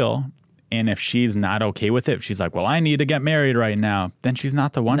you feel. And if she's not okay with it, if she's like, well, I need to get married right now, then she's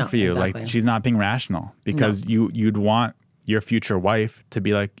not the one No, for you. exactly. Like, she's not being rational because you'd want your future wife to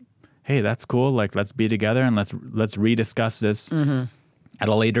be like, hey, that's cool. Like, let's be together and let's rediscuss this at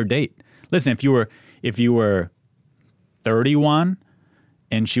a later date. Listen, if you were 31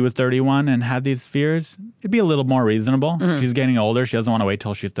 and she was 31 and had these fears, it'd be a little more reasonable. She's getting older. She doesn't want to wait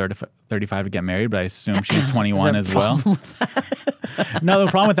till she's 35 to get married, but I assume she's 21 as well. No, the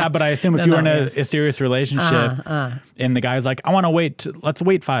problem with that, but I assume if you were in a serious relationship and the guy's like, I want to wait, let's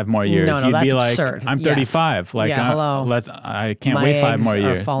wait 5 more years. No, You'd that's be like, absurd. I'm Yes. 35. Like, Yeah, hello. I can't My wait 5 eggs more are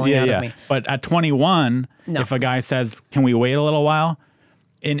years. falling out of me. But at 21, No. if a guy says, can we wait a little while?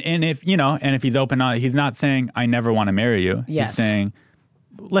 And if, and if he's open, he's not saying, I never want to marry you. Yes. He's saying,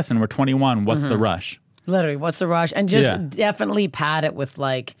 listen, we're 21. What's the rush? Literally, what's the rush? And just Yeah. definitely pad it with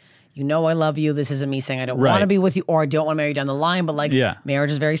like, I love you. This isn't me saying I don't Right. want to be with you or I don't want to marry you down the line, but like Yeah.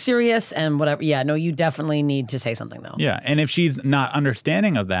 marriage is very serious and whatever. Yeah, no, you definitely need to say something though. Yeah. And if she's not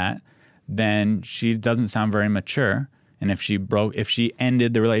understanding of that, then she doesn't sound very mature. And if she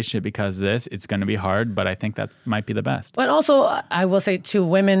ended the relationship because of this, it's going to be hard, but I think that might be the best. But also, I will say to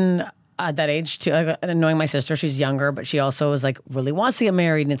women at that age, too, knowing my sister, she's younger, but she also is like really wants to get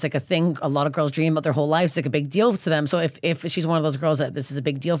married. And it's like a thing a lot of girls dream about their whole life. It's like a big deal to them. So if she's one of those girls that this is a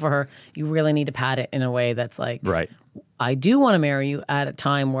big deal for her, you really need to pad it in a way that's like, Right. I do want to marry you at a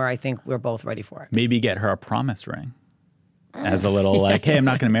time where I think we're both ready for it. Maybe get her a promise ring as a little like, hey, I'm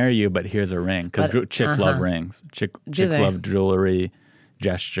not going to marry you, but here's a ring. Because chicks love rings. Chicks they? love jewelry,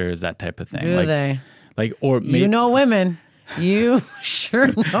 gestures, that type of thing. Do they? Like, or maybe, You know women. You sure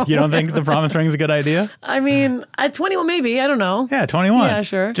know. you don't think the promise ring is a good idea? I mean, at 21, maybe. I don't know. Yeah, 21. Yeah,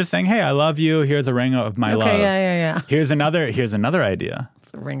 sure. Just saying, hey, I love you. Here's a ring of my love. Okay, yeah. Here's another idea.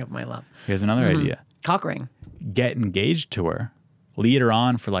 It's a ring of my love. Here's another idea. Cock ring. Get engaged to her. Lead her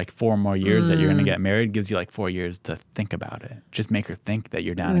on for like 4 more years that you're going to get married. Gives you like 4 years to think about it. Just make her think that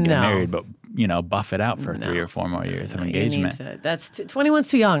you're down to get No. married, but buff it out for 3 or 4 more years of You need engagement. to- 21's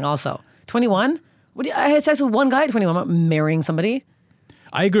too young also. 21? I had sex with one guy at 21. I'm not marrying somebody.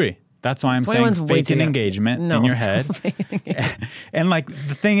 I agree. That's why I'm saying 21's way fake too an young. engagement No, in your don't head. And like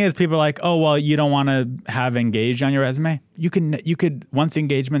the thing is, people are like, oh, well, you don't want to have engaged on your resume. You could once the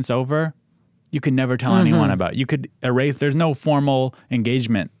engagement's over, you could never tell anyone about it. You could erase. There's no formal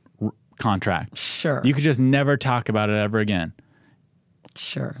engagement contract. Sure. You could just never talk about it ever again.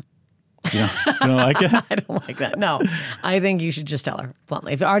 Sure. You don't like it? I don't like that. No, I think you should just tell her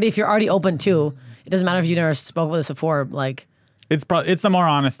bluntly. If you're already open to, it doesn't matter if you never spoke with us before. Like, It's a more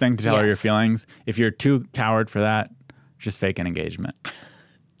honest thing to tell her your Yes. feelings. If you're too coward for that, just fake an engagement.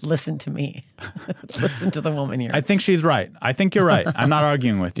 listen to me. Listen to the woman here. I think she's right. I think you're right. I'm not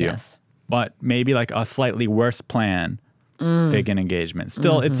arguing with you. Yes. But maybe like a slightly worse plan fake an engagement.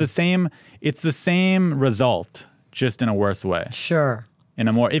 Still, it's the same. It's the same result, just in a worse way. Sure. In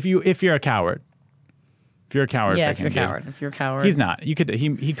a more, if you're a coward. If you're a coward, Yeah, fake if you're a engagement. coward. If you're a coward. He's not. You could.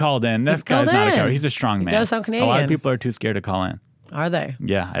 He called in. This guy's called not a in. coward. He's a strong He man. does sound A lot Canadian. of people are too scared to call in. Are they?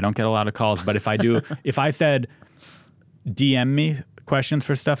 Yeah, I don't get a lot of calls, but if I do, if I said DM me questions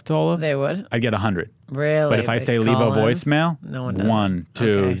for Steph Tola, They would. I'd get 100. Really? But if I They say leave a call in? voicemail, No one does it. 1, 2,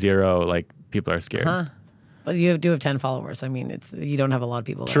 Okay. 0, like people are scared. Huh. But you do have 10 followers. I mean, you don't have a lot of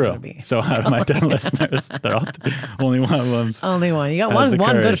people that are True. going to be. So out of my 10 listeners, they're all only one of them. Only one. You got has the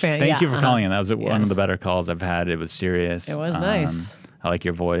one good courage. fan. Thank Yeah, you for uh-huh. calling in. That was one Yes. of the better calls I've had. It was serious. It was nice. I like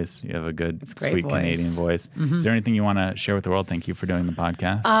your voice. You have a good, great sweet voice. Canadian voice. Is there anything you want to share with the world? Thank you for doing the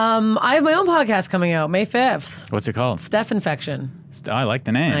podcast. I have my own podcast coming out May 5th. What's it called? Steph Infection. Oh, I like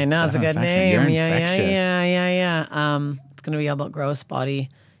the name. I know, it's a Steph good Infection. name. You're Yeah. infectious. It's going to be all about gross body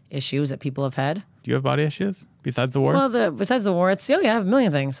issues that people have had. Do you have body issues besides the warts? Well, besides the warts, I have a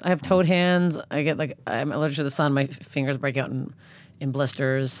million things. I have toad hands. I'm allergic to the sun. My fingers break out in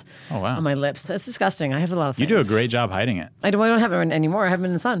blisters Oh, wow. on my lips. It's disgusting. I have a lot of You things. do a great job hiding it. I don't have it anymore. I haven't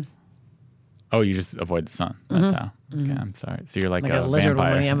been in the sun. Oh, you just avoid the sun. That's how. Okay, I'm sorry. So you're like, Like a a lizard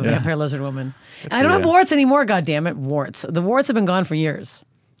vampire. woman. Yeah, I'm a vampire lizard woman. And I for don't have you. warts anymore, God damn it. Warts. The warts have been gone for years.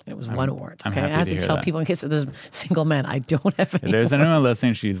 It was one wart. I'm Okay, happy I have to to hear tell that. people in case there's single men. I don't have any. If there's anyone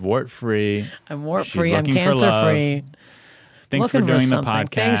listening, she's wart-free. I'm wart She's free. I'm looking for love. cancer free. Thanks for Looking for doing the something.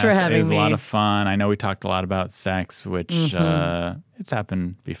 podcast. Thanks for having It was a lot me. of fun. I know we talked a lot about sex, which it's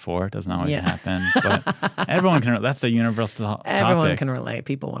happened before. It doesn't always Yeah. happen, but everyone can. That's a universal topic. Everyone can relate.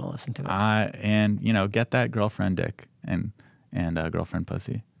 People want to listen to it. And get that girlfriend dick and girlfriend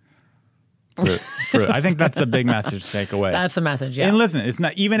pussy. Fruit. I think that's the big message to take away. That's the message. Yeah. And listen, it's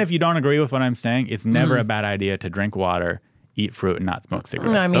not, even if you don't agree with what I'm saying, it's never a bad idea to drink water, eat fruit, and not smoke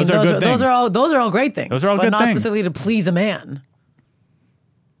cigarettes. No, I mean, those are good things. those are all great things. Those are all but good not things. specifically to please a man.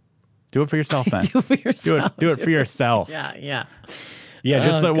 Do it for yourself then. Do it for yourself. Do it for yourself. Yeah. Yeah,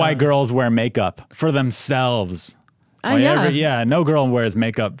 just Oh, like why God. girls wear makeup for themselves. Yeah. No girl wears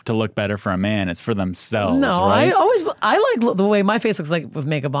makeup to look better for a man. It's for themselves. No, right? I like the way my face looks like with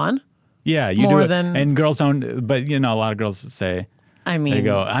makeup on. Yeah, you more do it. than- And girls don't. But a lot of girls say I mean, they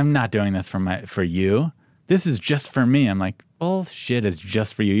go, "I'm not doing this for you. This is just for me." I'm like, bullshit. It's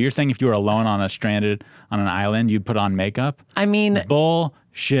just for you. You're saying if you were alone stranded on an island, you'd put on makeup? I mean,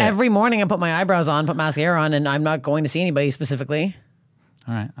 Bullshit. every morning I put my eyebrows on, put mascara on, and I'm not going to see anybody specifically.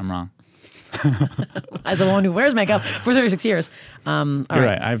 All right, I'm wrong. As a woman who wears makeup for 36 years. All You're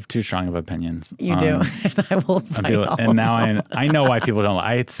right. I have too strong of opinions. You do. And I will fight People- all and of now them. I know why people don't.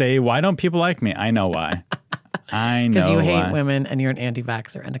 I say, why don't people like me? I know why. I know Because you hate why. women and you're an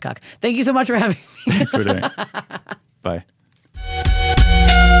anti-vaxxer and a cuck. Thank you so much for having me. Thanks for doing it. Bye.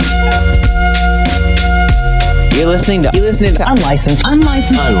 You're listening to Unlicensed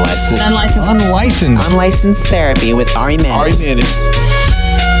Unlicensed Therapy with Ari Manis.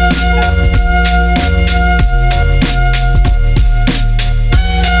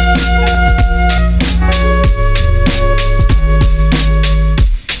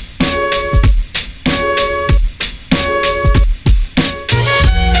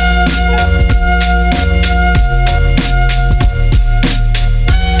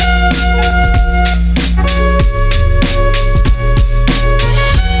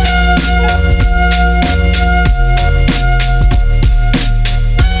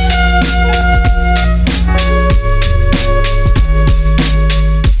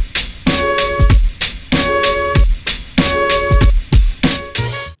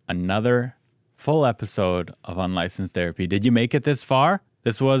 Another full episode of Unlicensed Therapy. Did you make it this far?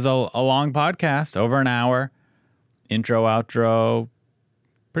 This was a long podcast, over an hour. Intro, outro,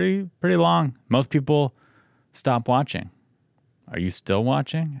 pretty long. Most people stop watching. Are you still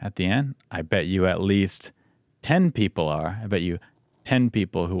watching at the end? I bet you at least 10 people are. I bet you 10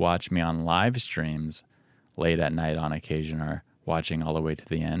 people who watch me on live streams late at night on occasion are watching all the way to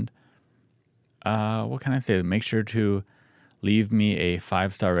the end. What can I say? Make sure to leave me a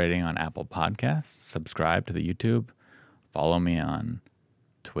 5-star rating on Apple Podcasts. Subscribe to the YouTube. Follow me on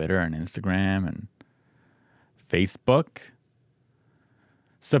Twitter and Instagram and Facebook.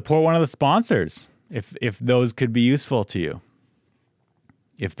 Support one of the sponsors if those could be useful to you.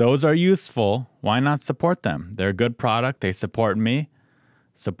 If those are useful, why not support them? They're a good product. They support me.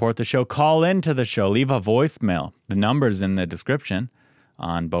 Support the show. Call into the show. Leave a voicemail. The number's in the description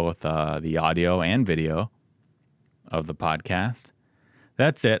on both the audio and video of the podcast.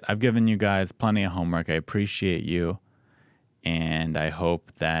 That's it. I've given you guys plenty of homework. I appreciate you. And I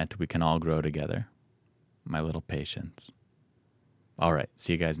hope that we can all grow together. My little patients. All right.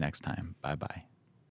 See you guys next time. Bye-bye.